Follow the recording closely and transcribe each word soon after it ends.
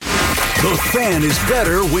The Fan is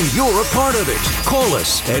better when you're a part of it. Call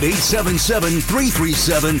us at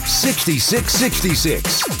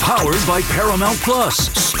 877-337-6666. Powered by Paramount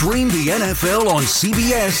Plus. Stream the NFL on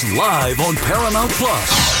CBS live on Paramount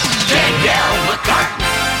Plus. Danielle, McCartan,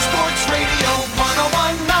 Sports Radio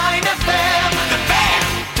 101.9 FM. The Fan,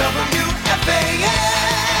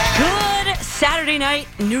 WFAN. Good Saturday night,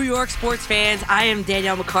 New York sports fans. I am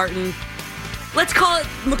Danielle McCartan. Let's call it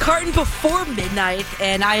McCartan before midnight,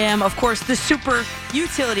 and I am, of course, the super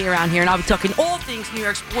utility around here, and I'll be talking all things New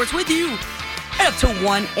York sports with you right up to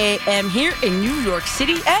 1 a.m. here in New York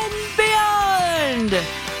City and beyond.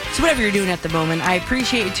 So whatever you're doing at the moment, I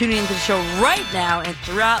appreciate you tuning into the show right now and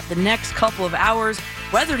throughout the next couple of hours,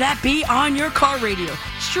 whether that be on your car radio,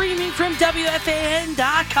 streaming from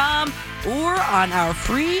WFAN.com, or on our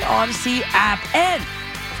free Odyssey app. And,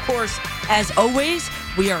 of course, as always,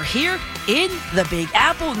 we are here in the Big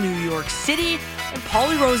Apple, New York City, and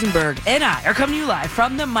Paulie Rosenberg and I are coming to you live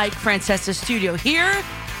from the Mike Francesa studio here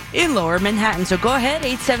in Lower Manhattan. So go ahead,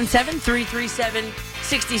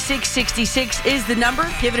 877-337-6666 is the number.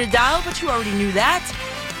 Give it a dial, but you already knew that.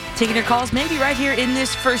 Taking your calls maybe right here in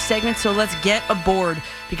this first segment, so let's get aboard,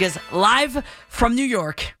 because live from New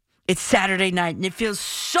York, it's Saturday night, and it feels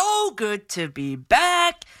so good to be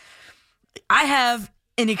back. I have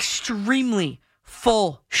an extremely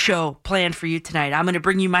full show planned for you tonight. I'm going to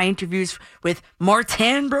bring you my interviews with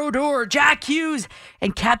Martin Brodeur, Jack Hughes,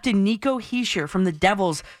 and Captain Nico Hischier from the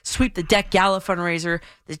Devils Sweep the Deck Gala fundraiser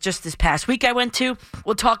that just this past week I went to.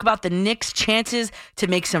 We'll talk about the Knicks' chances to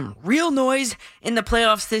make some real noise in the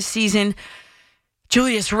playoffs this season.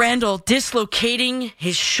 Julius Randle dislocating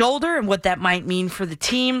his shoulder and what that might mean for the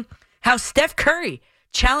team. How Steph Curry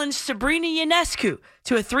challenged Sabrina Ionescu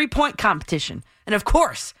to a three-point competition. And of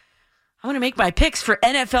course, I'm going to make my picks for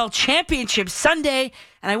NFL Championship Sunday,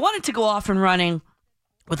 and I wanted to go off and running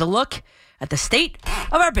with a look at the state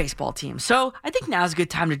of our baseball team. So I think now's a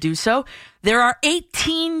good time to do so. There are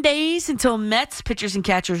 18 days until Mets pitchers and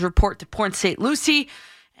catchers report to Port St. Lucie,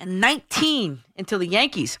 and 19 until the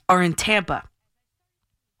Yankees are in Tampa.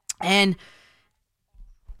 And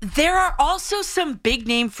there are also some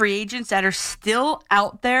big-name free agents that are still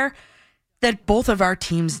out there that both of our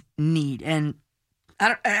teams need. And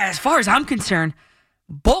as far as I'm concerned,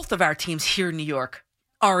 both of our teams here in New York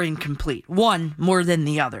are incomplete. One more than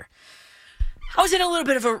the other. I was in a little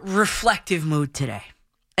bit of a reflective mood today.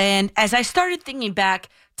 And as I started thinking back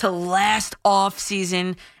to last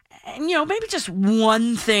offseason, and, maybe just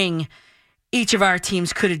one thing each of our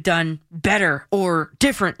teams could have done better or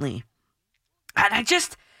differently. And I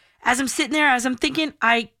just, as I'm sitting there, as I'm thinking,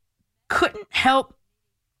 I couldn't help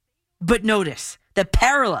but notice the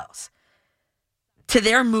parallels to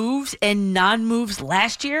their moves and non-moves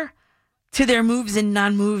last year, to their moves and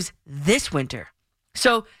non-moves this winter.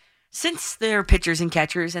 So, since their pitchers and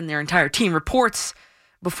catchers and their entire team reports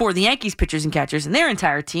before the Yankees pitchers and catchers and their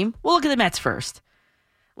entire team, we'll look at the Mets first.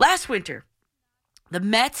 Last winter, the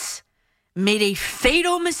Mets made a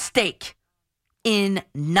fatal mistake in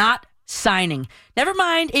not signing, never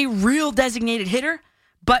mind a real designated hitter,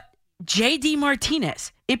 but J.D.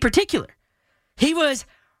 Martinez in particular. He was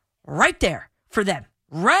right there for them,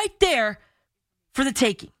 right there for the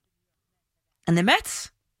taking. And the Mets,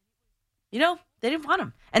 they didn't want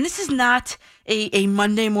him. And this is not a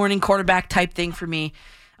Monday morning quarterback type thing for me.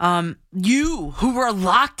 You who were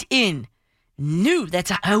locked in knew that's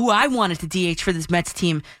who I wanted to DH for this Mets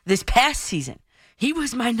team this past season. He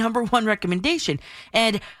was my number one recommendation.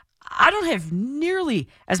 And I don't have nearly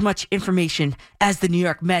as much information as the New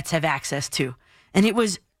York Mets have access to. And it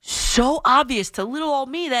was so obvious to little old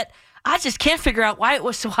me that I just can't figure out why it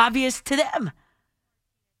was so obvious to them.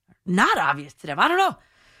 Not obvious to them. I don't know.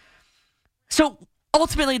 So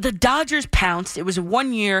ultimately, the Dodgers pounced. It was a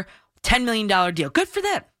 1-year, $10 million deal. Good for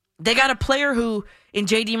them. They got a player who, in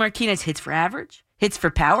J.D. Martinez, hits for average, hits for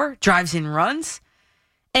power, drives in runs,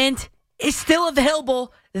 and is still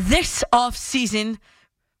available this offseason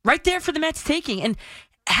right there for the Mets taking. And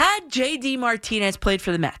had J.D. Martinez played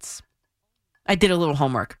for the Mets, I did a little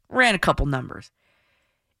homework, ran a couple numbers.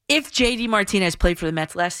 If J.D. Martinez played for the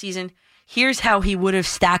Mets last season, here's how he would have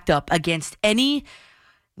stacked up against any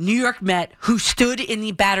New York Met who stood in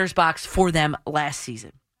the batter's box for them last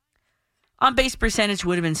season. On-base percentage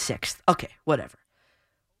would have been 6th. Okay, whatever.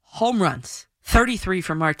 Home runs, 33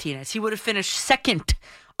 for Martinez. He would have finished second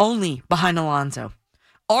only behind Alonso.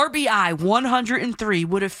 RBI, 103,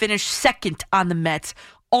 would have finished second on the Mets,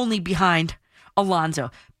 only behind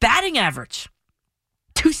Alonso. Batting average,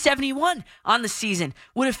 271 on the season,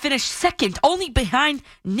 would have finished second, only behind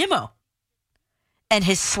Nimmo. And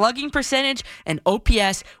his slugging percentage and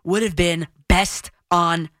OPS would have been best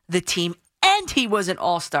on the team, and he was an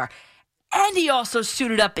all-star. And he also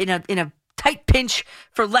suited up in a tight pinch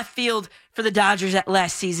for left field for the Dodgers at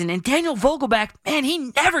last season. And Daniel Vogelbach, man, he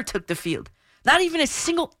never took the field. Not even a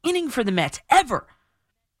single inning for the Mets, ever.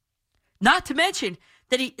 Not to mention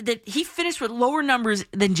that he finished with lower numbers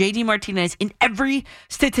than J.D. Martinez in every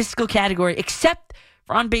statistical category except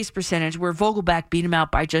for on-base percentage, where Vogelbach beat him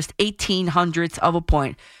out by just 0.18 of a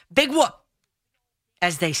point. Big whoop,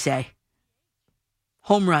 as they say.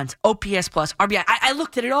 Home runs, OPS plus, RBI. I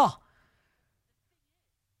looked at it all.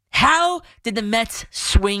 How did the Mets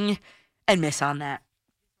swing and miss on that?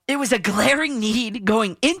 It was a glaring need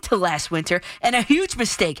going into last winter and a huge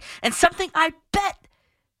mistake, and something I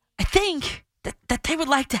think that they would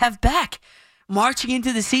like to have back. Marching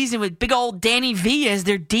into the season with big old Danny V as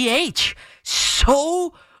their DH.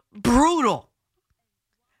 So brutal.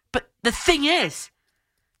 But the thing is,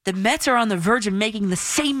 the Mets are on the verge of making the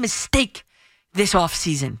same mistake this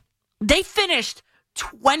offseason. They finished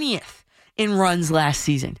 20th in runs last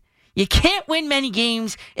season. You can't win many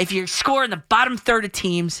games if you score in the bottom third of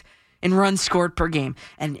teams in runs scored per game.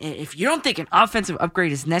 And if you don't think an offensive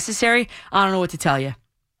upgrade is necessary, I don't know what to tell you.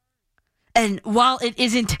 And while it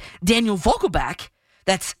isn't Daniel Vogelbach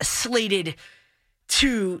that's slated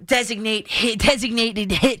to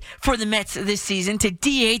designated hit for the Mets this season, to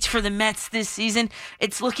DH for the Mets this season,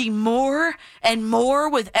 it's looking more and more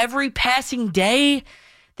with every passing day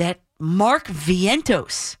that Mark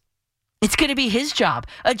Vientos, it's going to be his job,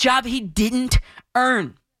 a job he didn't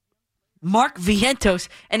earn. Mark Vientos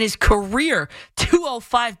and his career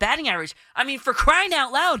 205 batting average. I mean, for crying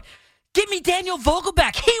out loud, give me Daniel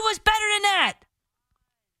Vogelbach. He was better than that.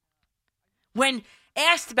 When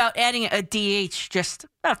asked about adding a DH just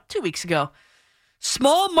about 2 weeks ago,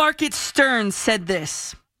 Small Market Stearns said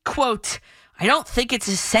this, quote, I don't think it's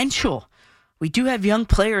essential. We do have young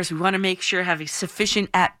players we want to make sure have sufficient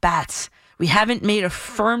at-bats. We haven't made a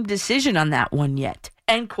firm decision on that one yet.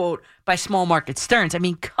 End quote by Small Market Stearns. I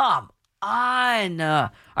mean, come on.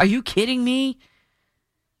 Are you kidding me?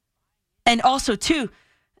 And also, too,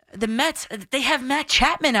 the Mets, they have Matt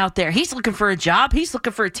Chapman out there. He's looking for a job. He's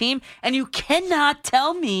looking for a team. And you cannot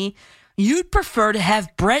tell me you'd prefer to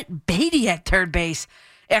have Brett Beatty at third base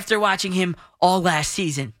after watching him all last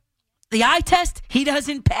season. The eye test, he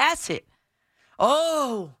doesn't pass it.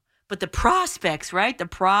 Oh, but the prospects, right? The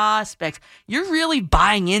prospects. You're really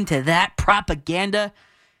buying into that propaganda.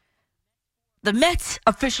 The Mets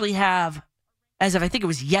officially have, as of I think it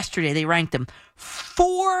was yesterday, they ranked them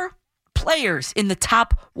 4 players in the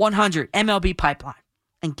top 100 MLB pipeline.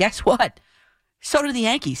 And guess what? So do the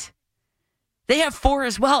Yankees. They have 4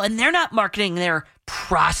 as well, and they're not marketing their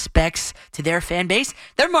prospects to their fan base.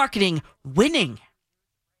 They're marketing winning.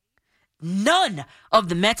 None of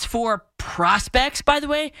the Mets' 4 prospects, by the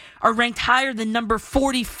way, are ranked higher than number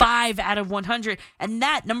 45 out of 100. And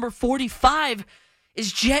that number 45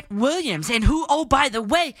 is Jet Williams. And who, oh, by the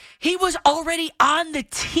way, he was already on the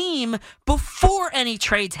team before any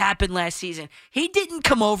trades happened last season. He didn't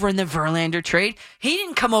come over in the Verlander trade. He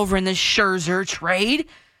didn't come over in the Scherzer trade.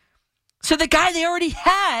 So the guy they already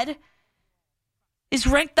had is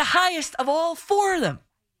ranked the highest of all 4 of them.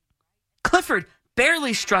 Clifford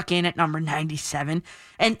barely struck in at number 97.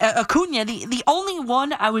 And Acuna, the only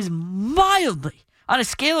one I was mildly, on a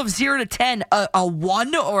scale of 0 to 10, a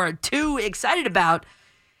 1 or a 2 excited about,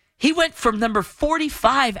 he went from number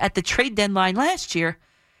 45 at the trade deadline last year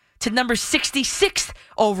to number 66th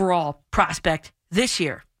overall prospect this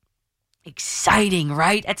year. Exciting,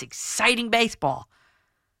 right? That's exciting baseball.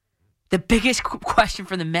 The biggest question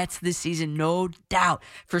for the Mets this season, no doubt,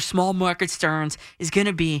 for Small Market Stearns, is going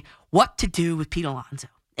to be what to do with Pete Alonso.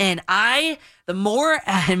 And the more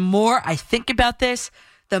and more I think about this,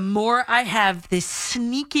 the more I have this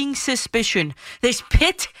sneaking suspicion, this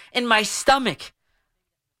pit in my stomach,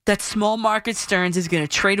 that Small Market Stearns is going to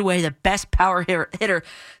trade away the best power hitter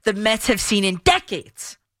the Mets have seen in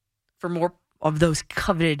decades for more of those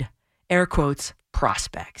coveted, air quotes,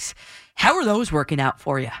 prospects. How are those working out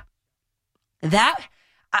for you? That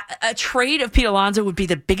a trade of Pete Alonso would be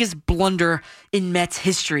the biggest blunder in Mets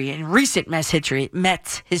history, in recent Mets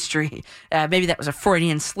history. Maybe that was a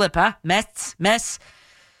Freudian slip, huh? Mets.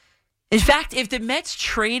 In fact, if the Mets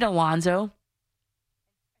trade Alonso,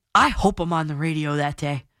 I hope I'm on the radio that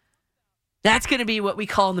day. That's going to be what we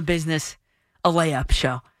call in the business a layup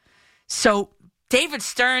show. So David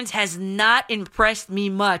Stearns has not impressed me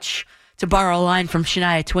much, to borrow a line from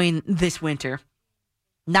Shania Twain, this winter.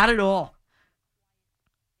 Not at all.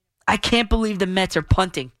 I can't believe the Mets are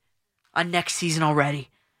punting on next season already.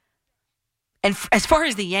 And as far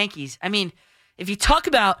as the Yankees, I mean, if you talk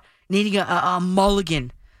about needing a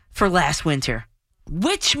mulligan for last winter,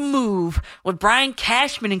 which move would Brian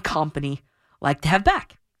Cashman and company like to have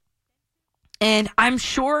back? And I'm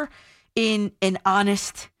sure in an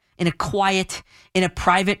honest, in a quiet, in a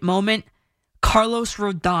private moment, Carlos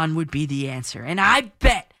Rodon would be the answer. And I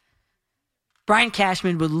bet Brian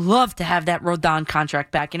Cashman would love to have that Rodon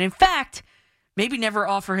contract back. And in fact, maybe never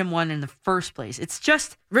offer him one in the first place. It's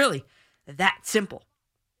just really that simple.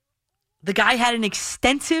 The guy had an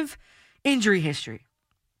extensive injury history.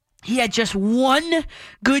 He had just one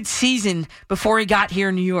good season before he got here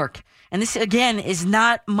in New York. And this, again, is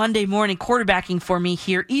not Monday morning quarterbacking for me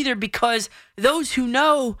here either, because those who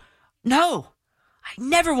know. I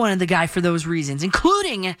never wanted the guy for those reasons,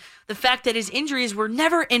 including the fact that his injuries were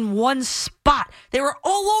never in one spot. They were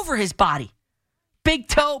all over his body. Big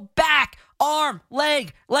toe, back, arm,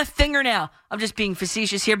 leg, left fingernail. I'm just being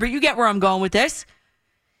facetious here, but you get where I'm going with this.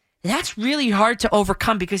 That's really hard to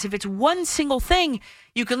overcome, because if it's one single thing,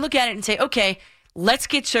 you can look at it and say, okay, let's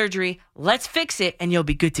get surgery, let's fix it, and you'll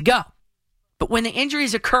be good to go. But when the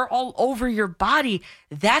injuries occur all over your body,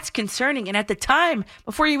 that's concerning. And at the time,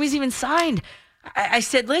 before he was even signed, I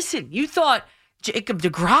said, listen, you thought Jacob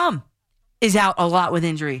deGrom is out a lot with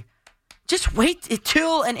injury. Just wait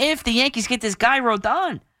till and if the Yankees get this guy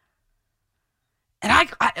Rodon. And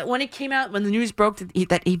I when it came out, when the news broke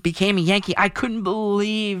that he became a Yankee, I couldn't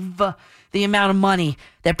believe the amount of money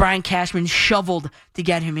that Brian Cashman shoveled to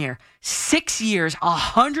get him here. 6 years,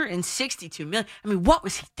 $162 million. I mean, what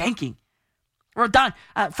was he thinking? Rodon,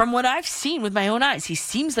 from what I've seen with my own eyes, he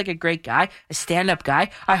seems like a great guy, a stand-up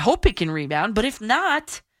guy. I hope he can rebound, but if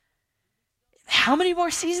not, how many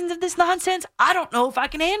more seasons of this nonsense? I don't know if I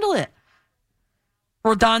can handle it.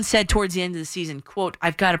 Rodon said towards the end of the season, quote,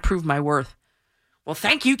 "I've got to prove my worth." Well,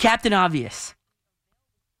 thank you, Captain Obvious.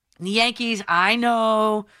 And the Yankees, I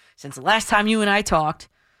know, since the last time you and I talked,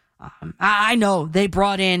 I know they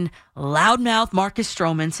brought in loudmouth Marcus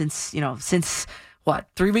Stroman since what,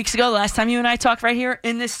 3 weeks ago, the last time you and I talked right here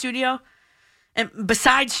in this studio? And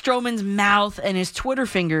besides Stroman's mouth and his Twitter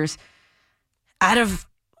fingers, I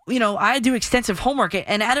do extensive homework,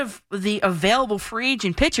 and out of the available free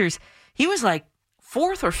agent pitchers, he was like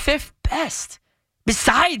fourth or fifth best.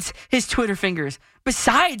 Besides his Twitter fingers,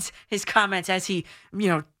 besides his comments as he,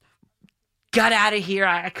 got out of here.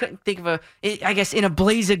 I couldn't think of in a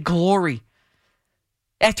blaze of glory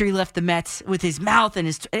after he left the Mets with his mouth and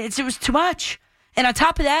it was too much. And on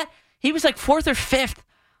top of that, he was like fourth or fifth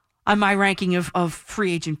on my ranking of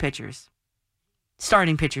free agent pitchers.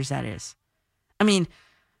 Starting pitchers, that is. I mean,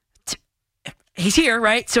 he's here,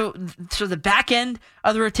 right? So the back end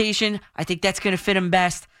of the rotation, I think that's going to fit him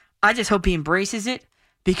best. I just hope he embraces it,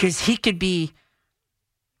 because he could be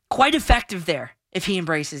quite effective there if he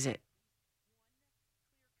embraces it.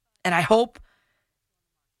 And I hope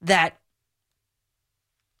that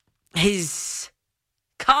his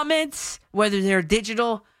comments, whether they're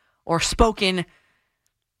digital or spoken,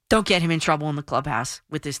 don't get him in trouble in the clubhouse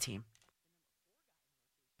with this team.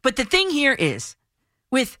 But the thing here is,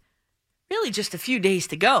 with really just a few days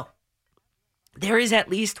to go, there is at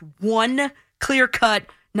least one clear-cut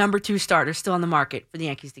number 2 starter still on the market for the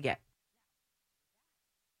Yankees to get.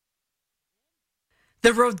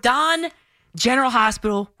 The Rodon General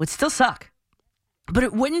Hospital would still suck, but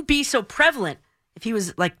it wouldn't be so prevalent if he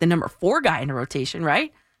was like the number 4 guy in the rotation,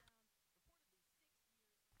 right?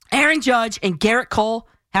 Aaron Judge and Garrett Cole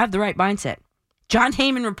have the right mindset. John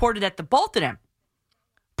Heyman reported that the both of them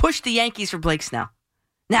pushed the Yankees for Blake Snell.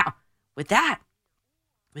 Now, with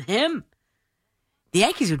him, the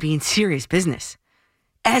Yankees would be in serious business.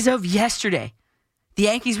 As of yesterday, the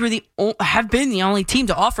Yankees have been the only team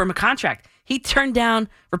to offer him a contract. He turned down,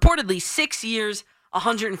 reportedly, 6 years,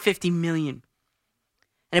 $150 million.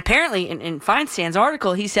 And apparently, in Feinstein's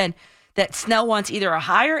article, he said that Snell wants either a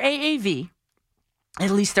higher AAV,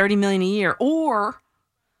 at least $30 million a year, or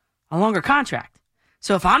a longer contract.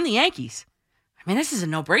 So if I'm the Yankees, I mean, this is a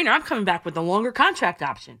no-brainer. I'm coming back with the longer contract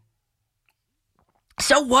option.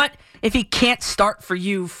 So what if he can't start for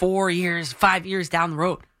you 4 years, 5 years down the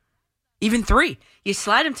road? Even 3. You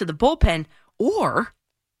slide him to the bullpen, or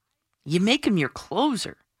you make him your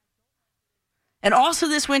closer. And also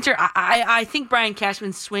this winter, I think Brian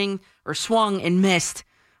Cashman swung and missed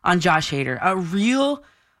on Josh Hader, a real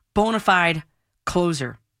bona fide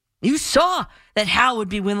closer. You saw that Hal would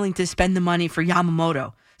be willing to spend the money for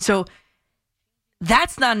Yamamoto. So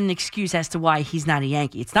that's not an excuse as to why he's not a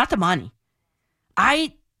Yankee. It's not the money.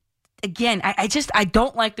 I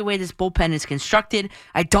don't like the way this bullpen is constructed.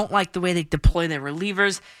 I don't like the way they deploy their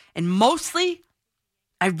relievers. And mostly,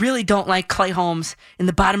 I really don't like Clay Holmes in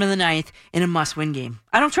the bottom of the ninth in a must-win game.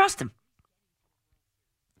 I don't trust him.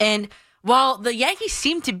 And while the Yankees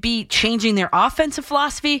seem to be changing their offensive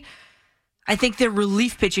philosophy, I think their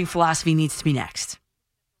relief pitching philosophy needs to be next.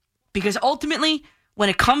 Because ultimately, when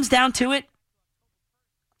it comes down to it,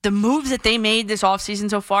 the moves that they made this offseason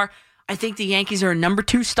so far, I think the Yankees are a number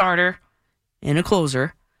 2 starter and a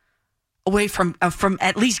closer away from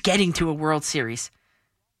at least getting to a World Series.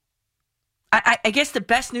 I guess the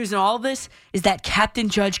best news in all of this is that Captain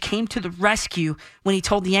Judge came to the rescue when he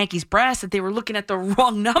told the Yankees brass that they were looking at the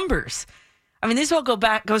wrong numbers. I mean, this all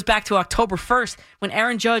goes back to October 1st when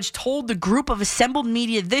Aaron Judge told the group of assembled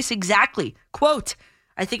media this exactly. Quote,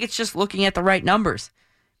 I think it's just looking at the right numbers.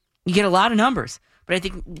 You get a lot of numbers, but I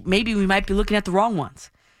think maybe we might be looking at the wrong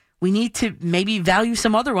ones. We need to maybe value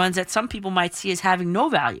some other ones that some people might see as having no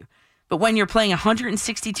value. But when you're playing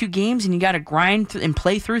 162 games and you got to grind and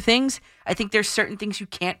play through things, I think there's certain things you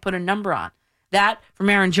can't put a number on. That from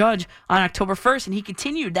Aaron Judge on October 1st, and he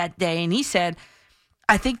continued that day, and he said,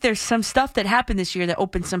 I think there's some stuff that happened this year that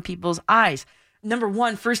opened some people's eyes. Number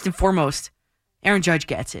one, first and foremost, Aaron Judge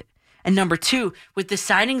gets it. And number 2, with the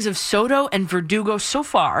signings of Soto and Verdugo so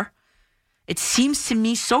far, it seems to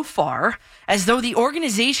me so far as though the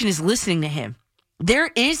organization is listening to him.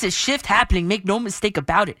 There is a shift happening, make no mistake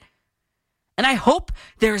about it. And I hope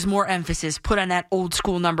there's more emphasis put on that old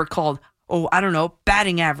school number called,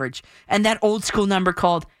 batting average. And that old school number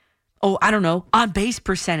called, on base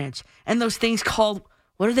percentage. And those things called,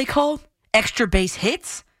 what are they called? Extra base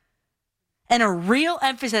hits? And a real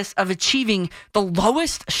emphasis of achieving the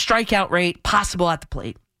lowest strikeout rate possible at the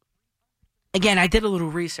plate. Again, I did a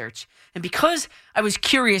little research. And because I was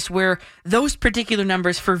curious where those particular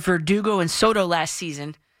numbers for Verdugo and Soto last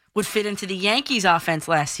season would fit into the Yankees offense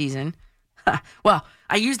last season, well,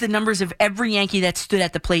 I used the numbers of every Yankee that stood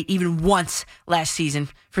at the plate even once last season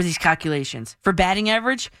for these calculations. For batting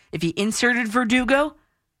average, if he inserted Verdugo,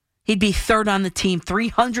 he'd be 3rd on the team,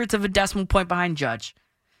 0.03 of a decimal point behind Judge.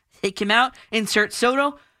 Take him out, insert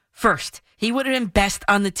Soto, 1st. He would have been best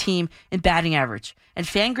on the team in batting average. And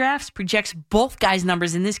Fangraphs projects both guys'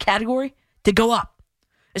 numbers in this category to go up.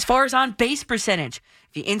 As far as on base percentage,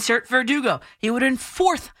 if you insert Verdugo, he would have been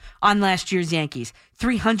 4th on last year's Yankees,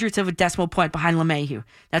 0.03 of a decimal point behind LeMahieu.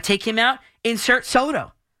 Now take him out, insert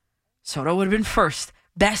Soto. Soto would have been 1st,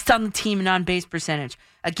 best on the team in on base percentage.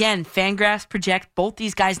 Again, Fangraphs project both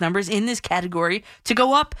these guys' numbers in this category to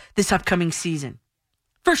go up this upcoming season.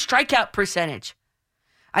 For strikeout percentage,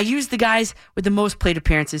 I used the guys with the most plate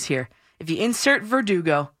appearances here. If you insert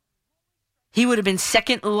Verdugo, he would have been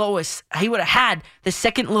second lowest. He would have had the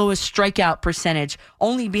second lowest strikeout percentage,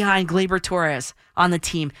 only behind Gleyber Torres on the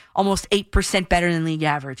team, almost 8% better than league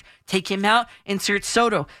average. Take him out, insert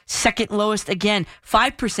Soto, second lowest again,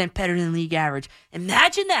 5% better than league average.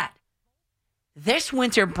 Imagine that. This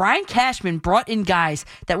winter, Brian Cashman brought in guys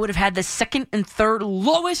that would have had the 2nd and 3rd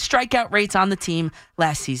lowest strikeout rates on the team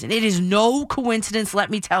last season. It is no coincidence, let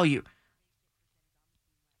me tell you.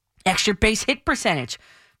 Extra base hit percentage.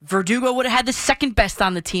 Verdugo would have had the 2nd best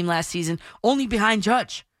on the team last season, only behind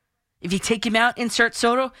Judge. If you take him out, insert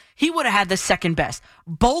Soto, he would have had the 2nd best.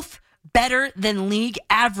 Both better than league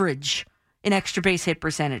average in extra base hit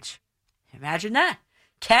percentage. Imagine that.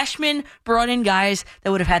 Cashman brought in guys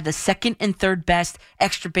that would have had the 2nd and 3rd best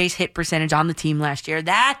extra base hit percentage on the team last year.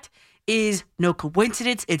 That is no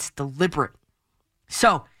coincidence. It's deliberate.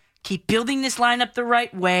 So keep building this lineup the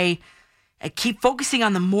right way and keep focusing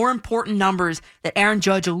on the more important numbers that Aaron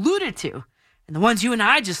Judge alluded to and the ones you and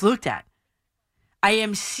I just looked at. I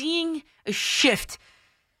am seeing a shift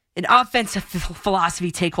in offensive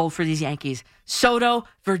philosophy take hold for these Yankees. Soto,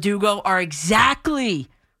 Verdugo are exactly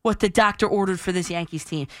what the doctor ordered for this Yankees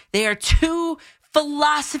team. They are 2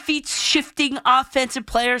 philosophy-shifting offensive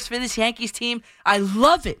players for this Yankees team. I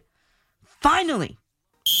love it. Finally.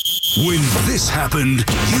 When this happened,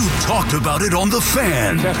 you talked about it on The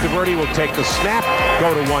Fan. Testaverde will take the snap,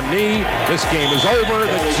 go to one knee. This game is over.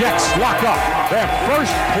 The Jets lock up their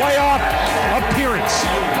first playoff appearance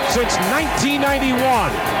since 1991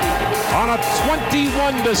 on a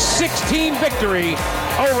 21-16 victory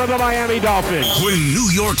over the Miami Dolphins. When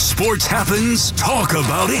New York sports happens, talk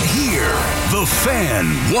about it here. The Fan,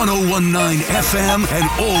 101.9 FM, and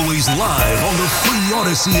always live on the free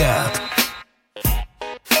Odyssey app.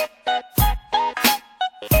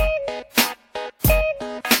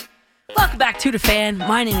 Welcome back to The Fan.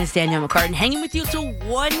 My name is Danielle McCartan, hanging with you till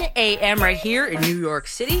 1 a.m. right here in New York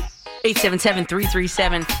City.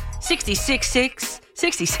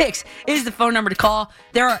 877-337-6666 is the phone number to call.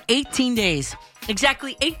 There are 18 days,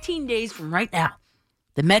 exactly 18 days from right now.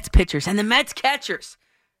 The Mets pitchers and the Mets catchers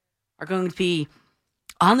are going to be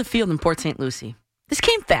on the field in Port St. Lucie. This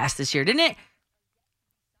came fast this year, didn't it?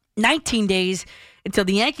 19 days until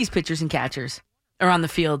the Yankees pitchers and catchers are on the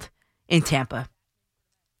field in Tampa,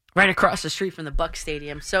 right across the street from the Buck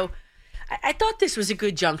Stadium. So I thought this was a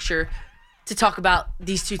good juncture to talk about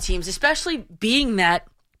these two teams, especially being that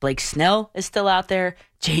Blake Snell is still out there,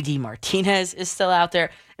 J.D. Martinez is still out there,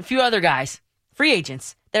 a few other guys, free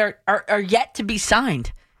agents, that are yet to be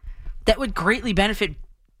signed that would greatly benefit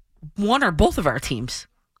one or both of our teams.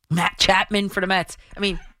 Matt Chapman for the Mets. I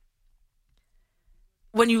mean,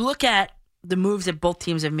 when you look at the moves that both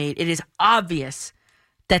teams have made, it is obvious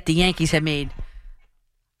that the Yankees have made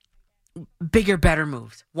bigger, better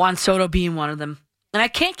moves. Juan Soto being one of them. And I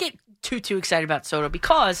can't get too excited about Soto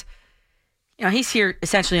because, he's here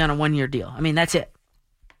essentially on a one-year deal. I mean, that's it.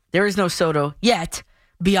 There is no Soto yet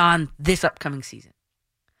beyond this upcoming season.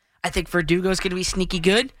 I think Verdugo's going to be sneaky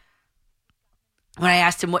good. When I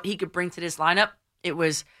asked him what he could bring to this lineup, it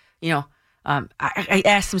was, I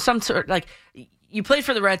asked him some sort like, you played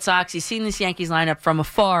for the Red Sox, you've seen this Yankees lineup from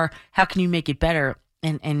afar, how can you make it better?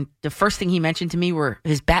 And the first thing he mentioned to me were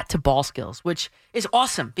his bat-to-ball skills, which is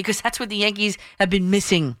awesome because that's what the Yankees have been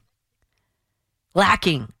missing,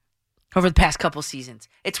 lacking over the past couple seasons.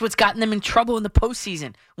 It's what's gotten them in trouble in the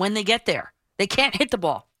postseason when they get there. They can't hit the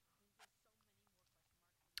ball.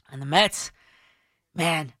 And the Mets,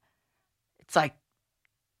 man, it's like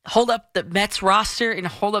hold up the Mets roster and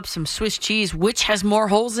hold up some Swiss cheese. Which has more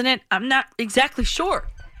holes in it? I'm not exactly sure.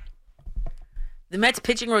 The Mets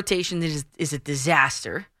pitching rotation is a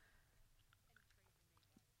disaster.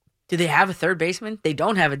 Do they have a third baseman? They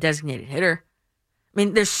don't have a designated hitter. I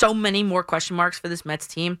mean, there's so many more question marks for this Mets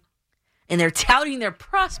team. And they're touting their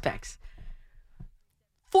prospects.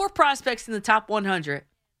 4 prospects in the top 100.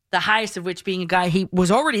 The highest of which being a guy he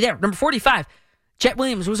was already there. Number 45, Jet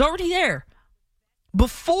Williams was already there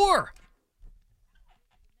before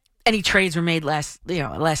any trades were made last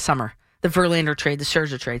summer. The Verlander trade, the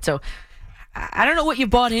Scherzer trade. So I don't know what you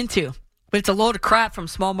bought into, but it's a load of crap from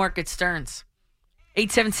Small Market Stearns.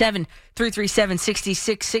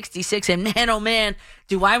 877-337-6666. And man, oh man,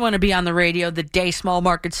 do I want to be on the radio the day Small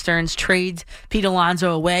Market Stearns trades Pete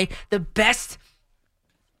Alonso away. The best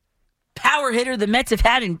power hitter the Mets have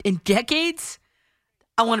had in decades.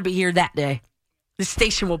 I want to be here that day. The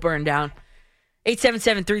station will burn down.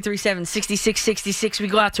 877-337-6666. We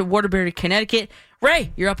go out to Waterbury, Connecticut.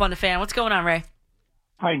 Ray, you're up on the fan. What's going on, Ray?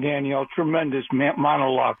 Hi, Danielle. Tremendous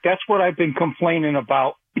monologue. That's what I've been complaining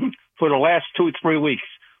about for the last 2-3 weeks.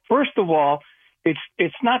 First of all,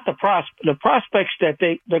 it's not the prospects that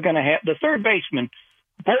they're going to have. The third baseman,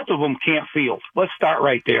 both of them can't field. Let's start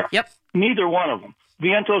right there. Yep. Neither one of them.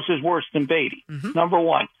 Vientos is worse than Beatty. Mm-hmm. Number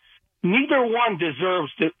one. Neither one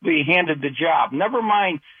deserves to be handed the job. Never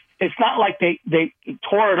mind. It's not like they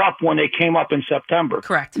tore it up when they came up in September.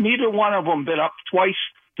 Correct. Neither one of them been up twice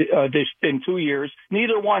in 2 years.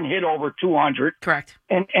 Neither one hit over 200. Correct.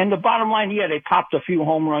 And the bottom line, they popped a few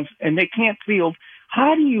home runs, and they can't field.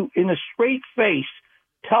 How do you, in a straight face,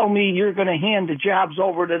 tell me you're going to hand the jobs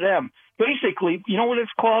over to them? Basically, you know what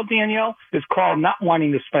it's called, Danielle? It's called not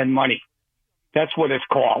wanting to spend money. That's what it's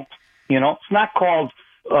called. It's not called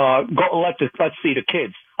let's see the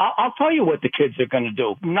kids. I'll tell you what the kids are going to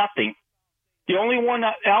do. Nothing. The only one,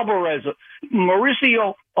 Alvarez,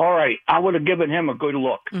 Mauricio, all right, I would have given him a good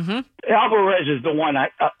look. Mm-hmm. Alvarez is the one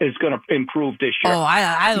is going to improve this year. Oh,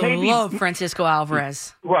 I love Francisco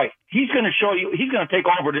Alvarez. Right. He's going to show you, he's going to take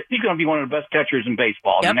over. He's going to be one of the best catchers in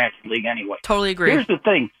baseball in the National League anyway. Totally agree. Here's the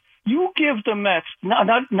thing. You give the Mets, he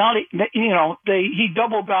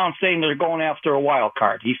doubled down saying they're going after a wild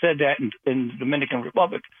card. He said that in the Dominican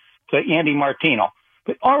Republic to Andy Martino.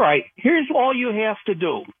 But all right, here's all you have to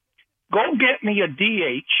do. Go get me a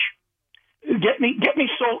DH. Get me.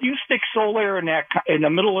 You stick Soler in the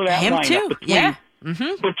middle of that Him lineup too.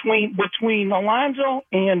 Between Alonso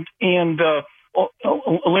and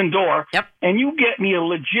Lindor. Yep. And you get me a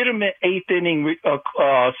legitimate 8th inning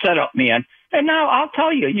setup man. And now I'll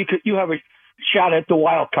tell you, you have a shot at the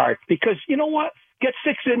wild card because you know what? Get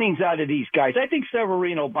 6 innings out of these guys. I think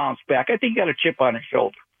Severino bounced back. I think he got a chip on his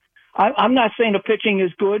shoulder. I'm not saying the pitching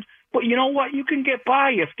is good, but you know what? You can get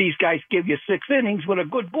by if these guys give you 6 innings with a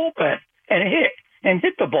good bullpen and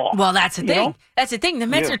hit the ball. Well, that's the thing. That's the thing. The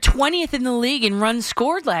Mets are 20th in the league in runs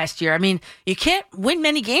scored last year. I mean, you can't win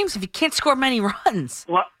many games if you can't score many runs.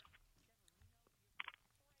 Well,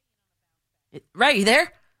 Ray, you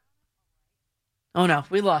there? Oh no,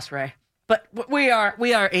 we lost Ray. But we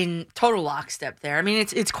are in total lockstep there. I mean,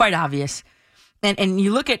 it's quite obvious. And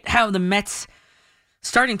you look at how the Mets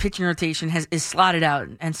starting pitching rotation is slotted out.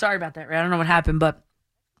 And sorry about that, Ray. I don't know what happened, but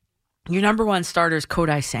your number one starter is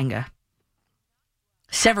Kodai Senga.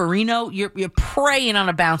 Severino, you're praying on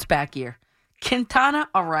a bounce back year. Quintana,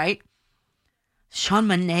 all right. Sean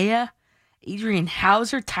Manaea, Adrian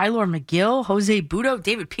Hauser, Tyler McGill, Jose Budo,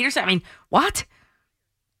 David Peterson. I mean, what?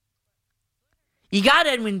 You got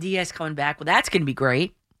Edwin Diaz coming back. Well, that's going to be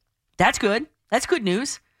great. That's good. That's good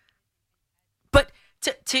news. But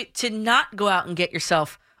to not go out and get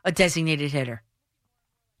yourself a designated hitter.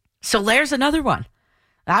 Solaire's another one.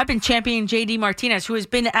 I've been championing J.D. Martinez, who has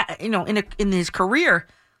been, in his career,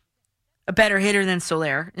 a better hitter than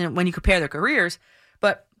Soler when you compare their careers.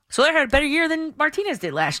 But Soler had a better year than Martinez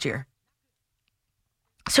did last year.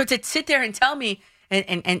 So to sit there and tell me,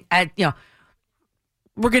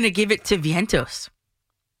 we're going to give it to Vientos.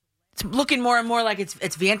 It's looking more and more like it's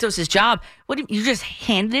Vientos' job. You just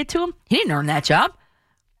handed it to him? He didn't earn that job.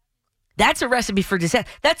 That's a recipe for disaster.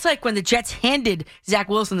 That's like when the Jets handed Zach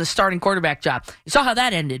Wilson the starting quarterback job. You saw how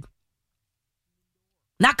that ended.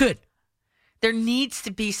 Not good. There needs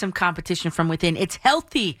to be some competition from within. It's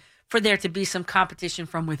healthy for there to be some competition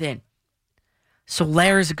from within.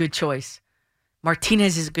 Soler is a good choice.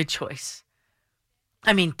 Martinez is a good choice.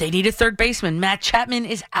 I mean, they need a third baseman. Matt Chapman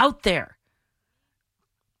is out there.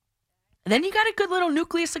 And then you got a good little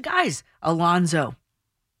nucleus of guys. Alonso,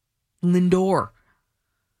 Lindor,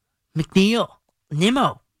 McNeil,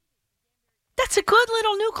 Nimmo. That's a good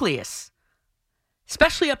little nucleus.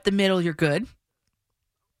 Especially up the middle, you're good.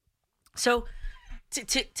 So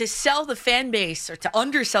to sell the fan base or to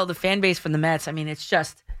undersell the fan base from the Mets, I mean, it's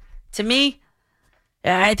just, to me,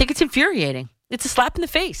 I think it's infuriating. It's a slap in the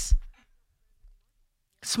face.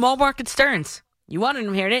 Small market Stearns. You wanted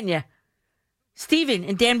him here, didn't you? Steven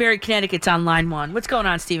in Danbury, Connecticut's on line one. What's going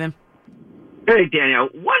on, Steven? Hey, Danielle.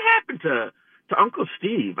 What happened to Uncle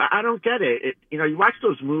Steve? I don't get it. You watch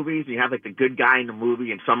those movies and you have, like, the good guy in the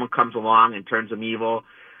movie and someone comes along and turns him evil.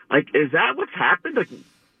 Like, is that what's happened? Like,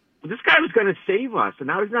 this guy was going to save us, and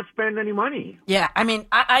now he's not spending any money. Yeah, I mean,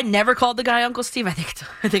 I never called the guy Uncle Steve. I think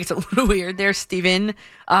it's a little weird there, Steven.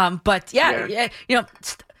 But, yeah,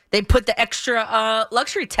 they put the extra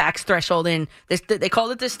luxury tax threshold in. They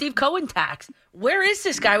called it the Steve Cohen tax. Where is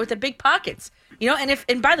this guy with the big pockets?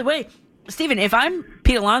 And by the way, Steven, if I'm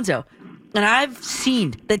Pete Alonso, and I've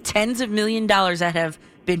seen the tens of $millions that have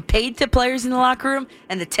been paid to players in the locker room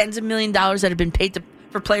and the tens of $millions that have been paid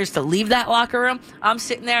for players to leave that locker room, I'm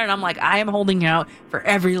sitting there and I'm like, I am holding out for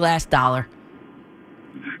every last dollar.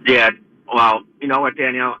 Yeah, well, you know what,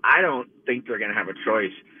 Danielle? I don't think they're going to have a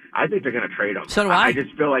choice. I think they're going to trade him. So do I. I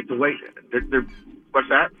just feel like the way they're what's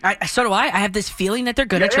that? So do I. I have this feeling that they're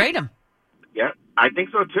going to trade him. Yeah, I think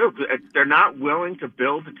so too. They're not willing to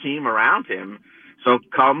build a team around him. So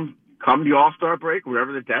come the All-Star break,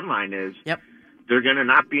 whatever the deadline is, yep, they're going to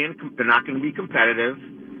not be they're not going to be competitive,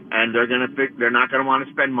 and they're not going to want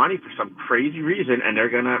to spend money for some crazy reason, and they're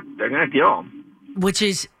going to deal him. Which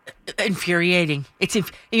is infuriating.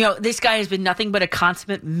 This guy has been nothing but a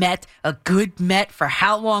consummate Met, a good Met for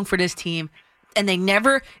how long for this team, and they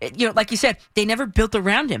never, like you said, they never built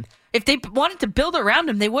around him. If they wanted to build around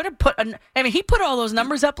him, they would have he put all those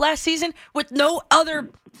numbers up last season with no other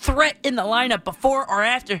threat in the lineup before or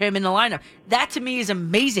after him in the lineup. That to me is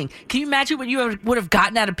amazing. Can you imagine what you would have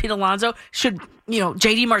gotten out of Pete Alonso should,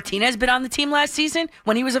 J.D. Martinez been on the team last season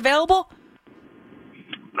when he was available?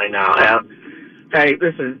 I know. Hey,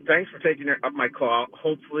 listen, thanks for taking up my call.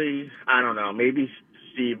 Hopefully, I don't know, maybe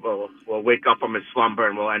Steve will wake up from his slumber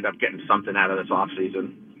and we'll end up getting something out of this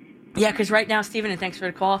offseason. Yeah, because right now, Steven, and thanks for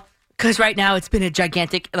the call, because right now it's been a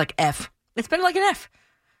gigantic, F. It's been like an F.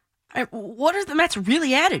 What are the Mets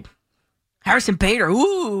really added? Harrison Bader,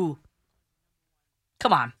 ooh.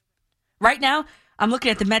 Come on. Right now, I'm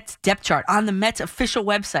looking at the Mets depth chart on the Mets official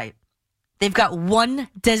website. They've got one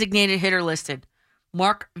designated hitter listed,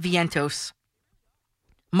 Mark Vientos.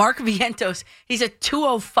 Mark Vientos, he's a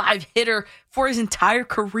 205 hitter for his entire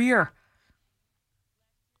career.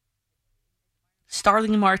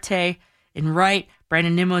 Starling Marte in right.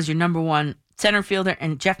 Brandon Nimmo is your number one center fielder.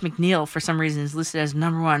 And Jeff McNeil, for some reason, is listed as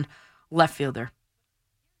number one left fielder.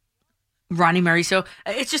 Ronnie Murray. So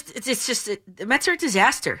it's just the Mets are a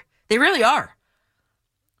disaster. They really are.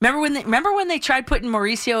 Remember when they tried putting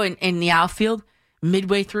Mauricio in the outfield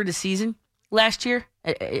midway through the season last year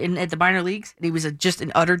at the minor leagues? And he was just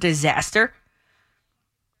an utter disaster.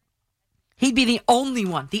 He'd be the only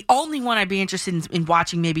one I'd be interested in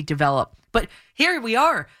watching maybe develop. But here we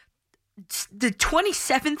are, the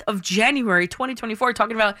 27th of January, 2024,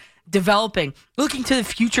 talking about developing, looking to the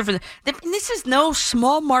future for this is no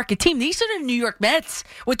small market team. These are the New York Mets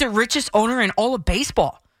with the richest owner in all of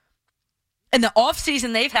baseball. And the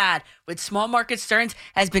offseason they've had with small market Stearns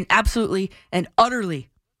has been absolutely and utterly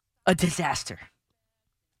a disaster.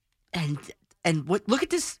 And look at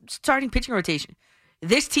this starting pitching rotation.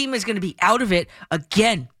 This team is going to be out of it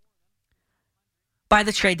again. by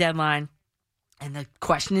the trade deadline. And the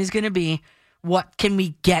question is going to be, what can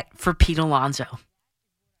we get for Pete Alonso?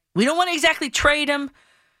 We don't want to exactly trade him,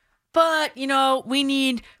 but, we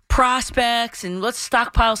need prospects, and let's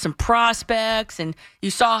stockpile some prospects. And you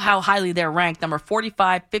saw how highly they're ranked, number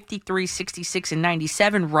 45, 53, 66, and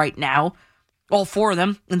 97 right now. All four of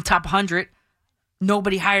them in the top 100.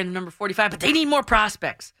 Nobody higher than number 45, but they need more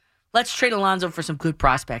prospects. Let's trade Alonso for some good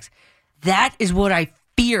prospects. That is what I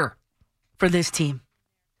fear for this team.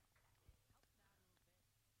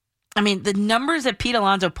 I mean, the numbers that Pete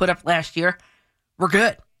Alonso put up last year were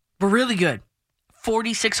good. Were really good.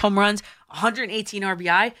 46 home runs, 118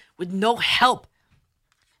 RBI with no help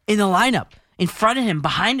in the lineup, in front of him,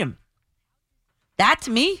 behind him. That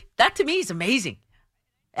to me is amazing,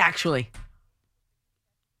 actually.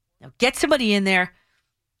 Now, get somebody in there,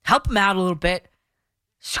 help him out a little bit,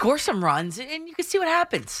 score some runs, and you can see what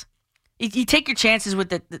happens. You take your chances with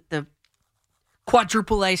the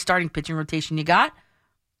quadruple A starting pitching rotation you got.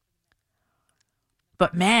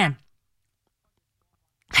 But man,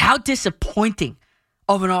 how disappointing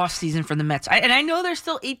of an offseason for the Mets. And I know there's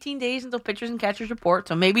still 18 days until pitchers and catchers report,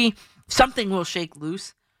 so maybe something will shake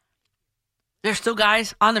loose. There's still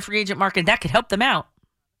guys on the free agent market that could help them out.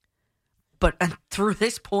 But through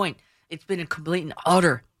this point, it's been a complete and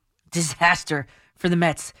utter disaster for the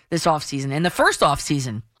Mets this offseason. And the first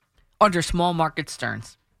offseason under small market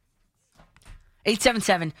Stearns.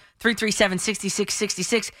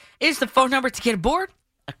 877-337-6666 is the phone number to get aboard.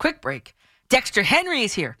 A quick break. Dexter Henry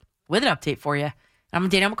is here with an update for you. I'm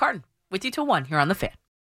Danielle McCartan with you till 1 here on The Fan.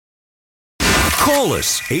 Call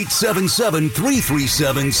us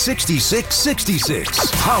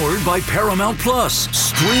 877-337-6666. Powered by Paramount Plus.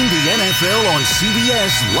 Stream the NFL on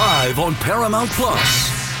CBS live on Paramount Plus.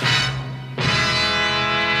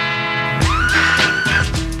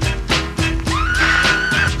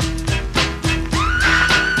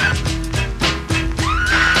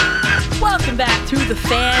 Welcome back to The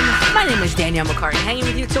Fan. My name is Danielle McCartan, hanging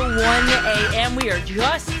with you till 1 a.m. We are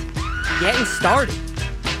just getting started.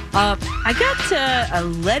 I got a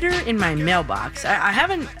letter in my mailbox. I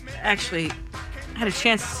haven't actually had a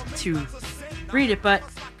chance to read it, but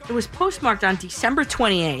it was postmarked on December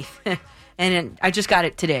 28th, and I just got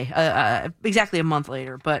it today, exactly a month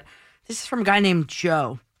later. But this is from a guy named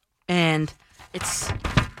Joe, and it's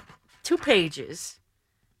 2 pages.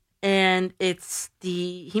 And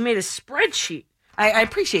he made a spreadsheet. I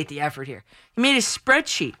appreciate the effort here. He made a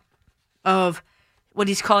spreadsheet of what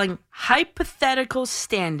he's calling hypothetical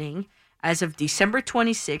standing as of December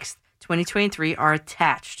 26th, 2023 are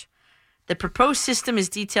attached. The proposed system is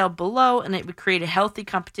detailed below, and it would create a healthy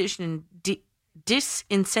competition and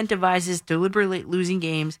disincentivizes deliberately losing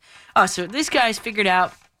games. Oh, so this guy's figured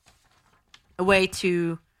out a way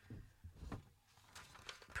to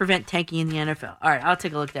prevent tanking in the NFL. All right, I'll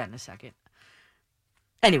take a look at that in a second.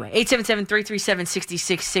 Anyway,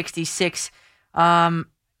 877-337-6666.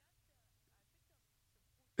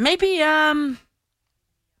 Maybe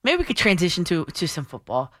we could transition to some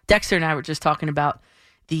football. Dexter and I were just talking about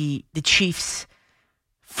the Chiefs,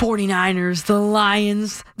 49ers, the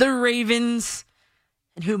Lions, the Ravens,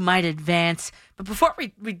 and who might advance. But before we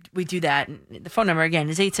do that, the phone number again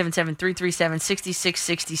is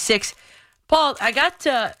 877-337-6666. Paul,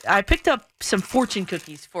 I picked up some fortune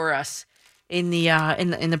cookies for us in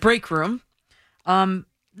the break room.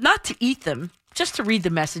 Not to eat them, just to read the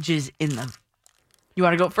messages in them. You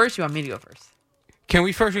want to go first? You want me to go first? Can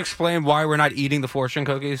we first explain why we're not eating the fortune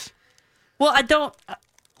cookies? Well,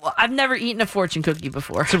 I've never eaten a fortune cookie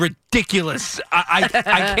before. It's ridiculous. I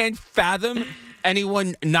can't fathom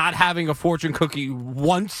anyone not having a fortune cookie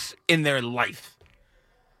once in their life.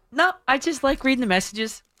 No, I just like reading the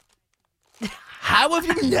messages. How have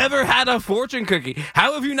you never had a fortune cookie?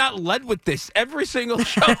 How have you not led with this every single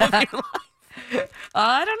show of your life?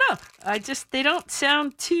 I don't know. They don't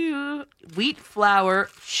sound too wheat flour,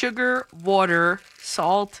 sugar, water,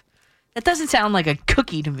 salt. That doesn't sound like a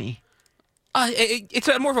cookie to me. It's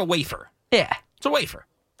more of a wafer. Yeah. It's a wafer.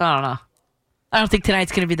 I don't know. I don't think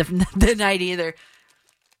tonight's going to be the night either.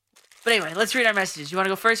 But anyway, let's read our messages. You want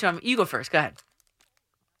to go first? You go first. Go ahead.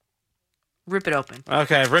 Rip it open.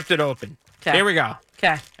 Okay, I've ripped it open. Okay. Here we go.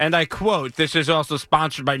 Okay. And I quote, this is also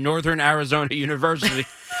sponsored by Northern Arizona University.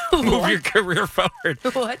 Move your career forward.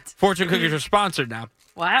 What? Fortune cookies are sponsored now.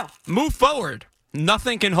 Wow. Move forward.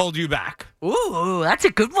 Nothing can hold you back. Ooh, that's a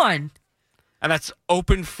good one. And that's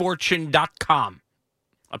openfortune.com,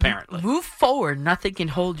 apparently. Move forward. Nothing can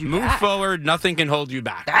hold you back. Move forward. Nothing can hold you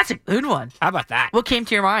back. That's a good one. How about that? What came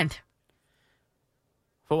to your mind?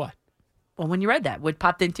 For what? Well, when you read that, what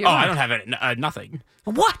popped into your mind? I don't have it. Nothing.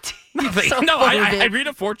 What? Nothing. So No, full of I it. read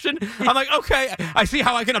a fortune. I'm like, okay, I see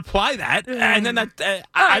how I can apply that. And then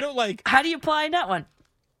I don't like. How do you apply that one?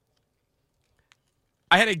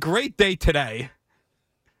 I had a great day today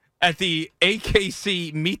at the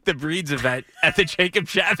AKC Meet the Breeds event at the Jacob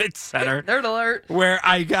Javits Center. Nerd alert. Where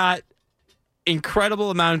I got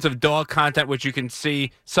incredible amounts of dog content, which you can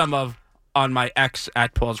see some of on my X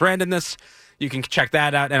at Paul's Randomness. You can check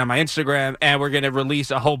that out, and on my Instagram. And we're going to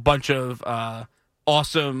release a whole bunch of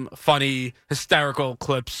awesome, funny, hysterical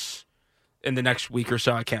clips in the next week or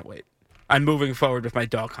so. I can't wait. I'm moving forward with my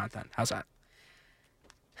dog content. How's that?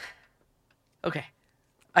 Okay,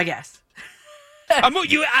 I guess.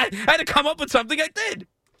 I had to come up with something. I did.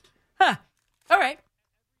 Huh. All right.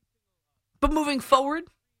 But moving forward?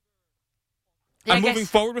 Yeah, I'm moving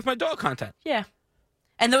forward with my dog content. Yeah.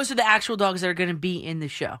 And those are the actual dogs that are going to be in the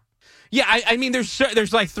show. Yeah, I mean,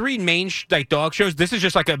 there's like three main dog shows. This is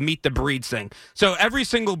just like a Meet the Breeds thing. So every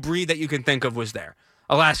single breed that you can think of was there.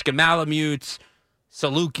 Alaska Malamutes,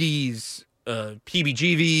 Salukis,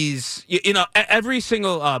 PBGVs, you know, every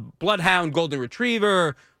single Bloodhound, Golden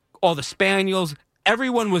Retriever, all the Spaniels,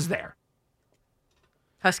 everyone was there.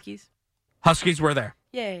 Huskies? Huskies were there.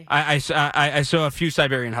 Yay. I saw a few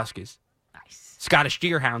Siberian Huskies. Nice. Scottish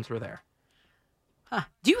Deerhounds were there. Huh.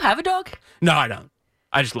 Do you have a dog? No, I don't.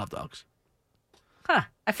 I just love dogs. Huh.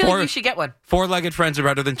 I feel like you should get one. Four-legged friends are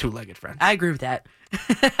better than two-legged friends. I agree with that.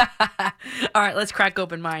 All right, let's crack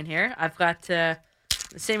open mine here. I've got the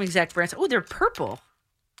same exact brands. Oh, they're purple.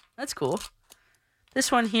 That's cool.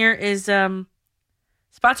 This one here is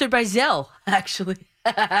sponsored by Zelle, actually.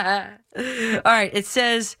 All right, it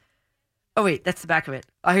says... Oh, wait, that's the back of it.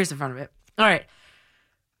 Oh, here's the front of it. All right.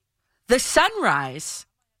 The sunrise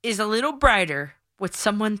is a little brighter with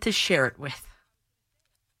someone to share it with.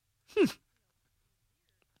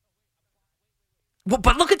 Well,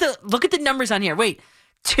 but look at the numbers on here. Wait,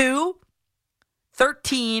 2,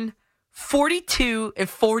 13, 42, and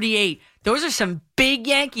 48. Those are some big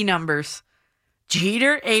Yankee numbers.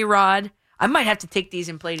 Jeter, A-Rod. I might have to take these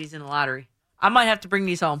and play these in the lottery. I might have to bring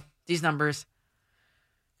these home, these numbers.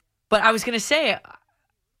 But I was going to say,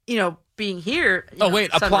 you know, being here.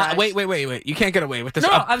 Wait, apply. Wait. You can't get away with this.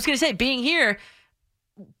 No, I was going to say being here,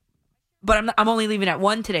 but I'm only leaving at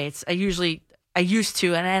 1 today. I used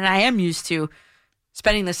to, and I am used to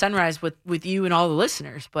spending the sunrise with you and all the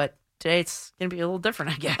listeners. But today it's going to be a little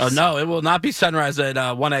different, I guess. Oh, no, it will not be sunrise at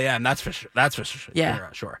 1 a.m. That's for sure. That's for sure. Yeah.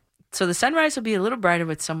 Sure. So the sunrise will be a little brighter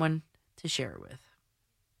with someone to share it with.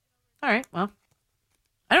 All right, well,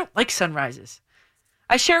 I don't like sunrises.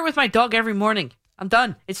 I share it with my dog every morning. I'm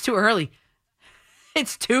done. It's too early.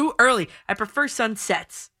 It's too early. I prefer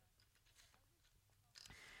sunsets.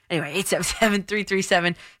 Anyway,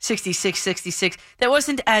 877-337-6666. That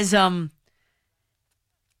wasn't as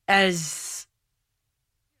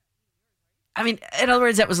I mean, in other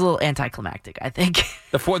words, that was a little anticlimactic, I think.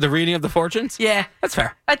 The reading of the fortunes? Yeah. That's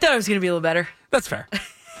fair. I thought it was going to be a little better. That's fair.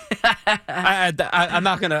 I'm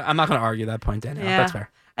not gonna argue that point, Danielle. Yeah. That's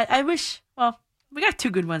fair. I wish, well, we got 2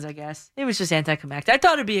 good ones, I guess. It was just anticlimactic. I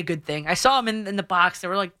thought it'd be a good thing. I saw them in the box. There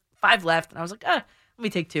were like 5 left, and I was like, let me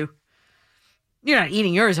take 2. You're not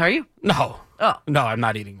eating yours, are you? No. Oh. No, I'm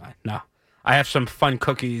not eating mine. No. I have some fun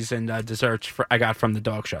cookies and desserts I got from the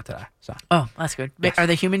dog show today. So. Oh, that's good. Yes. Are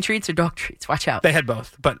they human treats or dog treats? Watch out. They had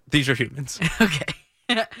both, but these are humans. Okay.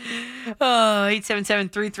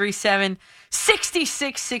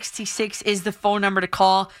 877-337-6666 is the phone number to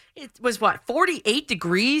call. It was 48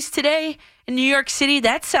 degrees today in New York City.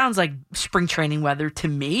 That sounds like spring training weather to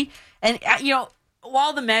me. And,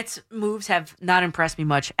 while the Mets moves have not impressed me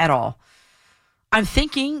much at all, I'm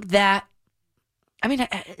thinking that,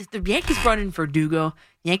 the Yankees brought in Verdugo.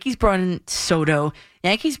 Yankees brought in Soto.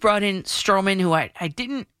 Yankees brought in Stroman, who I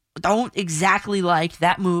don't exactly like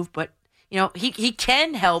that move, but he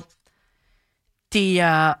can help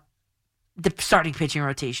the starting pitching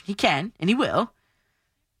rotation. He can, and he will.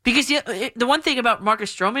 Because the one thing about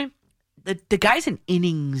Marcus Stroman, the guy's an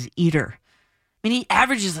innings eater. I mean, he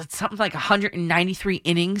averages something like 193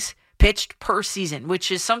 innings pitched per season,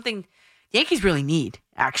 which is something the Yankees really need,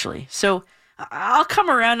 actually. So I'll come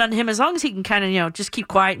around on him as long as he can kind of, just keep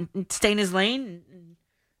quiet and stay in his lane.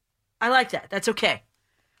 I like that. That's okay.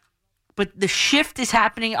 But the shift is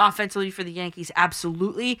happening offensively for the Yankees,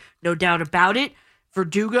 absolutely. No doubt about it.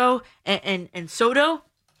 Verdugo and Soto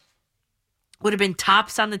would have been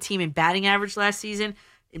tops on the team in batting average last season,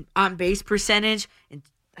 in on-base percentage, and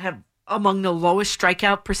have among the lowest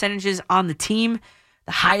strikeout percentages on the team,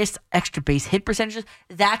 the highest extra base hit percentages.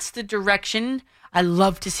 That's the direction I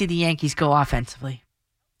love to see the Yankees go offensively.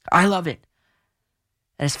 I love it.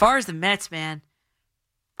 And as far as the Mets, man,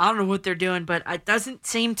 I don't know what they're doing, but it doesn't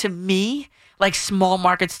seem to me like small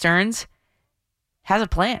market Stearns has a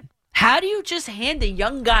plan. How do you just hand a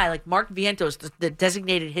young guy like Mark Vientos the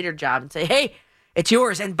designated hitter job and say, hey, it's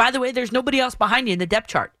yours? And by the way, there's nobody else behind you in the depth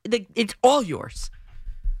chart. It's all yours.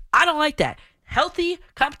 I don't like that. Healthy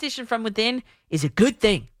competition from within is a good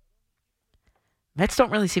thing. Mets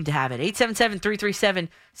don't really seem to have it.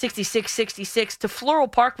 877-337-6666. To Floral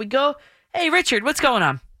Park we go. Hey, Richard, what's going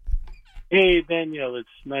on? Hey, Danielle, it's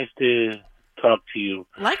nice to talk to you.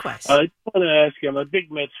 Likewise. I just want to ask you, I'm a big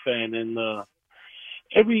Mets fan, and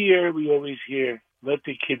every year we always hear, let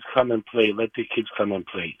the kids come and play, let the kids come and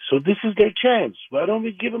play. So this is their chance. Why don't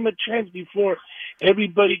we give them a chance before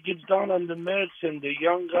everybody gets down on the Mets and the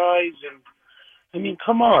young guys? And I mean,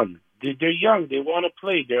 come on. They're young. They want to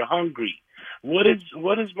play. They're hungry. What is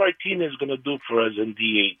Martinez going to do for us in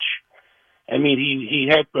DH? I mean, he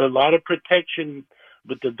had a lot of protection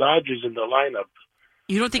with the Dodgers in the lineup.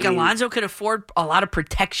 You don't think Alonso could afford a lot of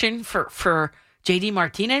protection for JD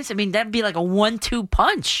Martinez? I mean, that'd be like a 1-2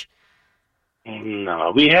 punch.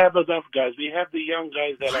 No, we have enough guys. We have the young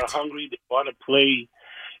guys that are hungry. They want to play.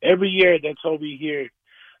 Every year, that's all we hear.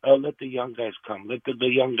 Let the young guys come. Let the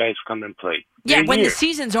young guys come and play. Yeah, when the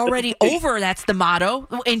season's already over, that's the motto.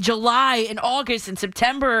 In July, in August, in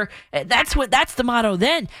September, that's the motto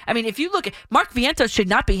then. I mean, if you look at Mark Vientos should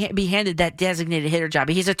not be handed that designated hitter job.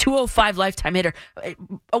 He's a 205 lifetime hitter.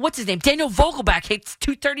 What's his name? Daniel Vogelback hits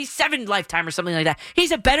 237 lifetime or something like that.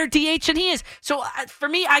 He's a better DH than he is. So for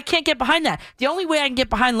me, I can't get behind that. The only way I can get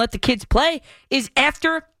behind let the kids play is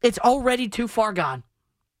after it's already too far gone.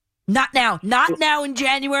 Not now. Not now in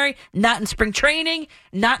January. Not in spring training.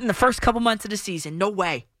 Not in the first couple months of the season. No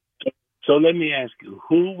way. So let me ask you,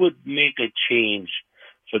 who would make a change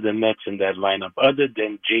for the Mets in that lineup other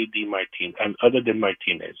than J.D. Martinez and other than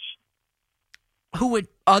Martinez? Who would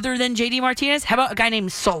other than J.D. Martinez? How about a guy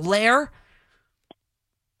named Soler?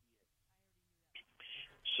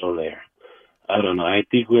 Soler. I don't know. I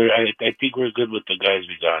think we're good with the guys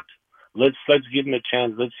we got. Let's give them a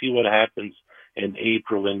chance. Let's see what happens in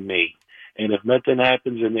April and May. And if nothing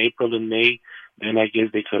happens in April and May, then I guess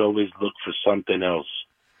they could always look for something else.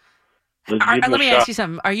 Let me ask you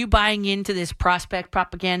something. Are you buying into this prospect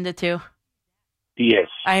propaganda too? Yes.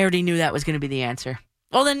 I already knew that was going to be the answer.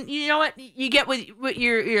 Well, then, you know what? You get what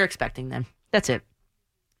you're expecting then. That's it.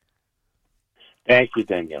 Thank you,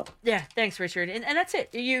 Danielle. Yeah, thanks, Richard. And that's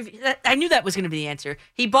it. I knew that was going to be the answer.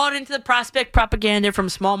 He bought into the prospect propaganda from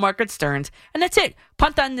small market Stearns, and that's it.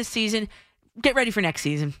 Punt on this season. Get ready for next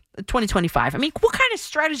season, 2025. I mean, what kind of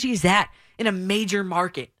strategy is that in a major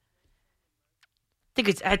market?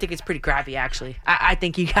 I think it's pretty crappy, actually. I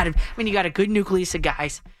think you got a good nucleus of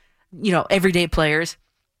guys, everyday players.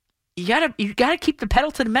 You gotta keep the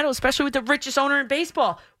pedal to the metal, especially with the richest owner in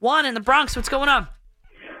baseball, Juan in the Bronx. What's going on?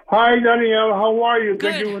 Hi, Danielle. How are you?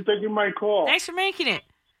 Good. Thank you for taking my call. Thanks for making it.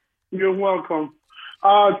 You're welcome.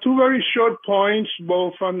 Two very short points,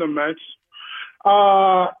 both on the Mets.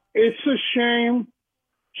 It's a shame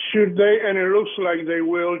should they, and it looks like they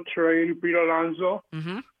will, trade Pete Alonso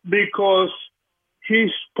because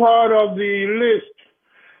he's part of the list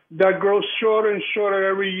that grows shorter and shorter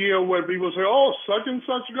every year where people say, oh, such and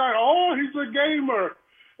such guy, oh, he's a gamer.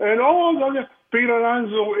 And Pete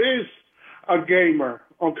Alonso is a gamer,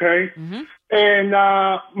 okay? And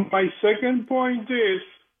my second point is,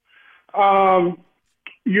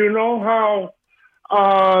 you know how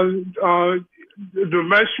the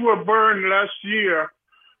Mets were burned last year,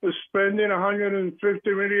 spending $150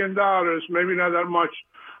 million, maybe not that much,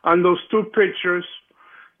 on those two pitchers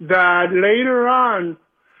that later on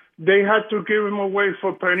they had to give him away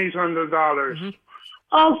for pennies on the dollars.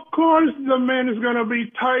 Of course, the man is going to be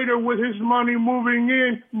tighter with his money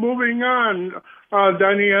moving on,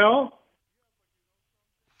 Danielle.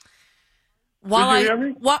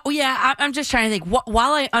 I'm just trying to think.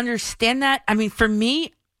 While I understand that, I mean, for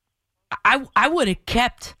me, I would have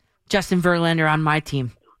kept Justin Verlander on my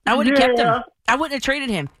team. I would have kept him. I wouldn't have traded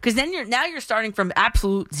him because then you're starting from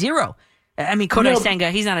absolute zero. I mean, Kodai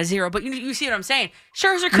Senga, he's not a zero, but you see what I'm saying.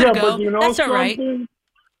 Scherzer could go. That's all right.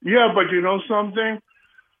 Yeah, but you know something?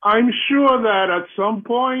 I'm sure that at some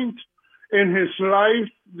point in his life,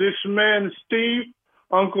 this man, Steve,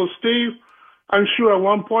 Uncle Steve, I'm sure at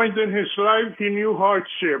one point in his life he knew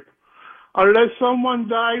hardship. Unless someone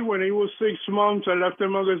died when he was 6 months and left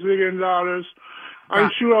him $1 gazillion, I'm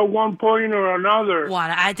sure at one point or another.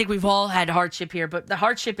 Juan, I think we've all had hardship here, but the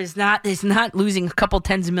hardship is not losing a couple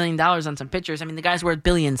tens of $1 million on some pitchers. I mean, the guy's worth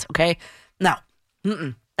billions, okay? No.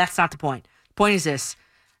 That's not the point. The point is this.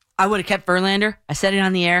 I would have kept Verlander. I said it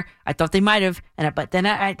on the air. I thought they might have. But then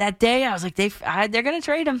that day, I was like, they're going to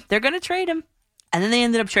trade him. They're going to trade him. And then they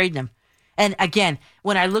ended up trading him. And again,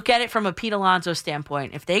 when I look at it from a Pete Alonso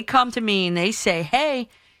standpoint, if they come to me and they say, hey,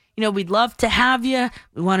 we'd love to have you.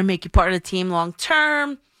 We want to make you part of the team long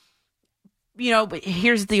term. But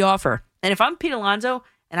here's the offer. And if I'm Pete Alonso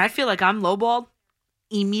and I feel like I'm lowballed,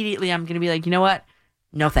 immediately I'm going to be like, you know what?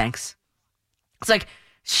 No thanks. It's like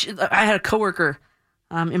I had a coworker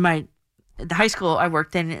in the high school I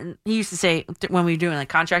worked in, and he used to say, when we were doing like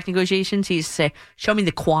contract negotiations, he used to say, show me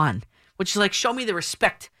the quan, which is like, show me the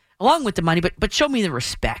respect along with the money, but show me the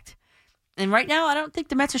respect. And right now, I don't think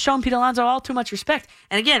the Mets are showing Pete Alonso all too much respect.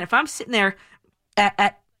 And again, if I'm sitting there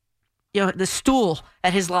at the stool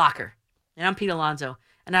at his locker, and I'm Pete Alonso,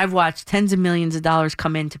 and I've watched tens of millions of dollars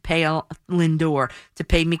come in to pay Lindor, to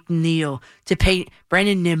pay McNeil, to pay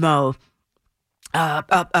Brandon Nimmo,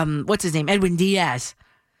 what's his name, Edwin Diaz,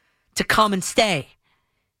 to come and stay.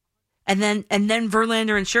 And then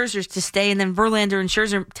Verlander and Scherzer to stay, and then Verlander and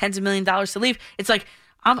Scherzer tens of millions of dollars to leave. It's like,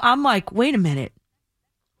 I'm like, wait a minute.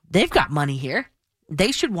 They've got money here.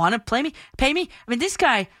 They should want to pay me. I mean, this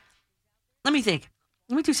guy, let me think.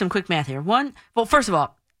 Let me do some quick math here. First of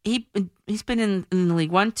all, he's been in the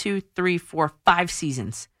league 1, 2, 3, 4, 5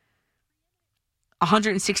 seasons.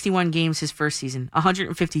 161 games his first season,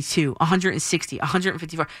 152, 160,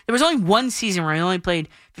 154. There was only one season where he only played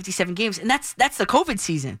 57 games, and that's the COVID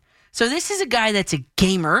season. So this is a guy that's a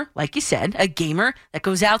gamer, like you said, a gamer that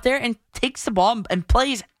goes out there and takes the ball and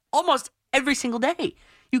plays almost every single day.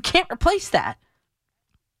 You can't replace that.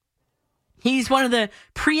 He's one of the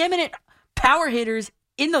preeminent power hitters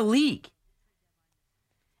in the league.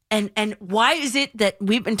 And why is it that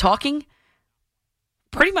we've been talking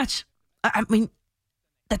pretty much,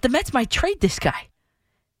 that the Mets might trade this guy?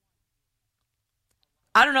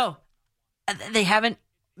 I don't know. They haven't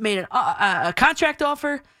made a contract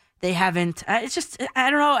offer. They haven't. It's just,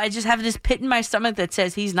 I don't know. I just have this pit in my stomach that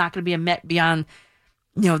says he's not going to be a Met beyond,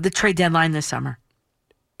 the trade deadline this summer.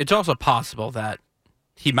 It's also possible that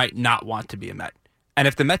he might not want to be a Met. And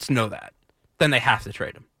if the Mets know that, then they have to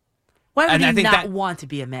trade him. Why would he not want to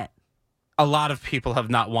be a Met? A lot of people have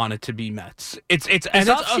not wanted to be Mets. It's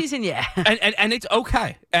off-season, yeah. and it's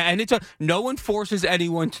okay. And no one forces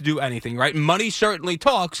anyone to do anything, right? Money certainly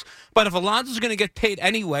talks, but if Alonso's going to get paid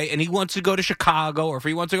anyway and he wants to go to Chicago or if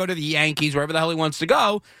he wants to go to the Yankees, wherever the hell he wants to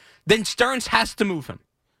go, then Stearns has to move him.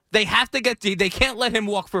 They have to they can't let him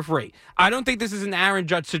walk for free. I don't think this is an Aaron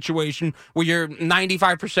Judge situation where you're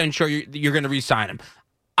 95% sure you're going to re-sign him.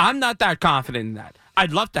 I'm not that confident in that.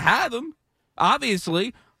 I'd love to have him,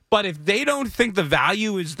 obviously, but if they don't think the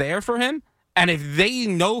value is there for him, and if they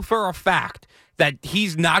know for a fact that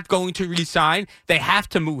he's not going to re-sign, they have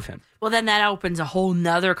to move him. Well, then that opens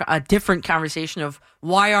a different conversation of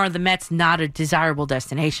why are the Mets not a desirable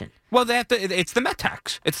destination? Well, it's the Met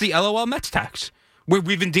tax. It's the LOL Mets tax.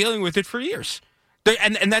 We've been dealing with it for years.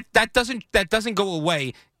 And that doesn't go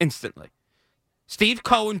away instantly. Steve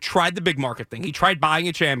Cohen tried the big market thing. He tried buying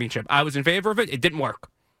a championship. I was in favor of it. It didn't work.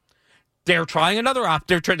 They're trying another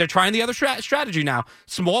they're trying the other strategy now.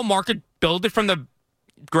 Small market, build it from the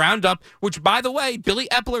ground up, which, by the way, Billy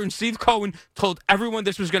Epler and Steve Cohen told everyone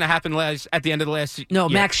this was going to happen at the end of the last year. No,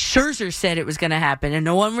 Max Scherzer said it was going to happen, and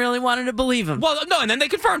no one really wanted to believe him. Well, no, and then they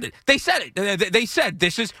confirmed it. They said it. They said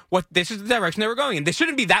this is the direction they were going in. This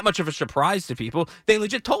shouldn't be that much of a surprise to people. They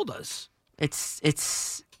legit told us.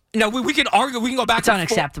 It's. No, we can argue. We can go back. It's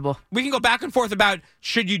unacceptable. We can go back and forth about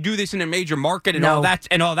should you do this in a major market and all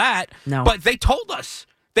that. No, but they told us.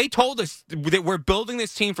 They told us that we're building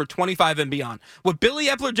this team for 25 and beyond. What Billy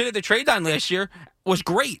Epler did at the trade deadline last year was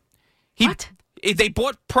great. They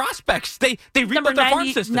bought prospects. They rebuilt their farm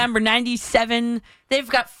system. Number 97. They've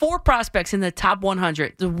got 4 prospects in the top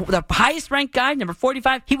 100. The highest ranked guy, number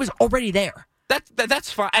 45, he was already there.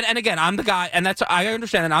 That's fine. And again, I'm the guy, and I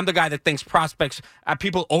understand, and I'm the guy that thinks prospects,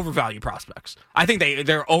 people overvalue prospects. I think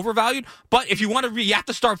they're overvalued, but if you want to, you have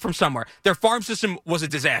to start from somewhere. Their farm system was a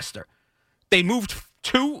disaster. They moved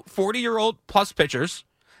 2 40-year-old plus pitchers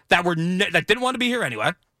that didn't want to be here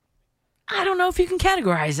anyway. I don't know if you can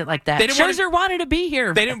categorize it like that. Scherzer wanted to be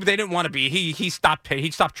here. They didn't want to be. He stopped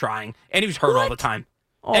trying, and he was hurt all the time.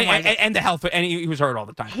 Oh, and the health, and he was hurt all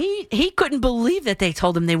the time. He couldn't believe that they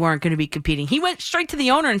told him they weren't going to be competing. He went straight to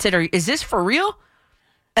the owner and said, "Is this for real?"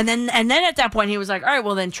 And then at that point he was like, "All right,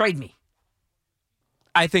 well then trade me."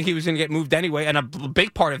 I think he was going to get moved anyway, and a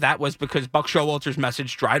big part of that was because Buck Showalter's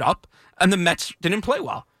message dried up, and the Mets didn't play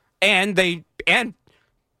well. And a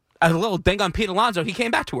little ding on Pete Alonso, he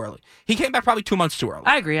came back too early. He came back probably 2 months too early.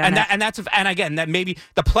 I agree on that. And again, that maybe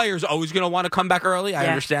the player's always going to want to come back early. I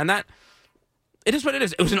understand that. It is what it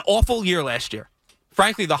is. It was an awful year last year.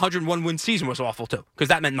 Frankly, the 101-win season was awful, too, because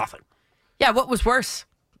that meant nothing. Yeah, what was worse?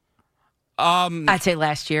 I'd say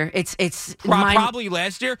last year. It's probably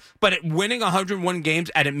last year, but winning 101 games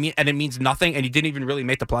and it means nothing, and you didn't even really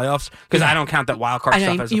make the playoffs because I don't count that wild card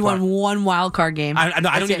stuff as a you playoff. won one wild card game. I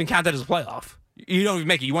don't even count that as a playoff. You don't even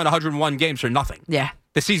make it. You won 101 games for nothing. Yeah.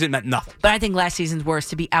 The season meant nothing. But I think last season's worse,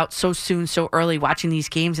 to be out so soon, so early, watching these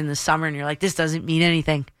games in the summer, and you're like, this doesn't mean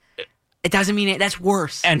anything. It doesn't mean it. That's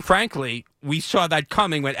worse. And frankly, we saw that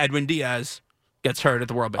coming when Edwin Diaz gets hurt at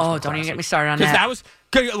the World Baseball Classic. Don't even get me started on that.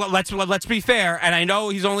 Because that was, let's be fair, and I know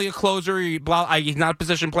he's only a closer, he's not a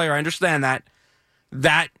position player, I understand that.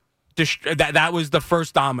 That was the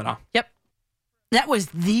first domino. Yep. That was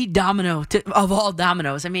the domino of all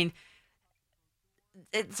dominoes. I mean,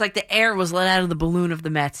 it's like the air was let out of the balloon of the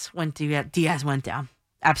Mets when Diaz went down.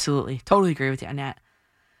 Absolutely. Totally agree with you on that.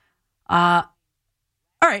 All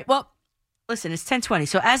right. Well, listen, it's 10:20.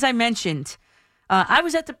 So as I mentioned, I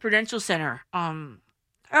was at the Prudential Center.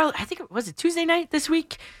 I think it was Tuesday night this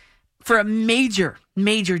week for a major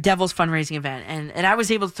Devils fundraising event. And I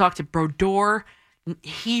was able to talk to Brodeur,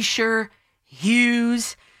 Heischer,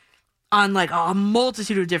 Hughes on like a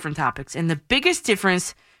multitude of different topics. And the biggest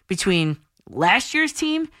difference between last year's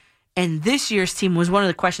team and this year's team was one of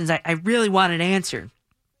the questions I really wanted answered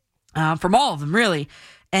from all of them, really.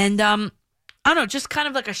 And I don't know, just kind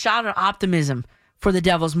of like a shot of optimism for the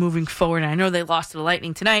Devils moving forward. And I know they lost to the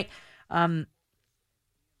Lightning tonight.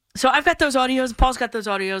 So I've got those audios. Paul's got those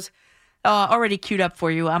audios already queued up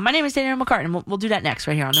for you. My name is Danielle McCartan. We'll do that next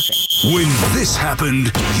right here on The Fan. When this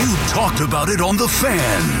happened, you talked about it on The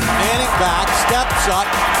Fan. Manning back, steps up,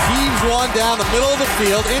 heaves one down the middle of the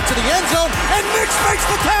field into the end zone, and Mitch makes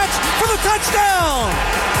the catch for the touchdown.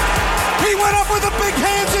 He went up with the big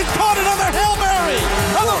hands and caught another Hail Mary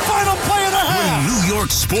on the final play of the half. When New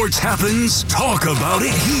York sports happens, talk about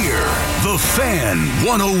it here. The Fan,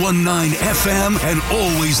 101.9 FM, and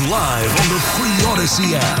always live on the free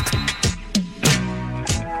Odyssey app.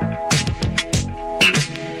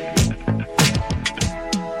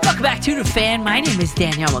 Welcome back to The Fan. My name is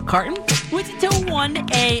Danielle McCartan. With you till 1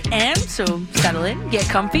 a.m., so settle in, get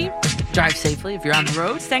comfy, drive safely if you're on the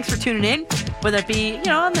roads. Thanks for tuning in, whether it be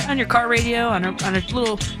on your car radio, on a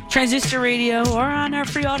little transistor radio, or on our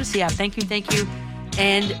free Odyssey app. Thank you,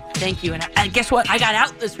 and thank you. And guess what? I got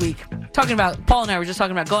out this week. Paul and I were just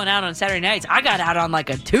talking about going out on Saturday nights. I got out on like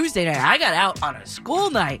a Tuesday night. I got out on a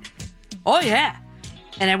school night. Oh, yeah.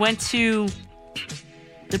 And I went to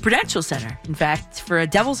the Prudential Center, in fact, for a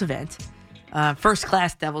Devils event.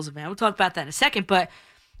 First-class Devils event. We'll talk about that in a second. But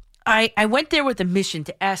I went there with a mission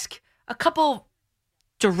to ask a couple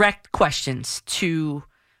direct questions to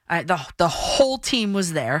the whole team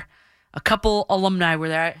was there. A couple alumni were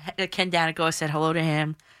there. Ken Danico, I said hello to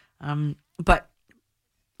him. But,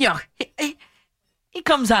 he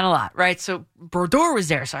comes on a lot, right? So Brodeur was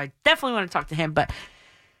there, so I definitely want to talk to him. But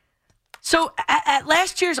so at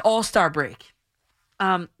last year's All-Star break,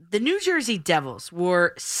 the New Jersey Devils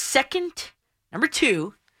were number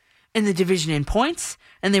 2 in the division in points,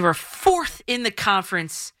 and they were 4th in the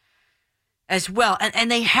conference as well. And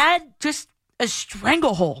they had just a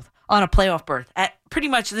stranglehold on a playoff berth at pretty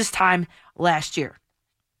much this time last year.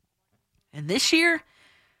 And this year,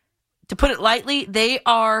 to put it lightly, they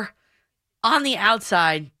are on the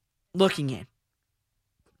outside looking in.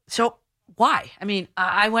 So why? I mean,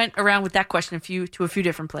 I went around with that question to a few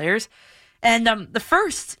different players. And the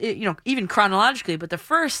first, even chronologically, but the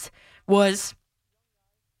first was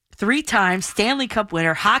 3-time Stanley Cup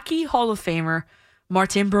winner, Hockey Hall of Famer,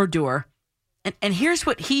 Martin Brodeur. And here's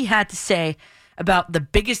what he had to say about the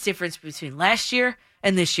biggest difference between last year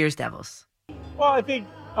and this year's Devils. Well, I think,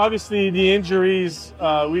 obviously, the injuries,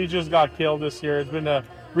 we just got killed this year. It's been a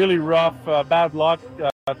really rough, bad luck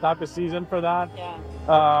type of season for that.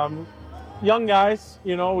 Yeah. Young guys,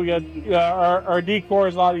 we got our D-core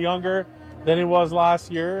is a lot younger than it was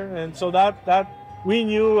last year. And so that we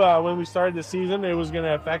knew when we started the season it was going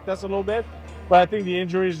to affect us a little bit. But I think the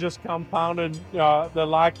injuries just compounded the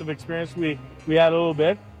lack of experience we had a little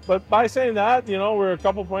bit. But by saying that, we're a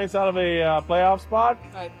couple points out of a playoff spot.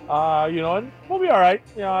 Right. And we'll be all right.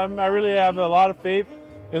 I really have a lot of faith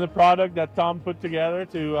in the product that Tom put together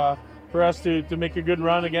for us to make a good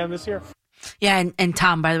run again this year. Yeah, and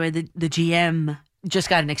Tom, by the way, the GM just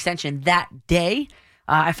got an extension that day.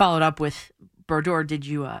 I followed up with Brodeur. Did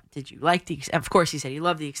you like the? Of course, he said he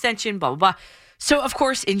loved the extension. Blah blah blah. So of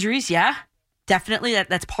course, injuries. Yeah, definitely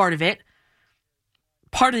that's part of it.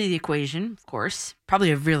 Part of the equation, of course,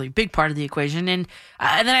 probably a really big part of the equation. And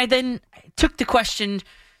then I took the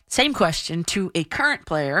same question to a current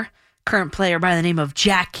player by the name of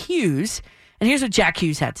Jack Hughes. And here's what Jack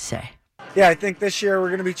Hughes had to say. Yeah, I think this year we're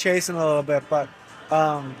going to be chasing a little bit, but,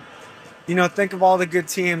 think of all the good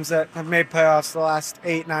teams that have made playoffs the last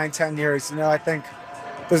 8, 9, 10 years. I think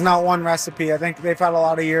there's not one recipe. I think they've had a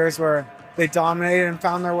lot of years where they dominated and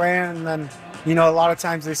found their way in, and then, a lot of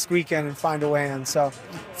times they squeak in and find a way in. So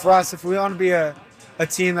for us, if we want to be a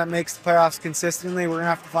team that makes the playoffs consistently, we're going to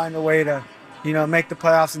have to find a way to, make the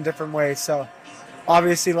playoffs in different ways. So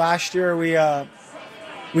obviously last year we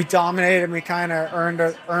dominated and we kind of earned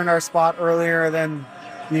our spot earlier than,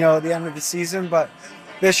 the end of the season. But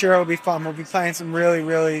this year it'll be fun. We'll be playing some really,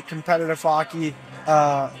 really competitive hockey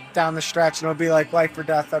down the stretch, and it'll be like life or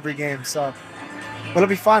death every game. So it'll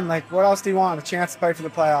be fun. Like, what else do you want? A chance to play for the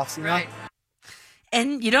playoffs, Right.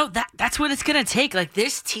 And, that's what it's going to take. Like,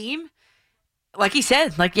 this team, like he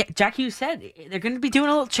said, like Jack Hughes said, they're going to be doing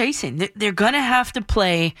a little chasing. They're going to have to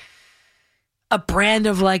play a brand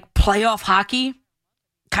of, like, playoff hockey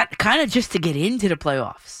kind of just to get into the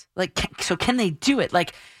playoffs. Like, so can they do it?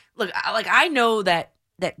 Like, look, I know that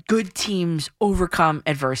good teams overcome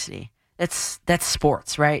adversity. That's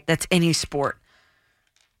sports, right? That's any sport.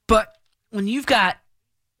 But when you've got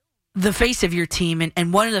the face of your team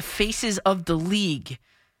and one of the faces of the league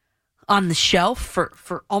on the shelf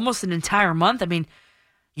for almost an entire month, I mean,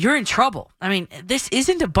 you're in trouble. I mean, this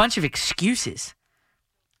isn't a bunch of excuses.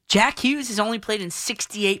 Jack Hughes has only played in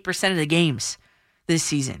 68% of the games this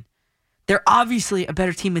season. They're obviously a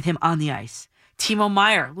better team with him on the ice. Timo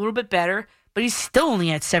Meier, a little bit better, but he's still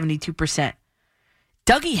only at 72%.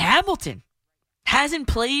 Dougie Hamilton hasn't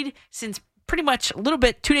played since pretty much a little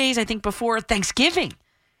bit, 2 days, I think, before Thanksgiving.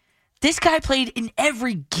 This guy played in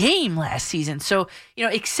every game last season. So,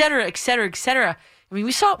 et cetera, et cetera, et cetera. I mean,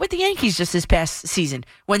 we saw it with the Yankees just this past season.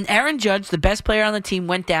 When Aaron Judge, the best player on the team,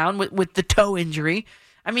 went down with the toe injury,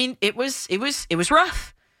 I mean, it was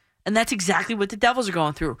rough. And that's exactly what the Devils are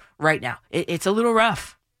going through right now. It's a little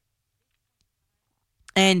rough.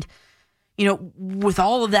 And, with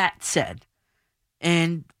all of that said,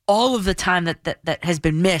 and all of the time that has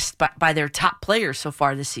been missed by their top players so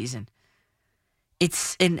far this season,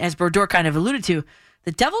 and as Brodeur kind of alluded to,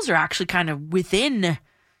 the Devils are actually kind of within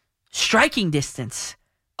striking distance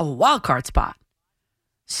of a wild card spot.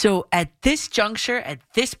 So at this juncture, at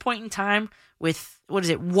this point in time, with,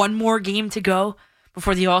 one more game to go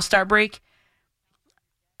before the All-Star break,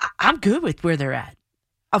 I'm good with where they're at.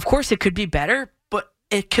 Of course, it could be better, but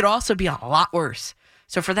it could also be a lot worse.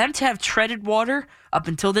 So for them to have treaded water up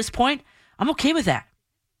until this point, I'm okay with that.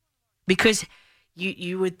 Because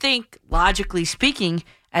you would think, logically speaking,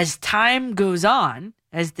 as time goes on,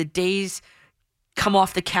 as the days come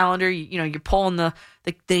off the calendar, you're pulling the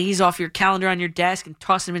days off your calendar on your desk and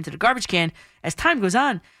tossing them into the garbage can. As time goes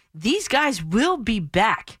on, these guys will be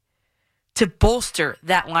back to bolster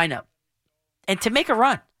that lineup and to make a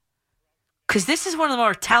run. Because this is one of the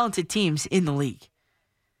more talented teams in the league.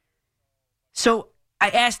 So I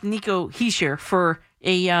asked Nico Hischier for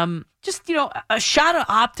a shot of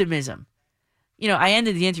optimism. I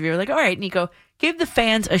ended the interview like, all right, Nico, give the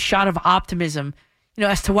fans a shot of optimism,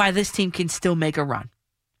 as to why this team can still make a run.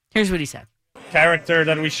 Here's what he said. Character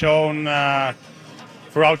that we've shown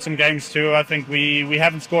throughout some games too. I think we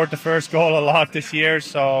haven't scored the first goal a lot this year,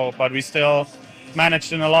 but we still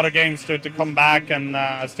managed in a lot of games to come back and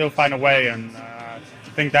still find a way. And I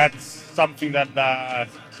think that's something that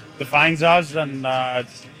defines us, and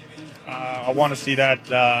I want to see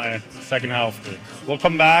that second half. We'll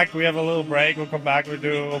come back. We have a little break. We'll come back. We'll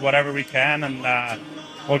do whatever we can, and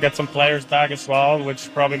we'll get some players back as well,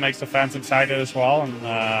 which probably makes the fans excited as well.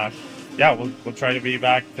 And we'll try to be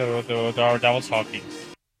back to our Devils hockey.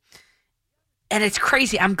 And it's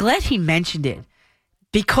crazy. I'm glad he mentioned it,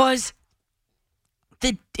 because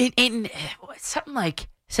in something like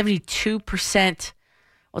 72%.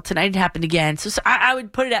 Well, tonight it happened again. So I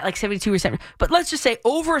would put it at like 72 or 70. But let's just say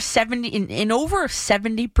over 70 in over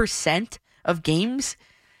 70% of games,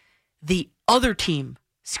 the other team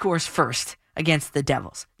scores first against the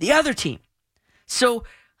Devils. The other team. So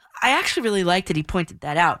I actually really liked that he pointed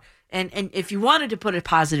that out. And if you wanted to put a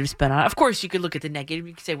positive spin on it, of course you could look at the negative.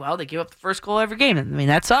 You could say, well, they give up the first goal every game. I mean,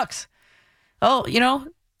 that sucks. Oh,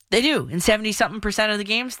 they do. In 70-something% of the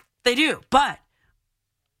games, they do. But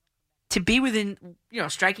to be within,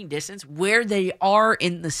 striking distance where they are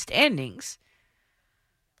in the standings,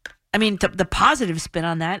 I mean, the positive spin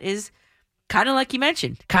on that is kind of like you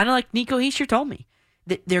mentioned, kind of like Nico Hischier told me,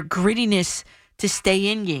 that their grittiness to stay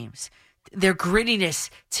in games, their grittiness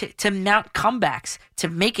to mount comebacks, to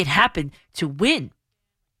make it happen, to win.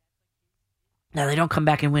 Now, they don't come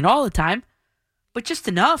back and win all the time, but just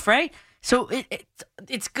enough, right? So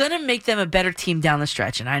it's going to make them a better team down the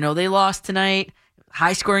stretch. And I know they lost tonight.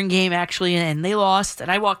 High-scoring game, actually, and they lost. And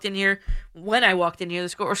when I walked in here,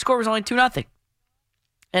 the score was only 2-0.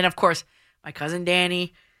 And, of course, My cousin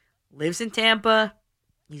Danny lives in Tampa.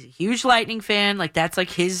 He's a huge Lightning fan. Like, that's like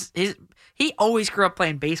his. He always grew up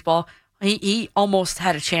playing baseball. He almost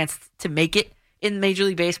had a chance to make it in Major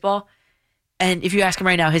League Baseball. And if you ask him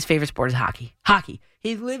right now, his favorite sport is hockey. Hockey.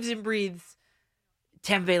 He lives and breathes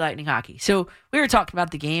Tampa Bay Lightning hockey. So we were talking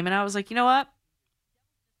about the game, and I was like, you know what?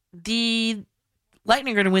 The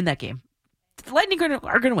Lightning are going to win that game. The Lightning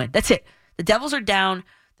are going to win. That's it. The Devils are down.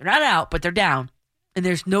 They're not out, but they're down. And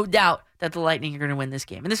there's no doubt that the Lightning are going to win this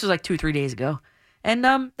game. And this was like 2-3 days ago. And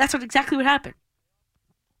that's exactly what happened.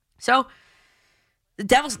 So the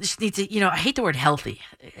Devils just need to, I hate the word healthy.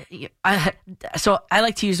 So I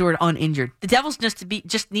like to use the word uninjured. The Devils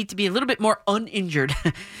just need to be a little bit more uninjured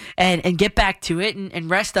and get back to it and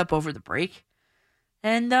rest up over the break.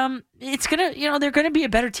 And it's going to, they're going to be a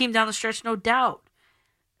better team down the stretch, no doubt.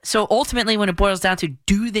 So ultimately, when it boils down to,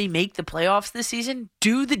 do they make the playoffs this season?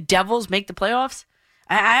 Do the Devils make the playoffs?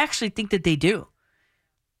 I actually think that they do.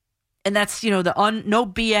 And that's, no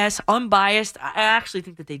BS, unbiased. I actually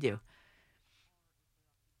think that they do.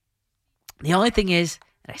 The only thing is,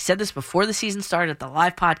 and I said this before the season started at the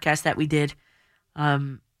live podcast that we did,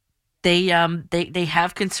 they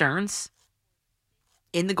have concerns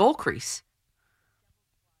in the goal crease.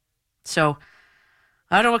 So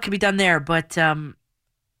I don't know what can be done there, but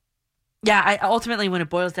ultimately, when it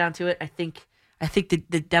boils down to it, I think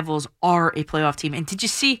the Devils are a playoff team. And did you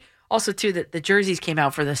see also too that the jerseys came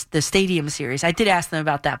out for the Stadium Series? I did ask them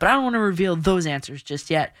about that, but I don't want to reveal those answers just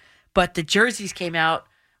yet. But the jerseys came out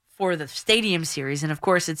for the Stadium Series, and of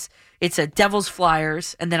course it's a Devils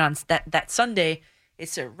Flyers, and then on that Sunday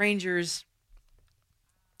it's a Rangers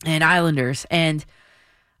and Islanders. And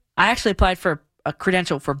I actually applied for a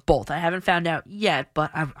credential for both. I haven't found out yet,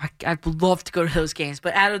 but I'd love to go to those games.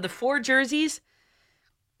 But out of the 4 jerseys,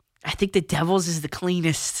 I think the Devils is the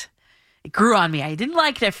cleanest. It grew on me. I didn't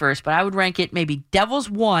like it at first, but I would rank it maybe Devils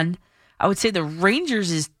 1. I would say the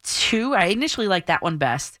Rangers is 2. I initially liked that one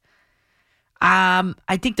best.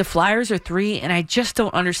 I think the Flyers are 3, and I just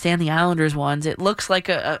don't understand the Islanders ones. It looks like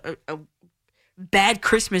a bad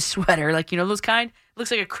Christmas sweater, like those kind. It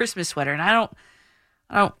looks like a Christmas sweater, and I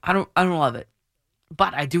don't love it.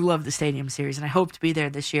 But I do love the Stadium Series, and I hope to be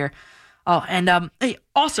there this year. Oh, and hey,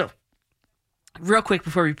 also, real quick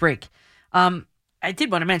before we break, I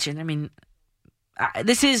did want to mention.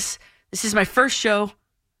 This is my first show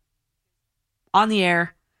on the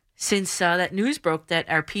air since that news broke that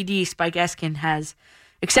our PD Spike Eskin has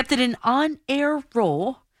accepted an on-air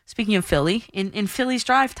role. Speaking of Philly, in Philly's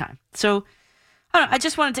Drive Time. So I don't know, I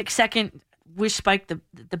just wanted to take a second, wish Spike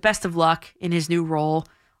the best of luck in his new role.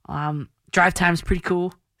 Drive Time's pretty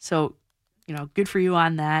cool. So, good for you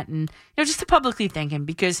on that. And, just to publicly thank him,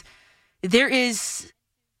 because there is,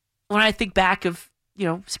 when I think back of,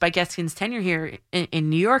 Spike Eskin's tenure here in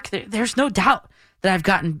New York, there's no doubt that I've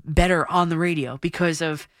gotten better on the radio because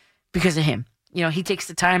of him. He takes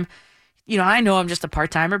the time, I know I'm just a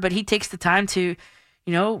part-timer, but he takes the time to,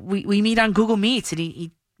 we meet on Google Meets, and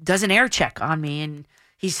he does an air check on me, and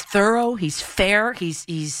he's thorough, he's fair,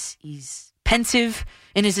 he's pensive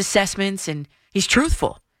in his assessments, and he's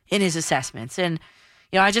truthful in his assessments. And,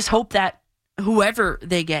 I just hope that whoever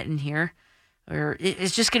they get in here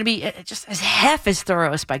is just going to be just as half as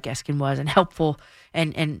thorough as Spike Eskin was, and helpful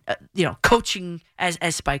and coaching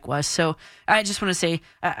as Spike was. So I just want to say,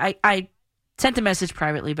 I sent a message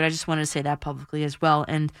privately, but I just wanted to say that publicly as well.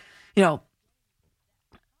 And,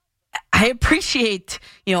 I appreciate,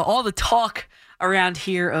 all the talk around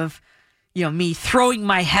here of, me throwing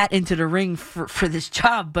my hat into the ring for this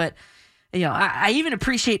job. But, I even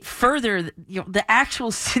appreciate further, the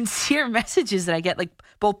actual sincere messages that I get, like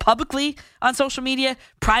both publicly on social media,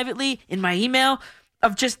 privately in my email,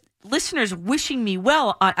 of just listeners wishing me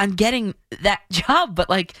well on getting that job. But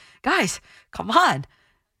like, guys, come on.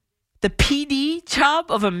 The PD job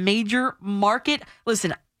of a major market.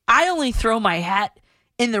 Listen, I only throw my hat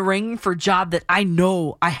in the ring for a job that I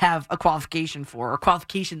know I have a qualification for, or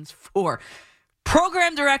qualifications for.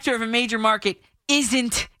 Program director of a major market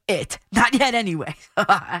isn't it. Not yet anyway.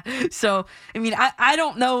 So, I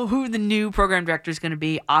don't know who the new program director is going to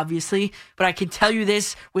be, obviously, but I can tell you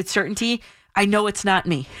this with certainty. I know it's not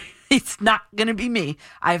me. It's not going to be me.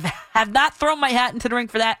 I have not thrown my hat into the ring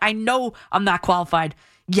for that. I know I'm not qualified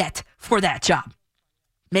yet for that job.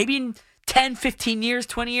 Maybe in 10, 15 years,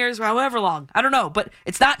 20 years, however long. I don't know, but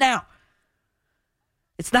it's not now.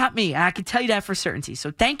 It's not me. I can tell you that for certainty.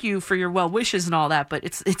 So thank you for your well wishes and all that, but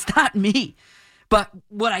it's not me. But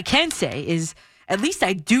what I can say is, at least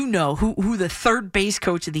I do know who the third base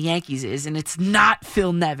coach of the Yankees is, and it's not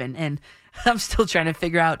Phil Nevin. And I'm still trying to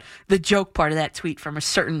figure out the joke part of that tweet from a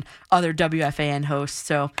certain other WFAN host.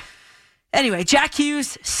 So, Anyway, Jack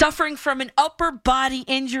Hughes, suffering from an upper body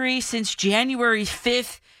injury since January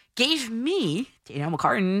 5th, gave me, Danielle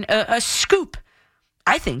McCartan, a scoop,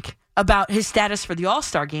 I think, about his status for the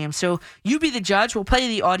All-Star game. So you be the judge. We'll play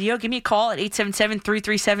the audio. Give me a call at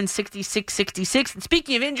 877-337-6666. And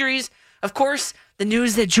speaking of injuries, of course, the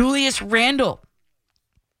news that Julius Randle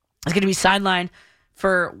is going to be sidelined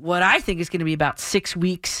for what I think is going to be about 6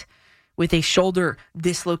 weeks with a shoulder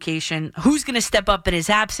dislocation. Who's going to step up in his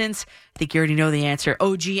absence? I think you already know the answer.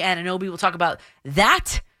 OG Anunoby. We'll talk about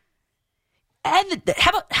that. And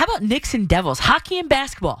how about Knicks and Devils? Hockey and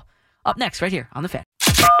basketball. Up next, right here on The Fan.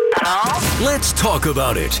 Let's talk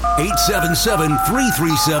about it.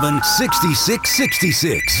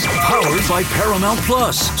 877-337-6666. Powered by Paramount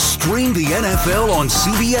Plus. Stream the NFL on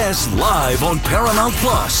CBS live on Paramount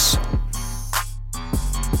Plus.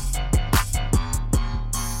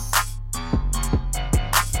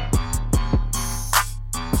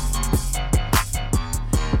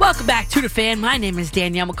 Welcome back to The Fan. My name is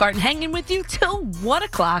Danielle McCartan, hanging with you till 1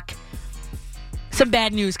 o'clock. Some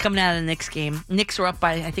bad news coming out of the Knicks game. Knicks were up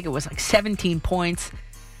by, I think it was like 17 points.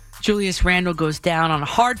 Julius Randle goes down on a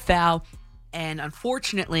hard foul and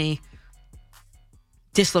unfortunately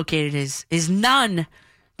dislocated his the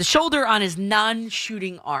shoulder on his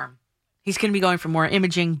non-shooting arm. He's going to be going for more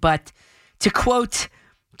imaging, but to quote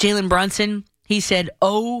Jalen Brunson, he said,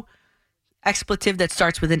 "Oh, expletive that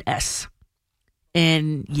starts with an S."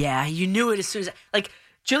 And yeah, you knew it as soon as, like,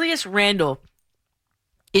 Julius Randle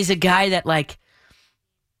is a guy that, like,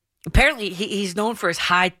 apparently he's known for his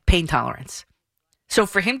high pain tolerance. So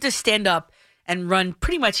for him to stand up and run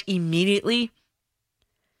pretty much immediately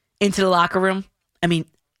into the locker room, I mean,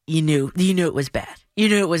 you knew it was bad. You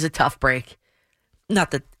knew it was a tough break.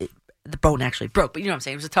 Not that the bone actually broke, but you know what I'm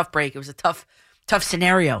saying. It was a tough break. It was a tough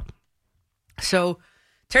scenario. So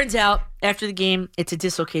turns out after the game, it's a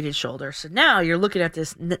dislocated shoulder. So now you're looking at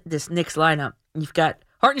this Knicks lineup. You've got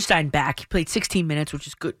Hartenstein back. He played 16 minutes, which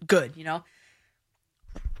is good, you know.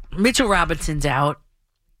 Mitchell Robinson's out.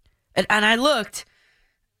 And I looked,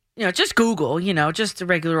 you know, just Google, you know, just a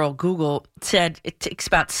regular old Google said it takes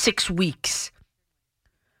about 6 weeks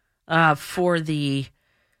for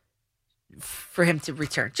him to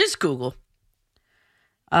return. Just Google.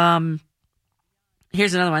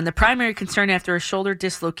 Here's another one. The primary concern after a shoulder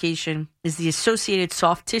dislocation is the associated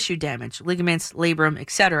soft tissue damage, ligaments, labrum,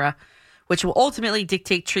 etc., which will ultimately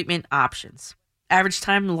dictate treatment options. Average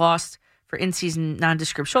time lost for in-season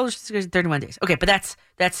nondescript shoulder surgery, 31 days. Okay, but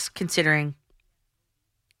that's considering,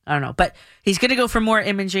 I don't know. But he's going to go for more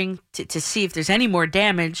imaging to see if there's any more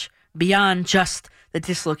damage beyond just the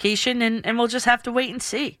dislocation, and we'll just have to wait and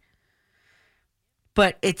see.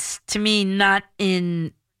 But it's, to me, not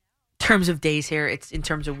in terms of days here. It's in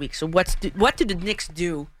terms of weeks. So what do the Knicks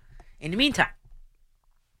do in the meantime?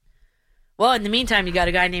 Well, in the meantime, you got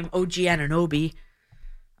a guy named OG Anunoby.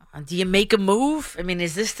 Do you make a move? I mean,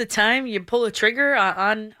 is this the time you pull a trigger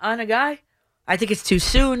on a guy? I think it's too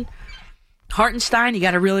soon. Hartenstein, you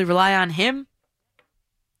got to really rely on him.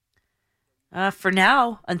 For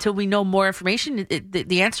now, until we know more information,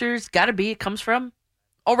 the answer's got to be it comes from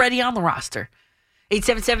already on the roster.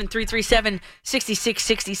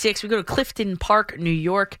 877-337-6666. We go to Clifton Park, New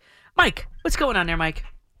York. Mike, what's going on there, Mike?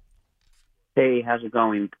 Hey, how's it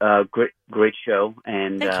going? Great show.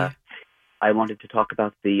 And Thank you. I wanted to talk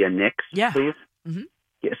about the Knicks, please. Mm-hmm.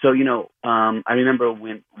 Yeah, so, you know, I remember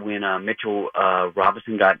when Mitchell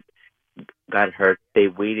Robinson got hurt, they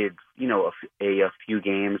waited, you know, a few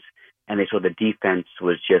games, and they saw the defense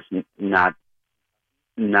was just not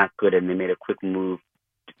good, and they made a quick move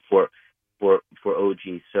for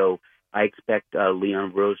OG. So I expect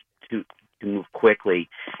Leon Rose to move quickly.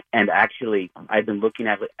 And actually, I've been looking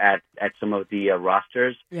at some of the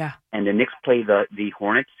rosters. Yeah. And the Knicks play the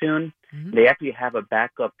Hornets soon. Mm-hmm. They actually have a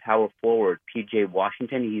backup power forward, P.J.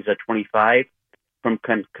 Washington. He's a 25 from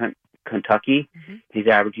Kentucky. Mm-hmm. He's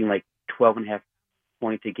averaging like 12.5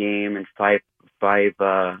 points a game and five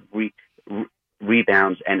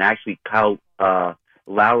rebounds. And actually, Kyle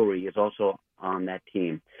Lowry is also on that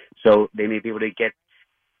team. So they may be able to get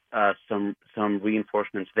some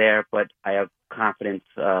reinforcements there, but I have confidence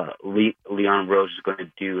Leon Rose is going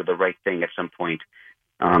to do the right thing at some point.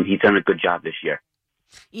 He's done a good job this year.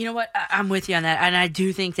 You know what? I'm with you on that, and I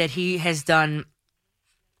do think that he has done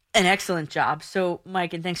an excellent job. So,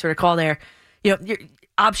 Mike, and thanks for the call there. You know, your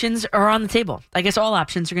options are on the table. I guess all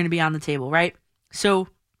options are going to be on the table, right? So,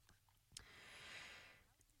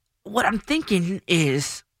 what I'm thinking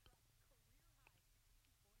is,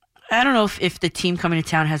 I don't know if the team coming to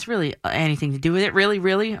town has really anything to do with it,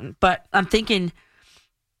 really, but I'm thinking,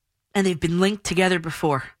 and they've been linked together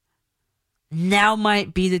before, now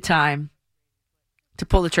might be the time to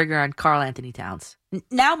pull the trigger on Karl Anthony Towns.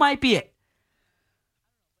 Now might be it.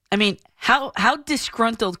 I mean, how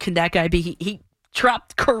disgruntled can that guy be? He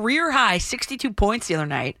dropped career high 62 points the other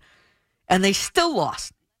night, and they still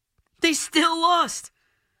lost. They still lost.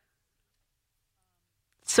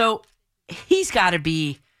 So he's got to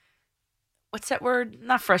be, what's that word?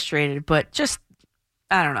 Not frustrated, but just,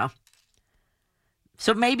 I don't know.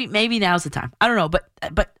 So maybe now's the time. I don't know,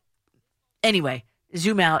 but anyway,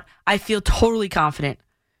 zoom out. I feel totally confident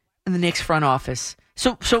in the Knicks front office.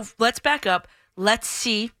 So let's back up. Let's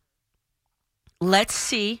see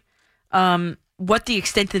what the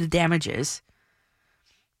extent of the damage is.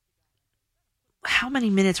 How many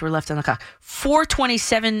minutes were left on the clock?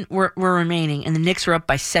 4:27 were remaining, and the Knicks were up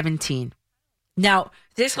by 17. Now,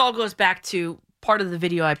 this all goes back to part of the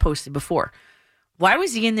video I posted before. Why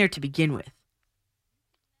was he in there to begin with?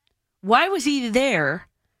 Why was he there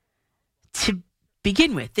to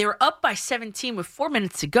begin with? They were up by 17 with 4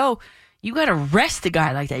 minutes to go. You got to rest a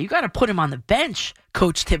guy like that. You got to put him on the bench,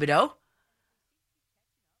 Coach Thibodeau.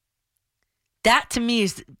 That, to me,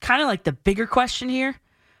 is kind of like the bigger question here.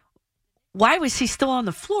 Why was he still on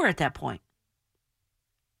the floor at that point?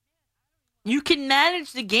 You can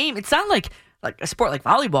manage the game. It's not like a sport like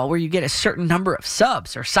volleyball where you get a certain number of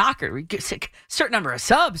subs, or soccer where you get a certain number of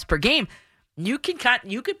subs per game. You could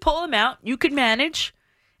pull them out. You could manage.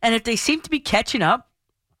 And if they seem to be catching up,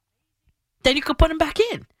 then you could put them back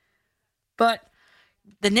in. But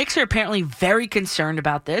the Knicks are apparently very concerned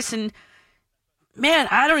about this. And, man,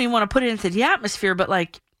 I don't even want to put it into the atmosphere, but,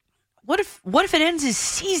 like, what if it ends his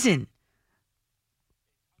season?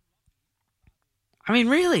 I mean,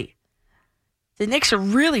 really. The Knicks are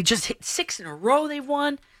really just hit 6 in a row they've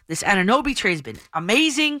won. This Anunoby trade's been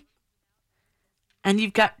amazing. And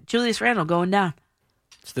you've got Julius Randle going down.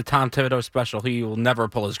 It's the Tom Thibodeau special. He will never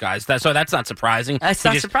pull his guys. So that's not surprising. That's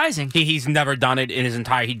not surprising. He's never done it in his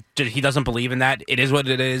entire... He doesn't believe in that. It is what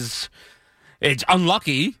it is. It's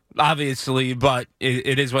unlucky, obviously, but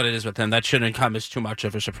it is what it is with him. That shouldn't come as too much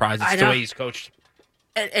of a surprise. It's the way he's coached.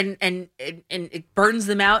 And it burns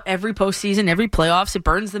them out every postseason, every playoffs. It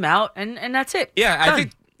burns them out, and that's it. Yeah, Done. I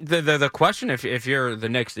think the question, if you're the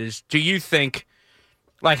Knicks, is do you think,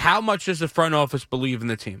 like, how much does the front office believe in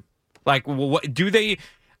the team? Like, what do they?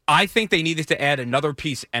 I think they needed to add another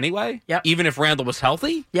piece anyway. Yep. Even if Randall was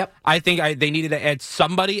healthy. Yep. I think they needed to add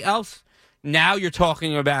somebody else. Now you're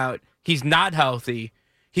talking about he's not healthy.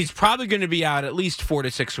 He's probably going to be out at least 4 to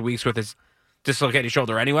 6 weeks with his dislocated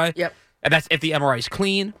shoulder anyway. Yep. And that's if the MRI is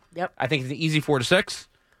clean. Yep. I think it's an easy 4 to 6.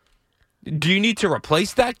 Do you need to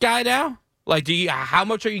replace that guy now? Like, how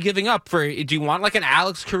much are you giving up for? Do you want like an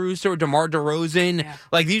Alex Caruso or DeMar DeRozan? Yeah.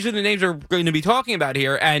 Like, these are the names we're going to be talking about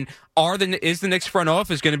here. And is the Knicks front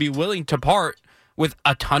office going to be willing to part with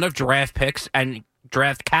a ton of draft picks and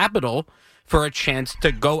draft capital for a chance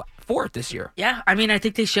to go for it this year? Yeah, I mean, I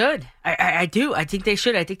think they should. I do. I think they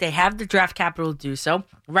should. I think they have the draft capital to do so.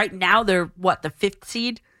 Right now, they're the 5th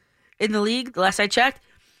seed in the league. The last I checked,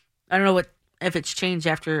 I don't know if it's changed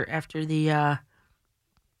after the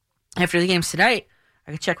games tonight.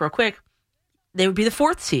 I can check real quick. They would be the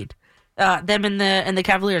 4th seed. Them and the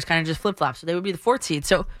Cavaliers kind of just flip flop. So they would be the 4th seed.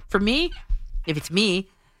 So for me, if it's me,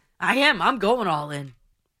 I'm going all in.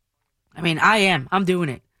 I mean, I'm doing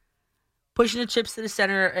it. Pushing the chips to the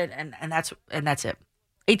center, and that's it.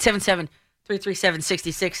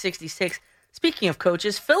 877-337-6666. Speaking of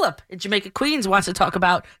coaches, Philip in Jamaica, Queens wants to talk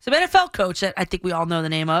about some NFL coach that I think we all know the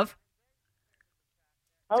name of.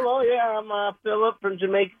 Hello, I'm Philip from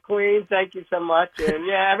Jamaica, Queens. Thank you so much. And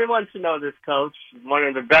everyone should know this coach. One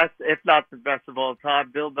of the best, if not the best of all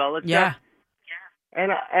time, Bill Belichick. Yeah.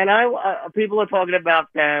 And people are talking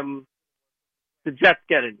about the Jets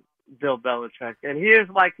getting Bill Belichick. And here's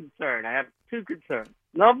my concern. I have 2 concerns.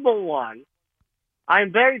 Number one,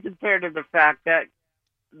 I'm very concerned of the fact that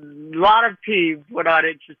a lot of teams were not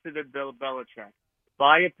interested in Bill Belichick.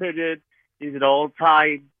 My opinion, he's an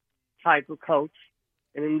old-time type of coach.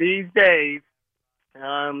 And in these days,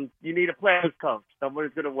 you need a player's coach, someone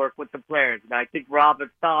who's going to work with the players. And I think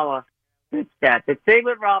Robert Saleh fits that. The thing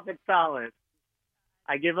with Robert Saleh is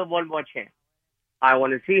I give him one more chance. I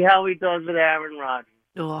want to see how he does with Aaron Rodgers.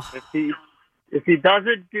 Ugh. If he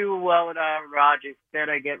doesn't do well with Aaron Rodgers, then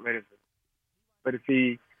I get rid of him. But if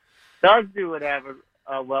he does do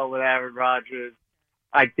well with Aaron Rodgers,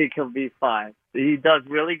 I think he'll be fine. He does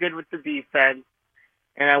really good with the defense.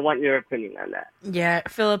 And I want your opinion on that. Yeah,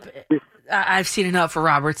 Philip, I've seen enough for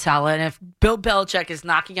Robert Saleh. And if Bill Belichick is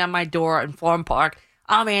knocking on my door in Florham Park,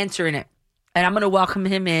 I'm answering it. And I'm going to welcome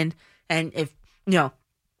him in. And if,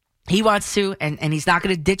 he wants to, and he's not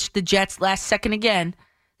going to ditch the Jets last second again,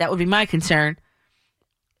 that would be my concern.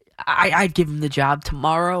 I'd give him the job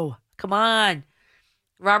tomorrow. Come on.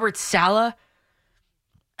 Robert Saleh.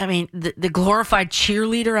 I mean, the glorified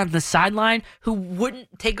cheerleader on the sideline who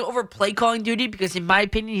wouldn't take over play calling duty because, in my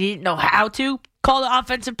opinion, he didn't know how to call the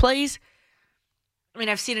offensive plays. I mean,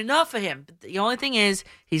 I've seen enough of him. But the only thing is,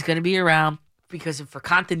 he's going to be around for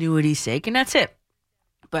continuity's sake, and that's it.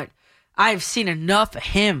 But I've seen enough of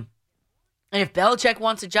him. And if Belichick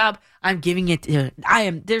wants a job, I'm giving it to him.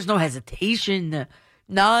 There's no hesitation.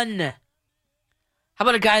 None. How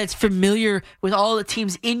about a guy that's familiar with all the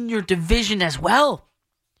teams in your division as well?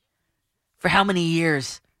 For how many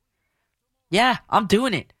years? Yeah, I'm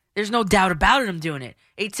doing it. There's no doubt about it, I'm doing it.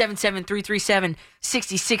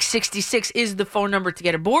 877-337-6666 is the phone number to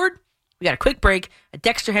get aboard. We got a quick break, a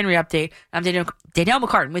Dexter Henry update. I'm Danielle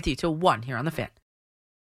McCartan with you till 1 here on The Fan.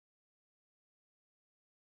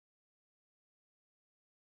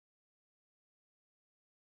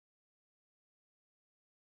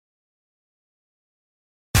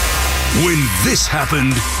 When this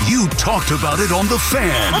happened, you talked about it on The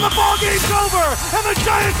Fan. And the ball game's over, and the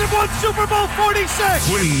Giants have won Super Bowl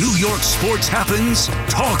 46. When New York sports happens,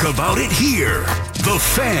 talk about it here. The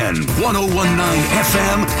Fan, 101.9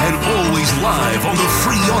 FM, and always live on the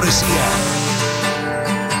free Odyssey app.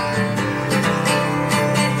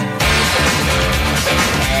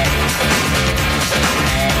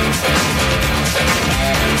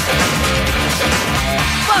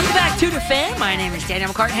 Welcome back to The Fan. My name is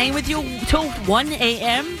Danielle McCartan, hanging with you till 1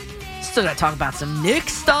 a.m. Still got to talk about some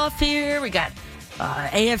Knicks stuff here. We got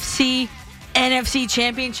AFC, NFC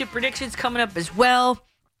championship predictions coming up as well.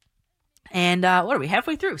 And what are we,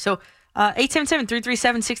 halfway through? So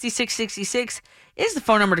 877-337-6666 is the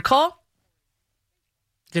phone number to call.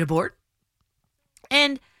 Get aboard.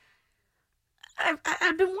 And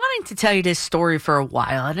I've been wanting to tell you this story for a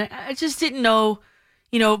while, and I just didn't know,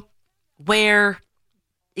 where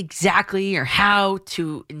exactly or how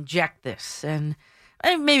to inject this. And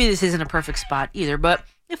maybe this isn't a perfect spot either, but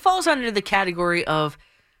it falls under the category of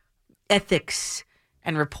ethics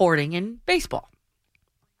and reporting in baseball.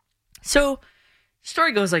 So,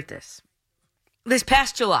 story goes like this. This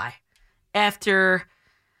past July, after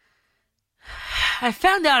I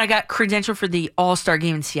found out I got credentialed for the All-Star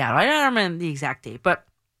game in Seattle. I don't remember the exact date, but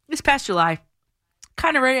this past July,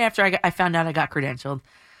 kind of right after I found out I got credentialed,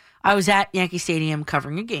 I was at Yankee Stadium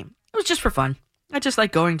covering a game. It was just for fun. I just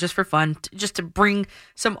like going just for fun, just to bring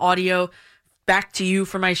some audio back to you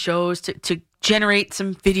for my shows, to generate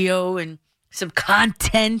some video and some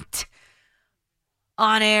content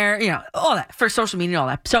on air, all that, for social media and all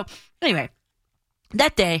that. So anyway,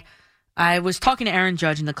 that day, I was talking to Aaron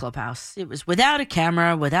Judge in the clubhouse. It was without a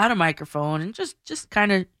camera, without a microphone, and just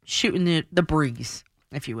kind of shooting the breeze,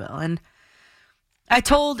 if you will. And I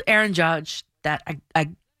told Aaron Judge that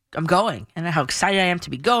I'm going and how excited I am to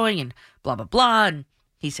be going and blah, blah, blah. And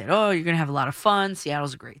he said, oh, you're going to have a lot of fun.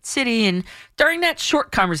 Seattle's a great city. And during that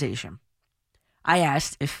short conversation, I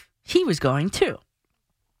asked if he was going too.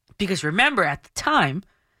 Because remember, at the time,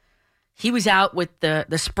 he was out with the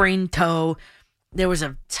sprained toe. There was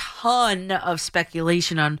a ton of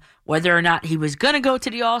speculation on whether or not he was going to go to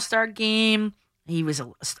the All-Star game. He was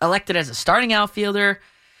elected as a starting outfielder.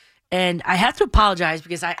 And I have to apologize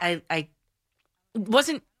because I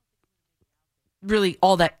wasn't really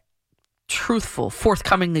all that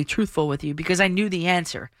forthcomingly truthful with you, because I knew the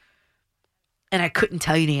answer. And I couldn't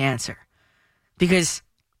tell you the answer. Because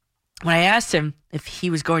when I asked him if he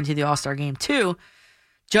was going to the All-Star game too,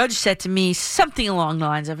 Judge said to me something along the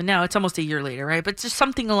lines of, and now it's almost a year later, right? But just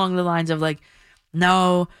something along the lines of like,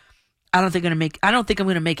 no, I don't think I'm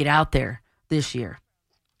going to make it out there this year.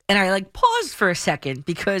 And I paused for a second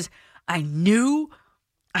because I knew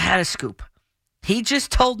I had a scoop. He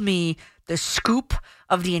just told me the scoop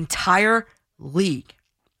of the entire league.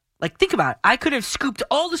 Think about it. I could have scooped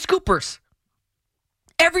all the scoopers.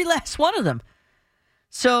 Every last one of them.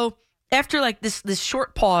 So after this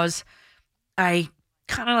short pause, I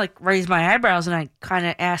kind of raised my eyebrows and I kind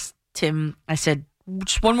of asked him, I said,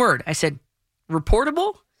 just one word. I said,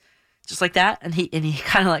 reportable? Just like that. And he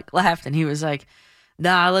kind of laughed and he was like,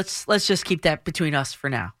 nah, let's just keep that between us for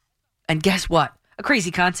now. And guess what? A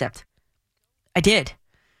crazy concept. I did.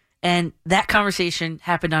 And that conversation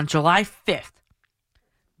happened on July 5th.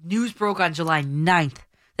 News broke on July 9th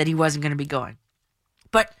that he wasn't going to be going.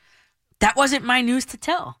 But that wasn't my news to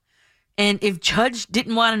tell. And if Judge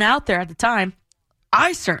didn't want it out there at the time,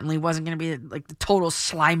 I certainly wasn't going to be the total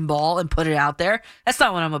slime ball and put it out there. That's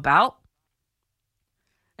not what I'm about.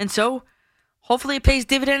 And so hopefully it pays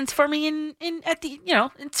dividends for me in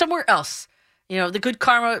somewhere else. The good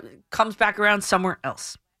karma comes back around somewhere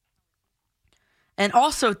else. And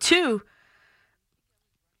also, too,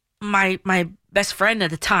 my best friend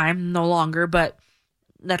at the time, no longer, but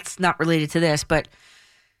that's not related to this, but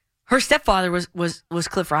her stepfather was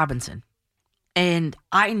Cliff Robinson. And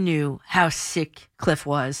I knew how sick Cliff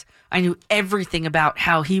was. I knew everything about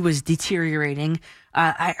how he was deteriorating.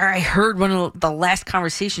 I heard one of the last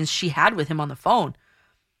conversations she had with him on the phone.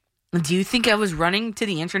 Do you think I was running to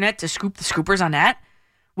the internet to scoop the scoopers on that?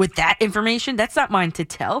 With that information? That's not mine to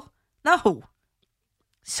tell. No.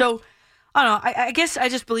 So, I don't know. I guess I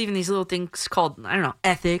just believe in these little things called, I don't know,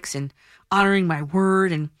 ethics and honoring my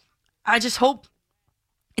word. And I just hope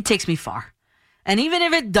it takes me far. And even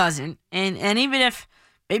if it doesn't, and even if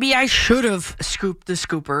maybe I should have scooped the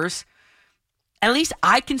scoopers, at least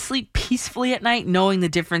I can sleep peacefully at night knowing the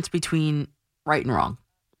difference between right and wrong.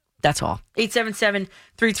 That's all.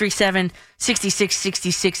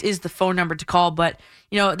 877-337-6666 is the phone number to call. But,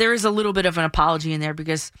 there is a little bit of an apology in there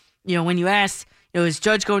because, when you asked, is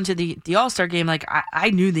Judge going to the All-Star game? Like, I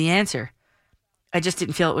knew the answer. I just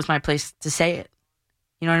didn't feel it was my place to say it.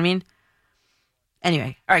 You know what I mean?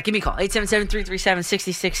 Anyway, all right, give me a call.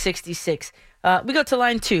 877-337-6666. We go to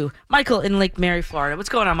line 2. Michael in Lake Mary, Florida. What's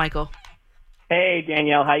going on, Michael? Hey,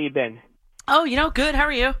 Danielle. How you been? Oh, good. How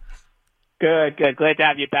are you? Good. Glad to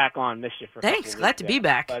have you back on. Missed you for Thanks. Glad to be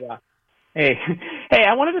back. But, hey,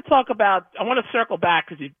 I wanted to talk about, I want to circle back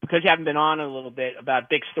because you haven't been on a little bit about a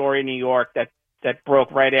big story in New York that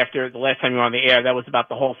broke right after the last time you were on the air. That was about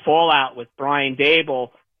the whole fallout with Brian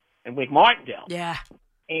Dable and Wink Martindale. Yeah.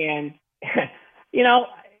 And,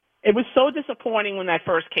 it was so disappointing when that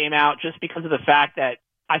first came out just because of the fact that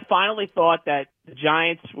I finally thought that the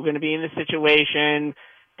Giants were going to be in the situation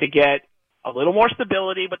to get a little more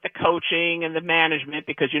stability with the coaching and the management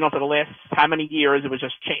because, for the last how many years it was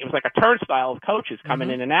like a turnstile of coaches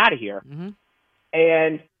coming in and out of here. Mm-hmm.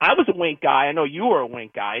 And I was a Wink guy. I know you were a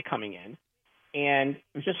Wink guy coming in. And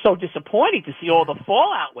it was just so disappointing to see all the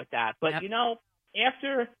fallout with that. But,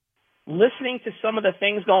 after listening to some of the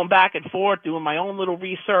things going back and forth, doing my own little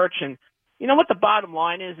research, and you know what the bottom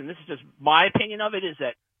line is, and this is just my opinion of it, is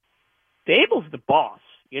that Dable's the boss,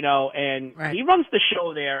 and he runs the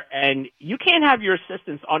show there, and you can't have your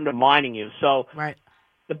assistants undermining you. So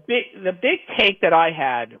the big take that I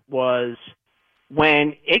had was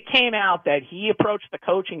when it came out that he approached the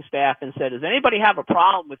coaching staff and said, does anybody have a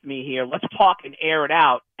problem with me here? Let's talk and air it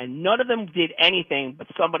out. And none of them did anything, but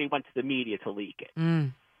somebody went to the media to leak it.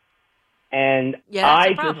 Mm. And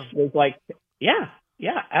I just was like, yeah,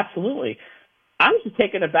 absolutely. I was just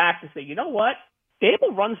taken aback to say, you know what?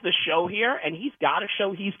 Dable runs the show here, and he's got to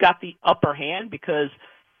show he's got the upper hand because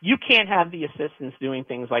you can't have the assistants doing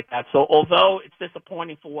things like that. So although it's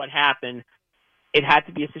disappointing for what happened, it had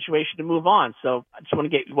to be a situation to move on. So I just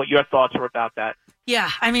want to get what your thoughts were about that.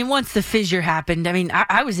 Yeah, once the fissure happened,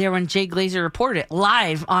 I was there when Jay Glazer reported it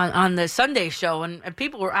live on the Sunday show, and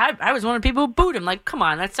people were, I was one of the people who booed him. Like, come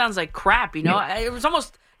on, that sounds like crap, It was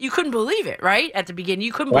almost, you couldn't believe it, right? At the beginning,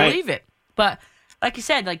 you couldn't believe it. But like you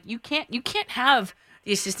said, like you can't have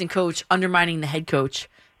the assistant coach undermining the head coach.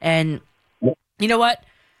 And you know what?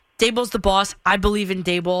 Dable's the boss. I believe in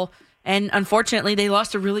Dable. And unfortunately, they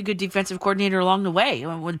lost a really good defensive coordinator along the way.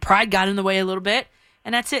 When pride got in the way a little bit,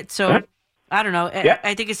 and that's it. So, I don't know.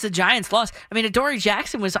 I think it's the Giants' loss. Adoree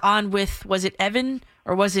Jackson was on with, was it Evan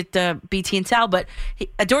or was it BT and Sal? But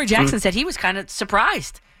Adoree Jackson said he was kind of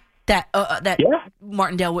surprised that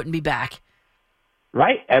Martindale wouldn't be back.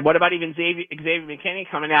 Right. And what about even Xavier McKinney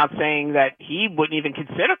coming out saying that he wouldn't even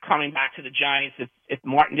consider coming back to the Giants if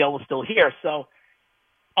Martindale was still here? So,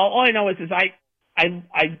 all I know is the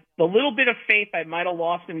little bit of faith I might have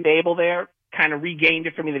lost in Dable there kind of regained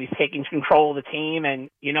it for me that he's taking control of the team. And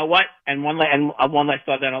you know what? And one last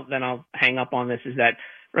thought, then I'll hang up on this, is that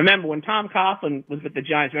remember when Tom Coughlin was with the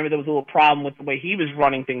Giants, remember there was a little problem with the way he was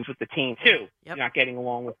running things with the team too, not getting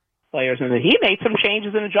along with players. And then he made some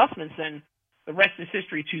changes and adjustments, and the rest is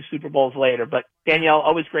history 2 Super Bowls later. But Danielle,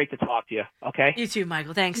 always great to talk to you. Okay? You too,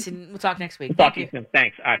 Michael. Thanks. And we'll talk next week. We'll talk to you soon.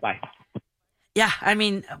 Thanks. All right. Bye. Yeah,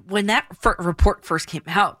 when that report first came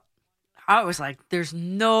out, I was like, there's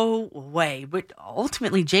no way. But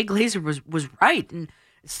ultimately, Jay Glazer was right. And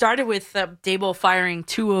it started with Dable firing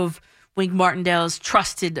 2 of Wink Martindale's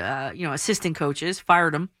trusted assistant coaches,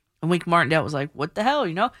 fired him. And Wink Martindale was like, what the hell?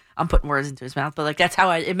 I'm putting words into his mouth, but that's how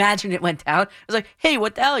I imagined it went down. I was like, hey,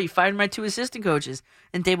 what the hell? You fired my 2 assistant coaches.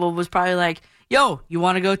 And Dable was probably like, yo, you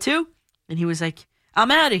want to go too? And he was like,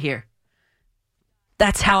 I'm out of here.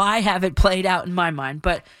 That's how I have it played out in my mind.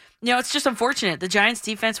 But, it's just unfortunate. The Giants'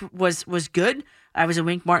 defense was good. I was a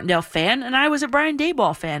Wink Martindale fan, and I was a Brian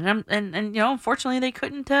Daboll fan. And unfortunately, they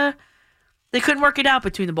couldn't work it out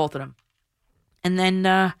between the both of them. And then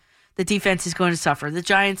the defense is going to suffer. The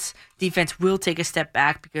Giants' defense will take a step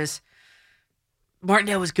back because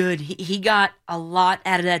Martindale was good. He got a lot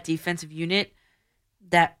out of that defensive unit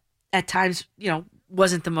that at times,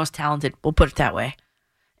 wasn't the most talented. We'll put it that way.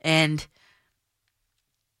 And,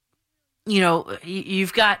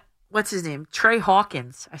 you've got, what's his name? Trey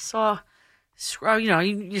Hawkins. I saw,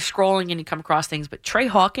 you're scrolling and you come across things, but Trey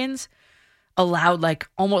Hawkins allowed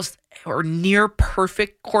almost or near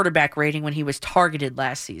perfect quarterback rating when he was targeted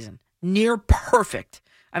last season. Near perfect.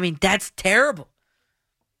 I mean, that's terrible.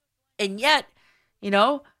 And yet, you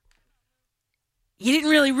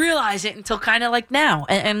didn't really realize it until kind of now.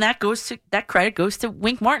 And that credit goes to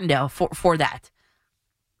Wink Martindale for that.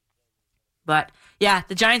 But yeah,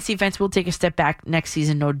 the Giants defense will take a step back next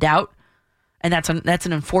season, no doubt. And that's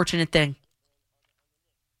an unfortunate thing.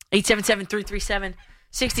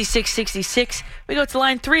 877-337-6666. We go to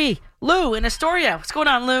line 3. Lou in Astoria. What's going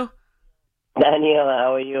on, Lou? Danielle,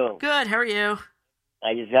 how are you? Good. How are you?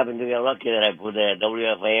 I just happened to get lucky that I put the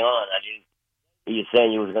WFA on. I didn't. You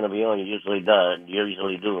saying you was going to be on. You usually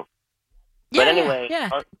do. Yeah, but anyway, yeah.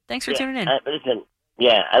 Thanks for tuning in. I listen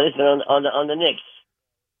on the Knicks.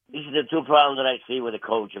 This is the two problems that I see with the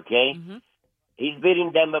coach. Okay, he's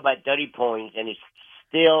beating Denver by 30 points, and he's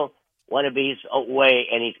still want to be his way,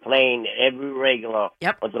 and he's playing every regular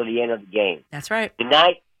until the end of the game. That's right.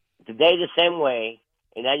 Today the same way,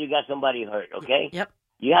 and now you got somebody hurt. Okay. Yep.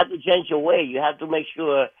 You have to change your way. You have to make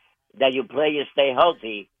sure that your players stay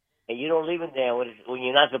healthy. And you don't leave it there when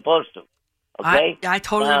you're not supposed to. Okay? I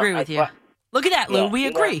totally agree with you. Look at that, Lou. We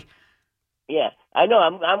agree. I know.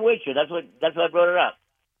 I'm with you. That's what I brought it up.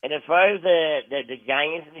 And as far as the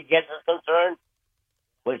Giants and the Jets are concerned,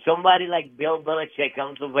 when somebody like Bill Belichick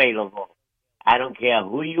comes available, I don't care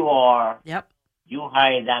who you are. Yep. You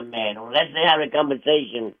hire that man unless they have a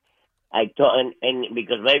conversation. And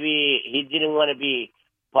because maybe he didn't want to be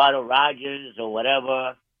part of Rodgers or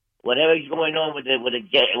whatever. Whatever's going on with the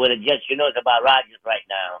Jets, it's about Rodgers right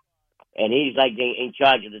now, and he's in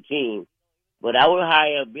charge of the team. But I will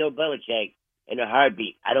hire Bill Belichick in a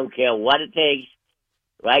heartbeat. I don't care what it takes.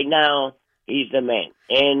 Right now, he's the man.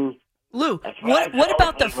 And Lou, what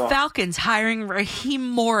about the Falcons hiring Raheem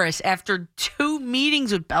Morris after 2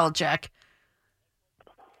 meetings with Belichick?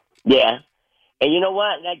 Yeah, and you know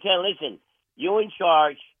what? Listen. You're in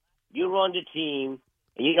charge. You run the team.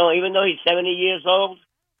 And even though he's 70 years old.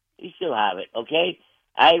 You still have it, okay?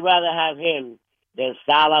 I'd rather have him than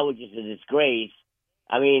Salah, which is a disgrace.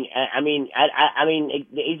 I mean,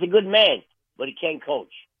 he's a good man, but he can't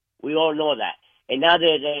coach. We all know that. And now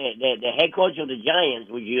the head coach of the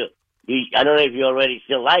Giants, which I don't know if you already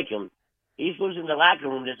still like him. He's losing the locker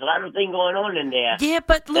room. There's a lot of things going on in there. Yeah,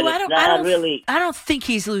 but Lou, I don't think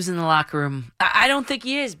he's losing the locker room. I don't think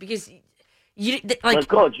he is because well,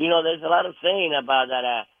 coach, there's a lot of saying about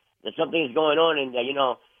that something's going on in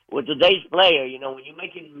there. With today's player, when you're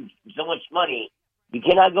making so much money, you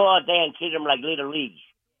cannot go out there and treat them like little leagues,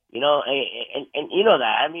 and you know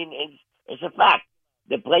that. I mean, it's a fact.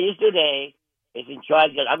 The players today is in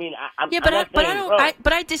charge of. I mean,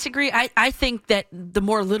 but I disagree. I think that the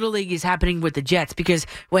more little league is happening with the Jets because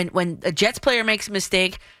when a Jets player makes a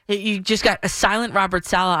mistake, you just got a silent Robert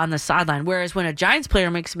Saleh on the sideline. Whereas when a Giants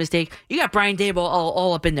player makes a mistake, you got Brian Dable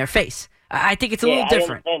all up in their face. I think it's a little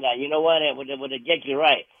different. I understand that. You know what? With the Jets, you're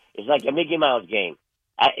right. It's like a Mickey Mouse game.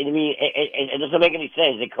 It doesn't make any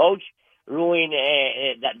sense. The coach ruined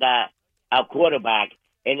our quarterback,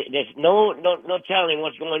 and there's no telling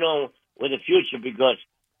what's going on with the future because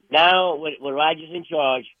now with Rodgers in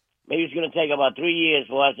charge, maybe it's going to take about 3 years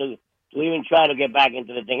for us to even try to get back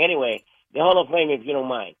into the thing. Anyway, the Hall of Fame, if you don't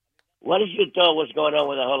mind. What is your thought what's going on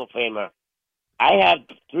with the Hall of Famer? I have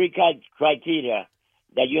 3 criteria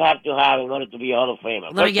that you have to have in order to be a Hall of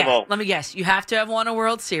Famer. Let me guess. You have to have won a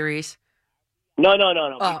World Series. No.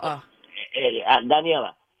 Oh.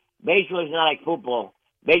 Daniela, baseball is not like football.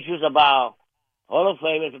 Baseball is about Hall of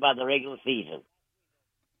Fame is about the regular season.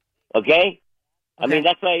 Okay? I mean,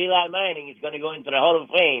 that's why Eli Manning is going to go into the Hall of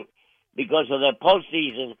Fame because of the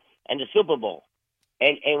postseason and the Super Bowl.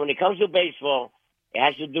 And when it comes to baseball, it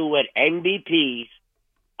has to do with MVPs,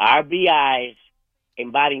 RBIs,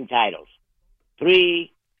 and batting titles.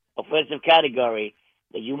 3 offensive category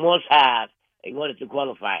that you must have in order to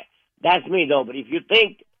qualify. That's me, though. But if you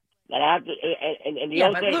think that I have to, and the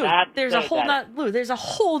other thing, Lou, I have to there's a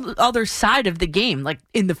whole other side of the game, like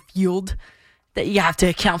in the field, that you have to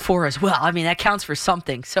account for as well. I mean, that counts for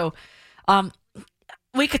something. So,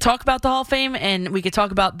 we could talk about the Hall of Fame, and we could talk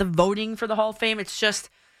about the voting for the Hall of Fame. It's just,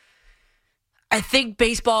 I think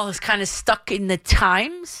baseball is kind of stuck in the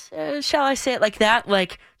times, shall I say it like that?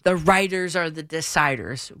 Like, the writers are the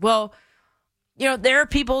deciders. Well, there are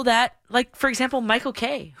people that, like, for example, Michael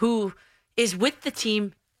Kay, who is with the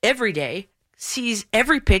team every day, sees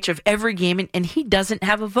every pitch of every game, and he doesn't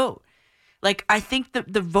have a vote. Like, I think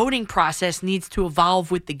the voting process needs to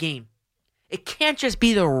evolve with the game. It can't just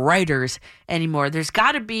be the writers anymore. There's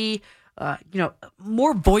got to be,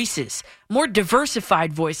 more voices, more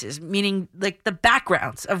diversified voices, meaning like the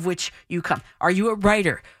backgrounds of which you come. Are you a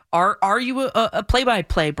writer? Are you a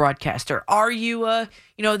play-by-play broadcaster? Are you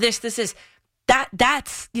this?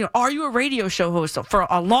 That's are you a radio show host for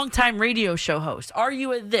a long-time radio show host? Are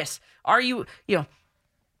you a this? Are you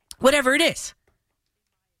whatever it is?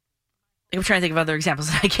 I'm trying to think of other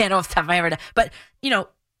examples that I can't off the top of my head. But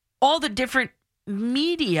all the different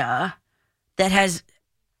media that has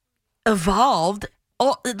evolved,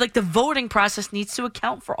 like the voting process needs to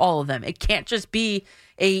account for all of them. It can't just be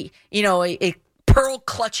a pearl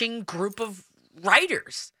clutching group of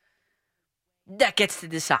writers that gets to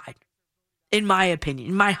decide. In my opinion,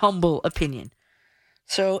 in my humble opinion.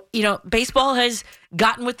 So, baseball has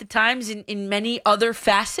gotten with the times in many other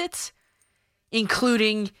facets,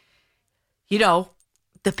 including,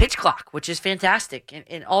 the pitch clock, which is fantastic,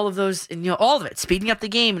 and all of those, and all of it, speeding up the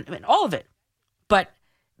game, and all of it. But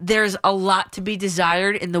there's a lot to be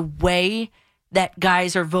desired in the way that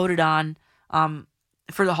guys are voted on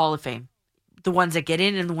for the Hall of Fame. The ones that get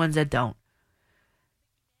in and the ones that don't.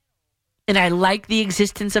 And I like the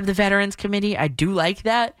existence of the Veterans Committee. I do like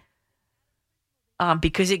that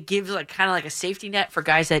because it gives kind of like a safety net for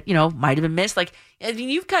guys that, might have been missed. Like, I mean,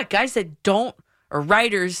 you've got guys that don't, or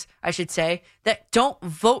writers, I should say, that don't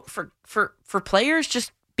vote for players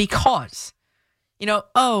just because.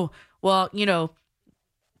 What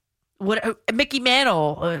Mickey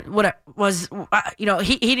Mantle,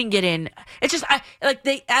 he didn't get in. It's just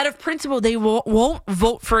they out of principle they won't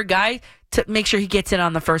vote for a guy to make sure he gets in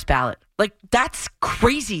on the first ballot. Like, that's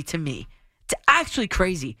crazy to me. It's actually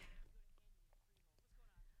crazy.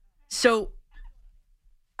 So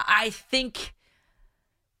I think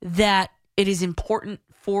that it is important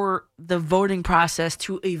for the voting process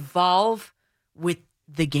to evolve with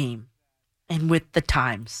the game and with the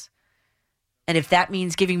times. And if that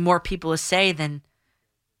means giving more people a say, then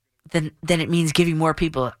it means giving more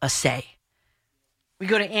people a say. We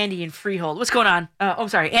go to Andy in Freehold. What's going on?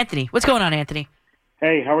 Anthony. What's going on, Anthony?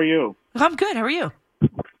 Hey, how are you? I'm good. How are you?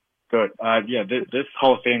 Good. This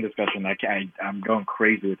Hall of Fame discussion, I'm going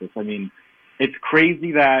crazy with this. I mean, it's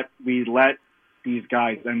crazy that we let these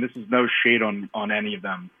guys, and this is no shade on any of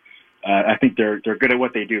them. I think they're good at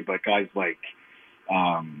what they do, but guys like,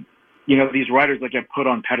 these writers that get put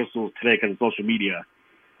on pedestals today because of social media,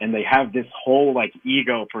 and they have this whole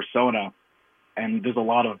ego persona, and there's a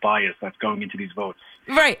lot of bias that's going into these votes.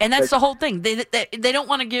 Right, and that's the whole thing. They don't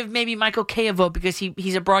want to give maybe Michael Kay a vote because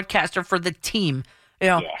he's a broadcaster for the team.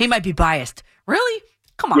 He might be biased. Really?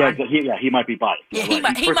 Come on. Yeah, he might be biased. Yeah, he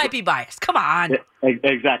might be biased. Come on.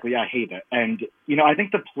 Exactly. I hate it. And I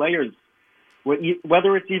think the players,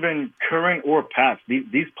 whether it's even current or past,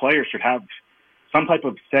 these players should have some type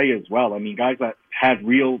of say as well. I mean, guys that had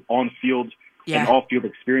real on-field and off-field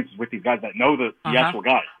experiences with these guys that know the actual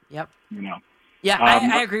guy. Yep. Yeah,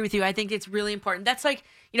 I agree with you. I think it's really important. That's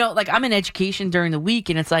I'm in education during the week,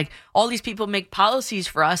 and it's like all these people make policies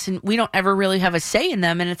for us, and we don't ever really have a say in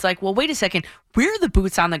them. And it's like, well, wait a second. We're the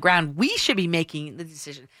boots on the ground. We should be making the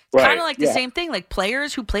decision. It's kind of like the same thing. Like,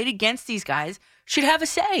 players who played against these guys should have a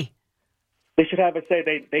say. They should have a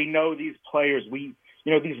say. They know these players.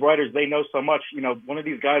 These writers, they know so much. One of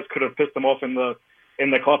these guys could have pissed them off in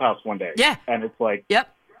the clubhouse one day. Yeah. And it's like,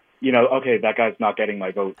 yep. Okay, that guy's not getting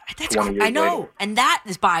my vote 20 years I know, later. And that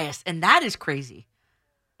is biased, and that is crazy.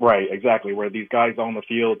 Right, exactly. Where these guys on the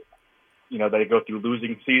field, they go through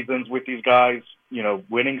losing seasons with these guys,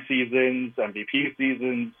 winning seasons, MVP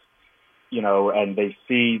seasons, and they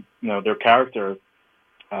see, their character,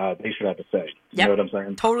 they should have a say. You know what I'm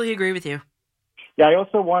saying? Totally agree with you. Yeah, I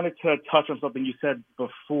also wanted to touch on something you said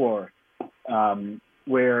before,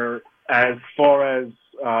 where as far as,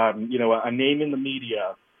 a name in the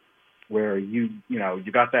media, where you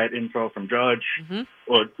got that info from Judge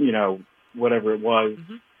or, whatever it was,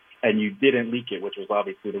 and you didn't leak it, which was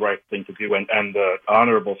obviously the right thing to do and the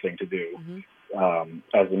honorable thing to do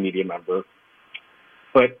as a media member.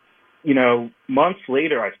 But, months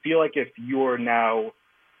later, I feel like if you're now,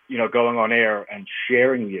 going on air and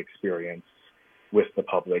sharing the experience with the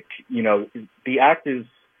public, the act is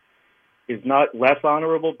not less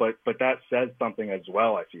honorable, but that says something as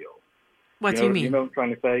well, I feel. What do you mean? You know what I'm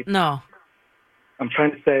trying to say? No. I'm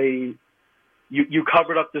trying to say you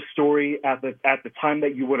covered up the story at the time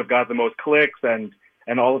that you would have got the most clicks and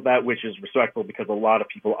all of that, which is respectful because a lot of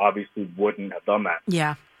people obviously wouldn't have done that.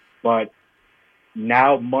 Yeah. But,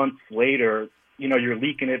 now months later, you're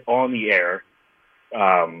leaking it on the air.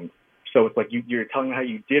 So it's like you're telling me how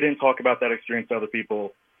you didn't talk about that experience to other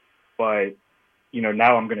people, but,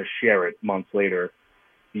 now I'm going to share it months later.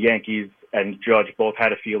 The Yankees and Judge both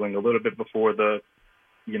had a feeling a little bit before the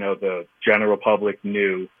general public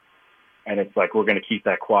knew, and it's like, we're going to keep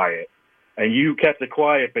that quiet. And you kept it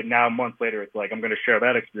quiet, but now months later, it's like, I'm going to share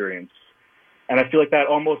that experience. And I feel like that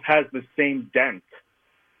almost has the same dent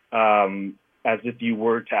as if you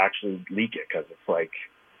were to actually leak it, because it's like,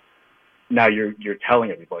 now you're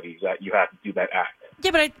telling everybody that you have to do that act.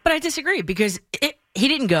 Yeah, but I disagree, because he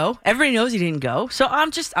didn't go. Everybody knows he didn't go. So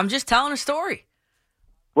I'm just telling a story.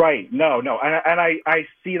 Right. No. And I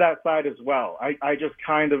see that side as well. I just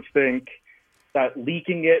kind of think that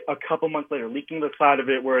leaking it a couple months later, leaking the side of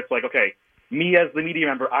it where it's like, okay, me as the media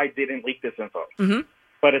member, I didn't leak this info. Mm-hmm.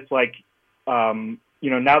 But it's like,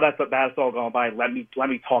 now that's all gone by, let me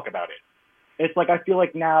talk about it. It's like, I feel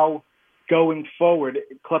like now going forward,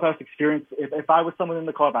 clubhouse experience, if I was someone in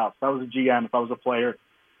the clubhouse, if I was a GM, if I was a player,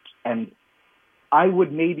 and I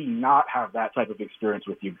would maybe not have that type of experience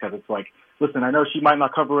with you, because it's like, listen, I know she might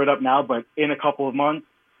not cover it up now, but in a couple of months,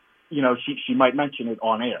 she might mention it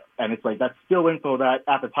on air. And it's like, that's still info that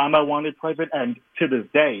at the time I wanted private, and to this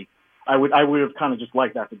day, I would have kind of just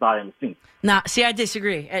liked that to die on the scene. Nah, see, I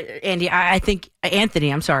disagree, Andy. I think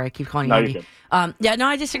Anthony. I'm sorry, I keep calling you Andy.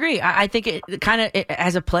 I disagree. I think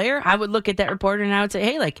as a player, I would look at that reporter and I would say,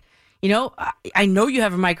 hey, like, I know you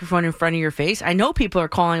have a microphone in front of your face. I know people are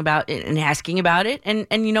calling about it and asking about it, and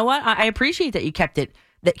you know what? I appreciate that you kept it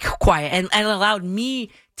quiet and allowed me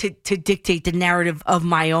to dictate the narrative of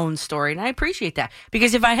my own story, and I appreciate that,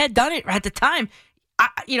 because if I had done it at the time,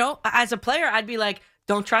 as a player, I'd be like,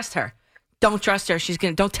 don't trust her. Don't trust her.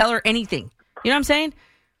 Don't tell her anything. You know what I'm saying?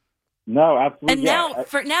 No, absolutely. And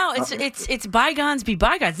now it's bygones be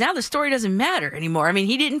bygones. Now the story doesn't matter anymore. I mean,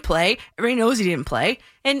 he didn't play. Everybody knows he didn't play.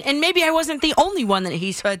 And maybe I wasn't the only one that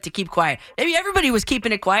he said to keep quiet. Maybe everybody was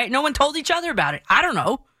keeping it quiet. No one told each other about it. I don't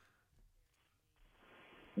know.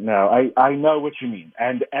 No, I know what you mean.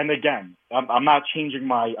 And again, I'm not changing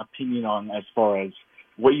my opinion on as far as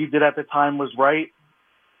what you did at the time was right.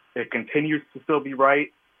 It continues to still be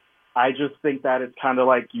right. I just think that it's kind of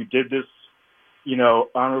like you did this,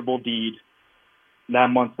 honorable deed. That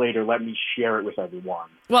months later, let me share it with everyone.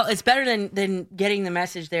 Well, it's better than getting the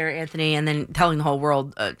message there, Anthony, and then telling the whole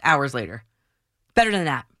world hours later. Better than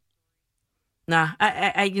that. Nah,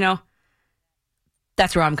 I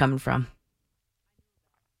that's where I'm coming from.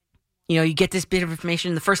 You get this bit of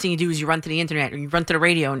information, the first thing you do is you run to the internet or you run to the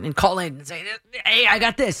radio and call in and say, hey, I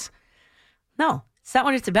got this. No, it's not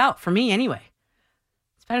what it's about for me anyway.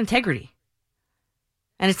 It's about integrity.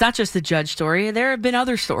 And it's not just the Judge story. There have been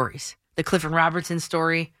other stories. The Clifford Robertson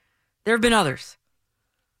story. There have been others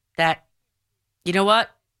that, you know what,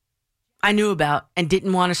 I knew about and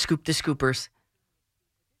didn't want to scoop the scoopers.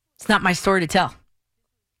 It's not my story to tell.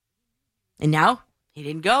 And now he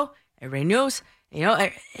didn't go. Everybody knows.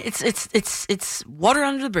 It's water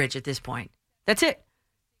under the bridge at this point. That's it.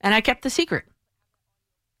 And I kept the secret.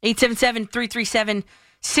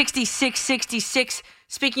 877-337-6666.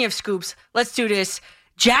 Speaking of scoops, let's do this.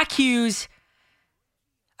 Jack Hughes,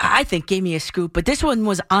 I think, gave me a scoop, but this one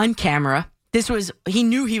was on camera. He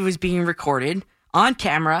knew he was being recorded on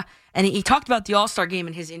camera, and he talked about the All-Star game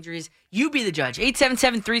and his injuries. You be the judge.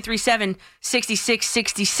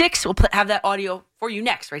 877-337-6666. We'll have that audio for you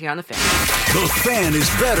next, right here on The Fan. The Fan is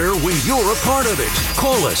better when you're a part of it.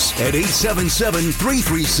 Call us at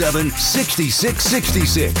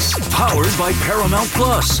 877-337-6666. Powered by Paramount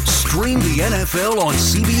Plus. Stream the NFL on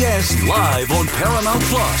CBS live on Paramount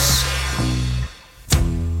Plus.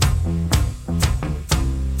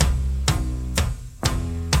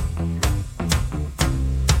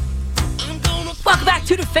 Welcome back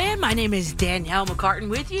to The Fan. My name is Danielle McCartan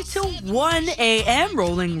with you till 1 a.m.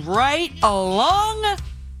 Rolling right along.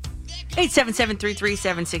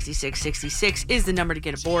 877-337-6666 is the number to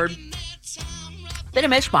get aboard. Been a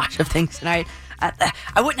mishmash of things tonight.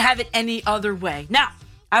 I wouldn't have it any other way. Now,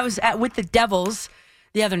 I was with the Devils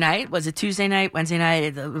the other night. Was it Tuesday night, Wednesday night?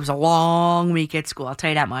 It was a long week at school, I'll tell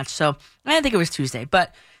you that much. So I think it was Tuesday.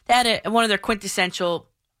 But they had one of their quintessential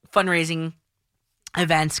fundraising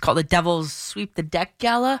events called the Devils Sweep the Deck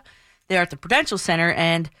Gala there at the Prudential Center,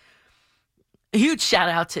 and a huge shout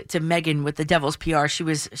out to Megan with the Devils PR. She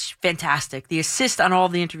was fantastic. The assist on all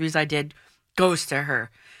the interviews I did goes to her.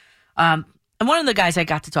 And one of the guys I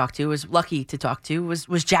got to talk to, was lucky to talk to,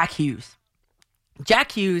 was Jack Hughes.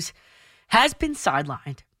 Jack Hughes has been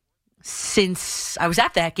sidelined since I was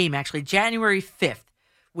at that game, actually, January 5th,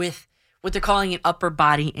 with what they're calling an upper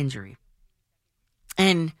body injury.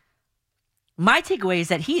 And my takeaway is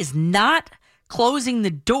that he is not closing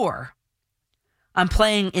the door on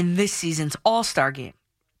playing in this season's All-Star game.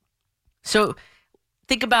 So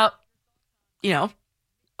think about,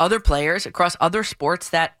 other players across other sports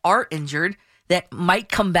that are injured that might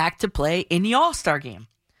come back to play in the All-Star game.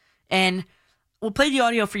 And we'll play the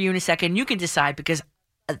audio for you in a second. You can decide, because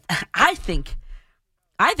I think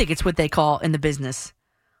it's what they call in the business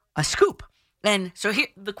a scoop. And so here,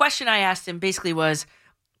 the question I asked him basically was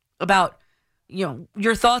about,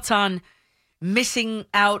 your thoughts on missing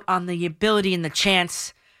out on the ability and the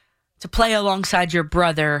chance to play alongside your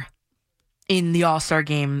brother in the All-Star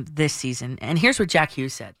game this season. And here's what Jack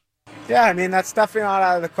Hughes said. Yeah, I mean, that's definitely not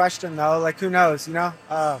out of the question, though. Like, who knows,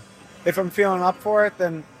 if I'm feeling up for it,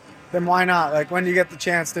 then why not? Like, when do you get the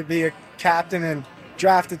chance to be a captain and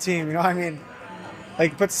draft a team, you know what I mean?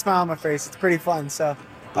 Like, it puts a smile on my face. It's pretty fun. So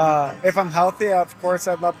if I'm healthy, of course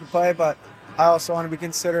I'd love to play, but I also want to be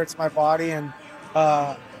considerate to my body and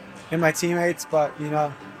my teammates. But,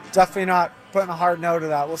 definitely not putting a hard no to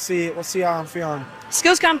that. We'll see how I'm feeling.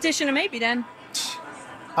 Skills competition, maybe then.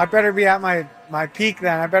 I better be at my peak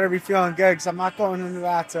then. I better be feeling good, because I'm not going into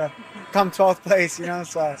that to come 12th place,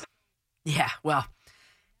 so. Yeah, well,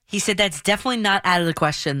 he said that's definitely not out of the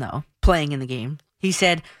question, though, playing in the game. He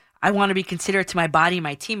said, I want to be considerate to my body and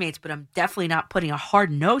my teammates, but I'm definitely not putting a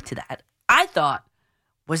hard no to that. I thought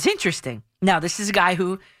was interesting. Now, this is a guy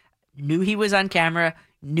who knew he was on camera,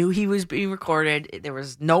 knew he was being recorded. There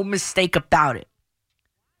was no mistake about it.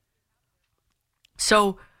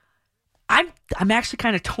 So I'm actually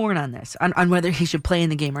kind of torn on this, on whether he should play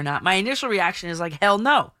in the game or not. My initial reaction is like, hell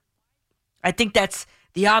no. I think that's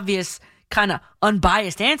the obvious kind of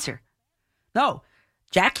unbiased answer. No,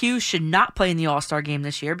 Jack Hughes should not play in the All-Star game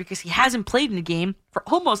this year because he hasn't played in a game for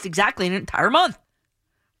almost exactly an entire month.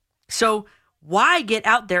 So why get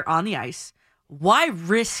out there on the ice? Why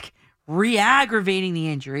risk re-aggravating the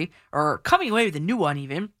injury or coming away with a new one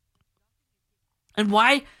even? And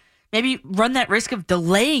why maybe run that risk of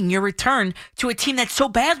delaying your return to a team that so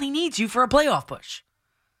badly needs you for a playoff push?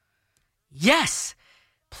 Yes,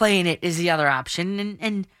 playing it is the other option,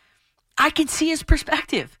 and I can see his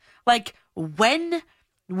perspective. Like, when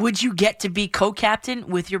would you get to be co-captain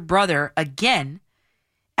with your brother again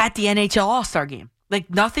at the NHL All-Star game? Like,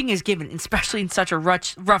 nothing is given, especially in such a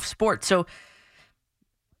rough sport. So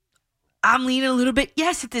I'm leaning a little bit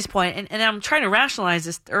yes at this point, and I'm trying to rationalize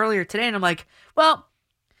this earlier today, and I'm like, well,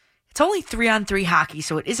 it's only 3-on-3 hockey,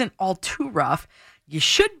 so it isn't all too rough. You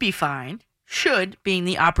should be fine. Should being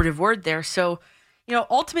the operative word there. So,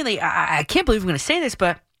 ultimately, I can't believe I'm going to say this,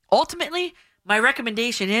 but ultimately, my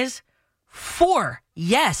recommendation is for,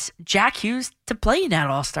 yes, Jack Hughes to play in that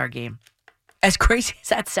All-Star game. As crazy as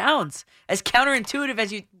that sounds, as counterintuitive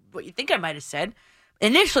as what you think I might have said.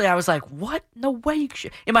 Initially, I was like, what? No way you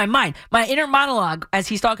should. In my mind, my inner monologue as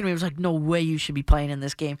he's talking to me was like, no way you should be playing in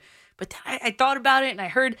this game. But then I thought about it, and I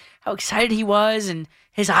heard how excited he was, and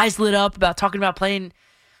his eyes lit up about talking about playing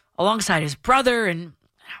alongside his brother, and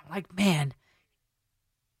I'm like, man,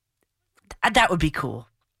 that would be cool.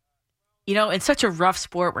 In such a rough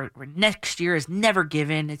sport where next year is never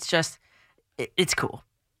given, it's just, it's cool.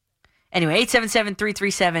 Anyway,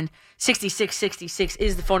 877-337-6666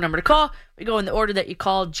 is the phone number to call. We go in the order that you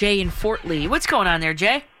called. Jay in Fort Lee. What's going on there,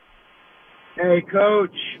 Jay? Hey,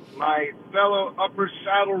 Coach, my fellow Upper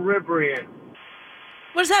Saddle Riverian.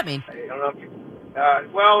 What does that mean? I don't know if you...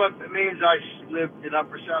 well, it means I lived in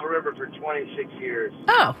Upper Saddle River for 26 years.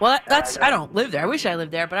 Oh, well, I don't live there. I wish I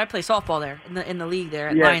lived there, but I play softball there in the league there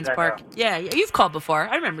at Yes, Lions I Park. know. Yeah, you've called before.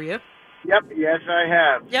 I remember you. Yep, yes, I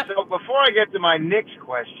have. Yep. So before I get to my Knicks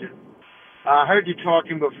question, I heard you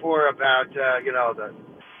talking before about,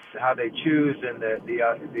 how they choose and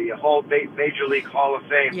the whole Major League Hall of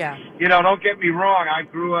Fame. Yeah. Don't get me wrong. I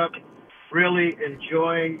grew up really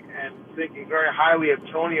enjoying and thinking very highly of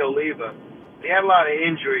Tony Oliva. He had a lot of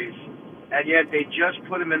injuries, and yet they just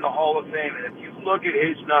put him in the Hall of Fame. And if you look at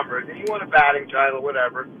his numbers, and he won a batting title,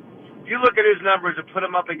 whatever, if you look at his numbers and put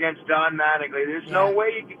him up against Don Mattingly, there's no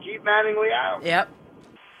way you can keep Mattingly out.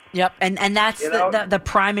 Yep, and that's the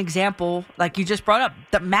prime example, like you just brought up.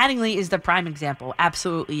 Mattingly is the prime example.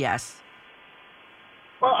 Absolutely, yes.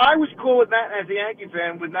 Well, I was cool with that as a Yankee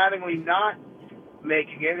fan, with Mattingly not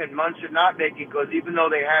making it and Munson not making it, because even though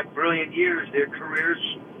they had brilliant years, their careers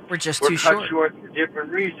were just too cut short for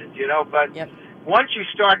different reasons, But once you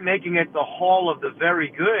start making it the Hall of the Very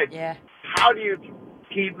Good, how do you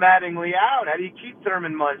keep Mattingly out? How do you keep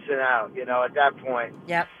Thurman Munson out, at that point?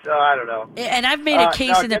 Yep. So I don't know. And I've made a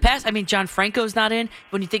case in the past. I mean, John Franco's not in.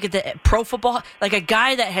 When you think of the pro football, like a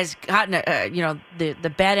guy that has gotten,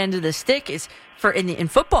 the bad end of the stick is in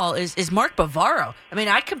football is Mark Bavaro. I mean,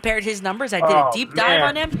 I compared his numbers. I did a deep dive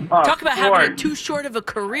on him. Talk about having too short of a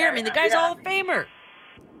career. I mean, the guy's a Hall of Famer.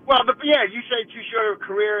 Well, you say too short of a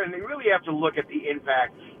career, and you really have to look at the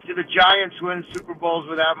impact. Do the Giants win Super Bowls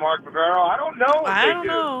without Mark Bavaro? I don't know. I don't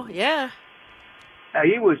know. Yeah.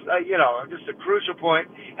 He was, just a crucial point.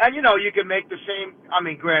 And, you can make the same. I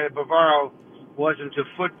mean, granted, Bavaro wasn't to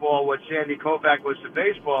football what Sandy Koufax was to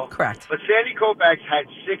baseball. Correct. But Sandy Koufax had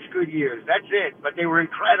 6 good years. That's it. But they were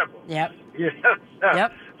incredible. Yep.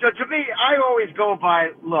 Yep. So to me, I always go by,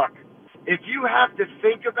 look, if you have to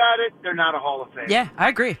think about it, they're not a Hall of Fame. Yeah, I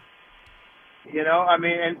agree. And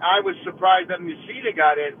I was surprised that Mussina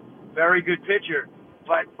got in. Very good pitcher.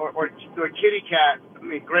 But, or Kitty Cat,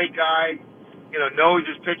 great guy, knows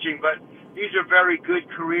his pitching, but these are very good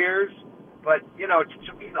careers. But,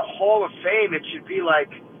 to be the Hall of Fame, it should be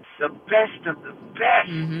like the best of the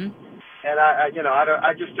best. Mm-hmm. And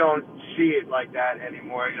I just don't see it like that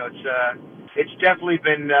anymore. It's definitely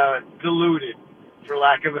been diluted, for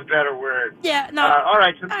lack of a better word. Yeah, no. All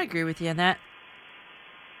right. So, I agree with you on that.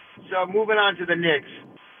 So moving on to the Knicks,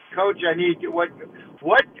 Coach. I need what?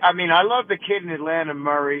 I love the kid in Atlanta,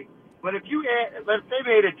 Murray. But if they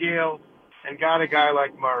made a deal and got a guy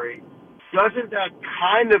like Murray, doesn't that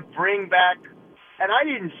kind of bring back? And I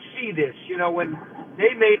didn't see this, when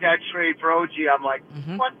they made that trade for OG. I'm like,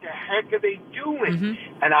 what the heck are they doing?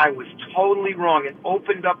 Mm-hmm. And I was totally wrong. It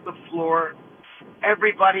opened up the floor.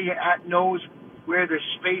 Everybody knows where their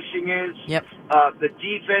spacing is. Yep. The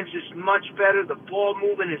defense is much better. The ball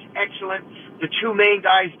movement is excellent. The two main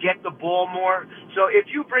guys get the ball more. So if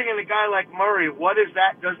you bring in a guy like Murray, what is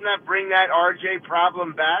that? Doesn't that bring that RJ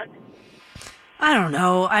problem back? I don't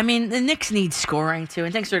know. I mean, the Knicks need scoring, too.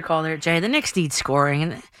 And thanks for the call there, Jay. The Knicks need scoring.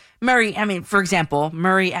 And Murray, for example,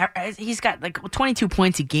 he's got like 22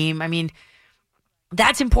 points a game. I mean,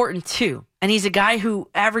 that's important, too. And he's a guy who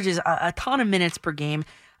averages a ton of minutes per game.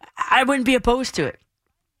 I wouldn't be opposed to it.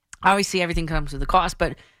 Obviously, everything comes with a cost.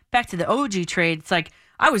 But back to the OG trade, it's like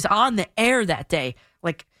I was on the air that day,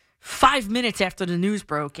 like 5 minutes after the news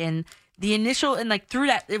broke. And the initial, and like through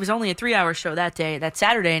that, it was only a 3-hour show that day, that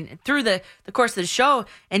Saturday. And through the course of the show,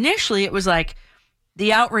 initially it was like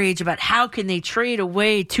the outrage about how can they trade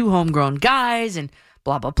away 2 homegrown guys and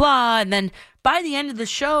blah, blah, blah. And then by the end of the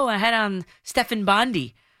show, I had on Stephen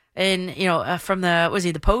Bondi and, from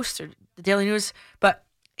the Post or the Daily News, but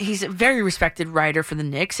he's a very respected writer for the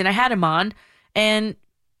Knicks, and I had him on, and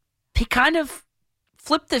he kind of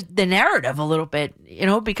flipped the narrative a little bit,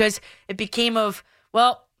 because it became of,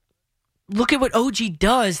 well, look at what OG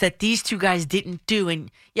does that these two guys didn't do, and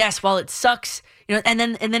yes, while it sucks, and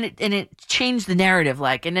then it changed the narrative,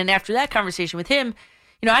 and then after that conversation with him,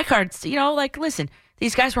 listen,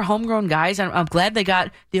 these guys were homegrown guys. I'm glad they got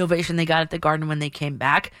the ovation they got at the Garden when they came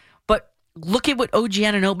back, but look at what OG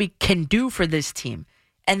Anunoby can do for this team.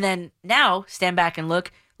 And then now stand back and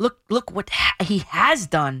look what he has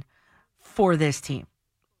done for this team.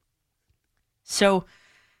 So,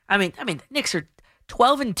 the Knicks are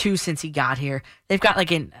 12-2 since he got here. They've got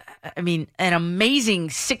an amazing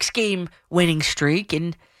 6-game winning streak,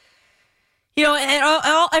 and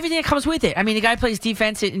everything that comes with it. The guy plays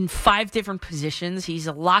defense in 5 different positions. He's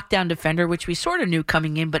a lockdown defender, which we sort of knew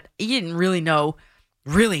coming in, but you didn't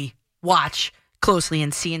really watch closely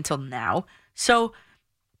and see until now. So,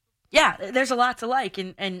 yeah, there's a lot to like,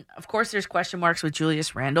 and of course there's question marks with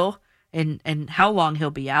Julius Randle and how long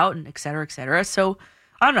he'll be out, and et cetera, et cetera. So,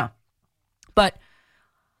 I don't know. But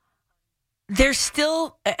there's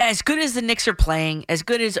still, as good as the Knicks are playing, as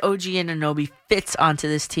good as OG Anunoby fits onto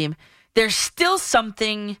this team, there's still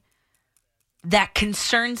something that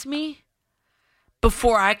concerns me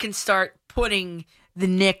before I can start putting the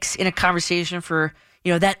Knicks in a conversation for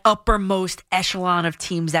that uppermost echelon of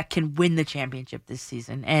teams that can win the championship this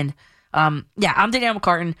season. And, I'm Danielle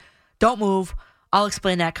McCartan. Don't move. I'll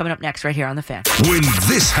explain that coming up next right here on The Fan. When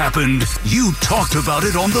this happened, you talked about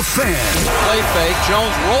it on The Fan. Play fake.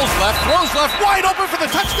 Jones rolls left, throws left, wide open for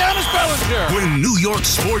the touchdown is Bellinger. When New York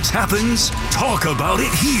sports happens, talk about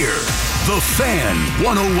it here. The Fan,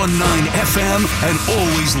 101.9 FM, and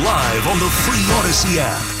always live on the free Odyssey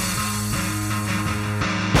app.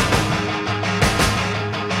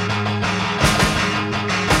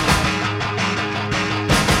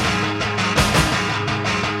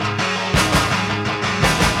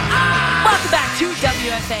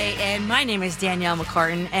 WFA, and my name is Danielle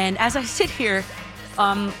McCartan, and as I sit here,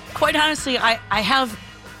 quite honestly, I have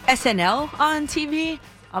SNL on TV,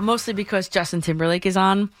 mostly because Justin Timberlake is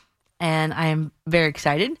on, and I am very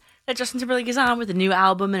excited that Justin Timberlake is on with a new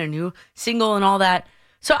album and a new single and all that.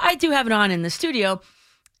 So I do have it on in the studio,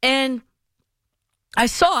 and I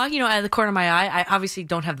saw, out of the corner of my eye, I obviously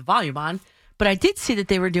don't have the volume on, but I did see that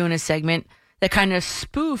they were doing a segment that kind of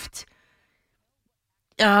spoofed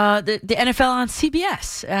the NFL on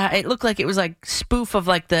CBS. It looked like it was like spoof of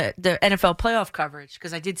like the NFL playoff coverage,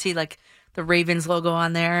 because I did see like the Ravens logo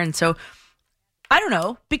on there. And so I don't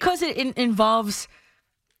know, because it involves,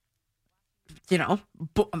 a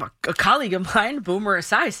colleague of mine, Boomer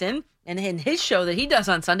Esiason, and in his show that he does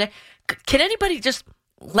on Sunday. Can anybody just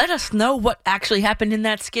let us know what actually happened in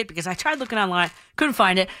that skit? Because I tried looking online, couldn't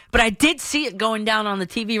find it, but I did see it going down on the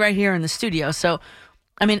TV right here in the studio. So,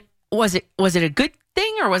 I mean, was it a good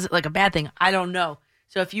thing or was it like a bad thing? I don't know.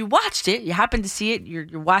 So if you watched it, you happen to see it, you're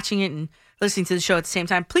watching it and listening to the show at the same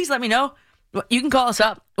time, please let me know. You can call us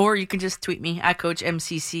up, or you can just tweet me at Coach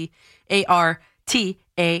MCCARTAN.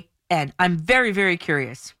 I'm very, very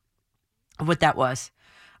curious of what that was.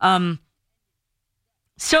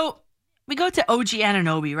 So we go to OG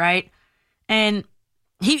Anunoby, right? And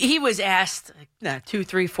he was asked 2,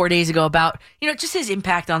 3, 4 days ago about, just his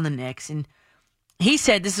impact on the Knicks. And he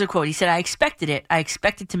said, this is a quote, he said, I expected it. I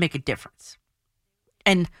expected to make a difference.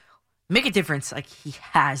 And make a difference like he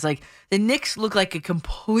has. Like, the Knicks look like a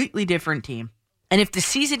completely different team. And if the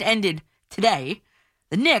season ended today,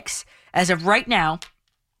 the Knicks, as of right now,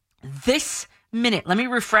 this minute, let me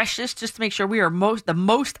refresh this just to make sure we are the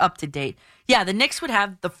most up to date. Yeah, the Knicks would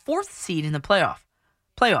have the 4th seed in the playoffs,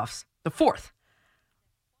 the 4th.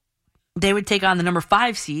 They would take on the number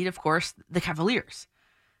 5 seed, of course, the Cavaliers.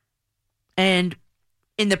 And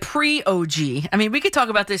in the pre-OG, I mean, we could talk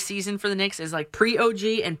about this season for the Knicks as like pre-OG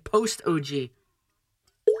and post-OG.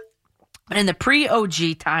 But in the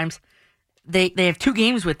pre-OG times, they have 2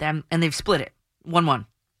 games with them, and they've split it 1-1.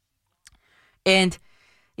 And,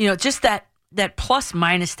 just that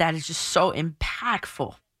plus-minus stat is just so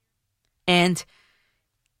impactful. And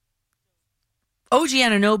OG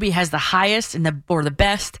Anunoby has the highest or the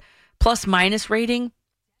best plus-minus rating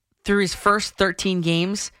through his first 13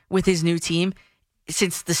 games with his new team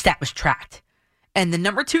since the stat was tracked. And the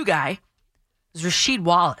number 2 guy was Rasheed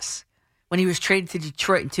Wallace when he was traded to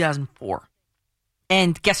Detroit in 2004.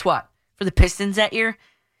 And guess what? For the Pistons that year,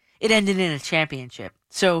 it ended in a championship.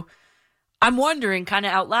 So I'm wondering kind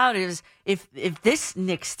of out loud is if this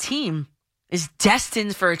Knicks team is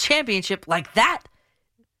destined for a championship like that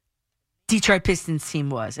Detroit Pistons team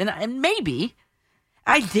was. And maybe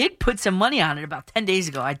I did put some money on it about 10 days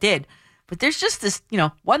ago. I did. But there's just this,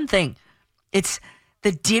 one thing. It's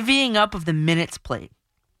the divvying up of the minutes played.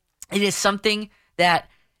 It is something that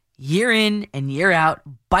year in and year out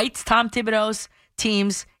bites Tom Thibodeau's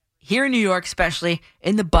teams, here in New York especially,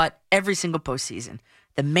 in the butt every single postseason.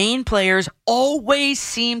 The main players always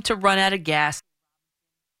seem to run out of gas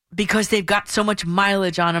because they've got so much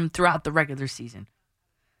mileage on them throughout the regular season.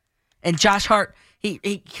 And Josh Hart,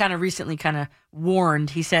 he kind of recently warned.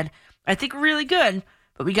 He said, I think we're really good,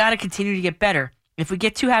 but we got to continue to get better. If we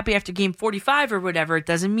get too happy after game 45 or whatever, it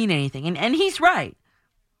doesn't mean anything. And he's right.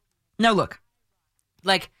 Now, look,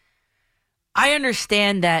 I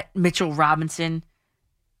understand that Mitchell Robinson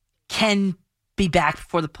can be back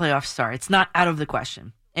before the playoffs start. It's not out of the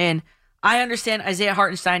question. And I understand Isaiah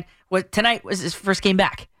Hartenstein, tonight was his first game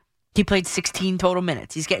back. He played 16 total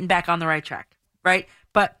minutes. He's getting back on the right track, right?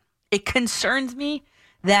 But it concerns me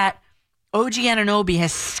that OG Anunoby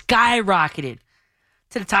has skyrocketed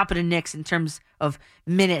to the top of the Knicks in terms of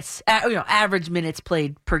minutes, average minutes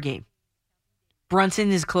played per game.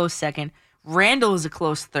 Brunson is a close second. Randall is a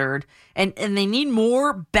close third. And they need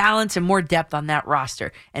more balance and more depth on that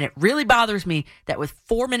roster. And it really bothers me that with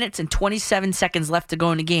 4 minutes and 27 seconds left to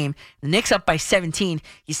go in the game, the Knicks up by 17,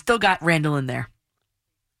 you still got Randall in there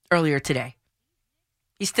earlier today.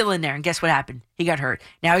 He's still in there, and guess what happened? He got hurt.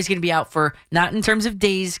 Now he's going to be out for, not in terms of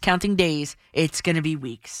days, counting days, it's going to be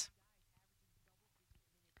weeks.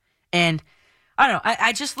 And I don't know,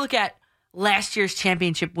 I just look at last year's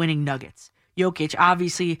championship winning Nuggets. Jokic,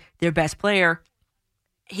 obviously their best player,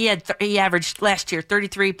 he averaged last year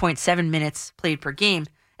 33.7 minutes played per game.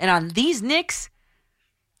 And on these Knicks,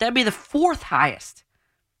 that'd be the 4th highest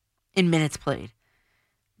in minutes played.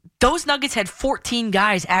 Those Nuggets had 14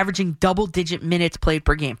 guys averaging double-digit minutes played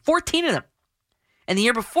per game. 14 of them. And the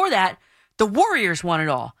year before that, the Warriors won it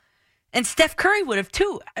all. And Steph Curry would have,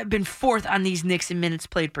 too, been 4th on these Knicks in minutes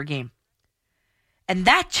played per game. And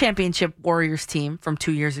that championship Warriors team from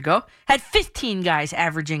 2 years ago had 15 guys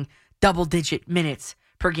averaging double-digit minutes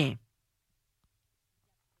per game.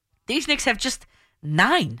 These Knicks have just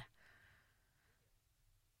 9.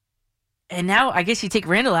 And now I guess you take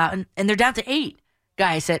Randall out, and they're down to 8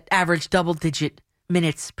 guys that average double-digit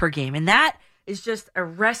minutes per game. And that is just a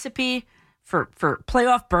recipe for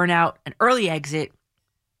playoff burnout, an early exit.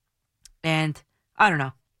 And I don't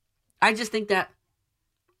know. I just think that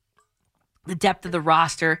the depth of the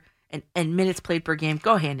roster and minutes played per game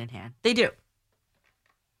go hand in hand. They do.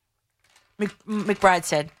 McBride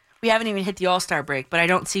said, we haven't even hit the All-Star break, but I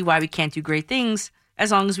don't see why we can't do great things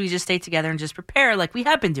as long as we just stay together and just prepare like we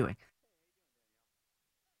have been doing.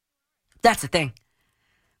 That's the thing.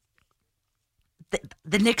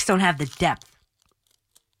 The Knicks don't have the depth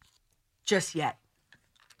just yet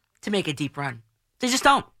to make a deep run. They just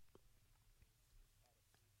don't.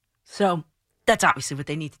 So that's obviously what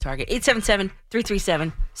they need to target.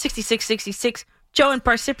 877-337-6666. Joe in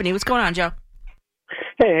Parsippany. What's going on, Joe?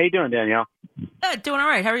 Hey, how you doing, Danielle? Doing all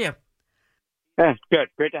right. How are you? Yeah, good.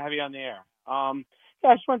 Great to have you on the air. I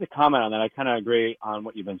just wanted to comment on that. I kind of agree on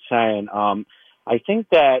what you've been saying. I think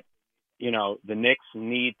that, the Knicks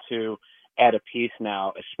need to add a piece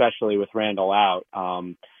now, especially with Randall out.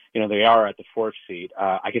 They are at the 4th seed.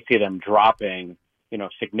 I could see them dropping,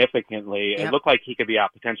 significantly. Yep. It looked like he could be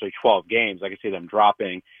out potentially 12 games. I could see them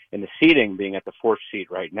dropping in the seeding, being at the 4th seed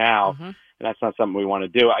right now. Mm-hmm. And that's not something we want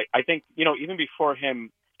to do. I think, even before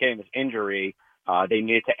him getting this injury, they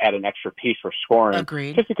needed to add an extra piece for scoring.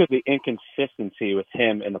 Agreed. Just because of the inconsistency with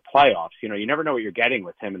him in the playoffs. You never know what you're getting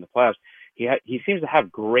with him in the playoffs. He seems to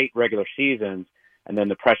have great regular seasons, and then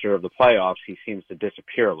the pressure of the playoffs, he seems to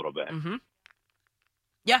disappear a little bit. Mm-hmm.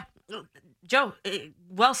 Yeah. Joe,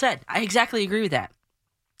 well said. I exactly agree with that.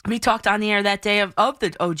 We talked on the air that day of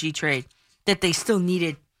the OG trade that they still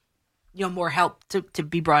needed, more help to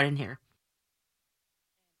be brought in here.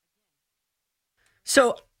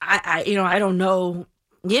 So I don't know.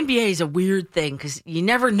 The NBA is a weird thing because you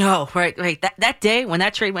never know, right? Like that day when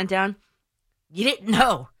that trade went down, you didn't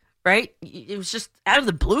know, right? It was just out of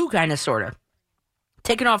the blue, kind of, sort of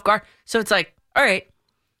taken off guard. So it's like, all right,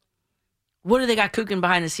 what do they got cooking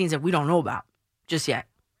behind the scenes that we don't know about just yet?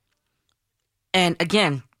 And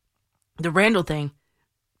again, the Randall thing,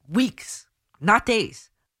 weeks, not days.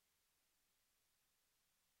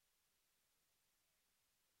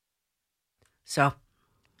 So,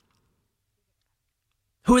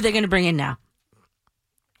 who are they going to bring in now?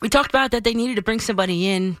 We talked about that they needed to bring somebody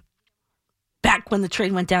in back when the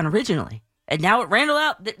trade went down originally. And now with Randall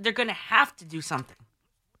out, they're going to have to do something.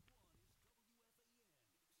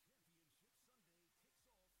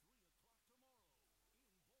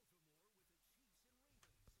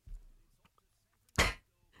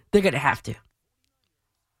 They're going to have to. And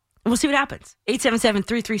we'll see what happens.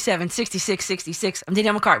 877-337-6666. I'm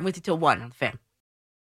Danielle McCartan with you till 1 on the Fan.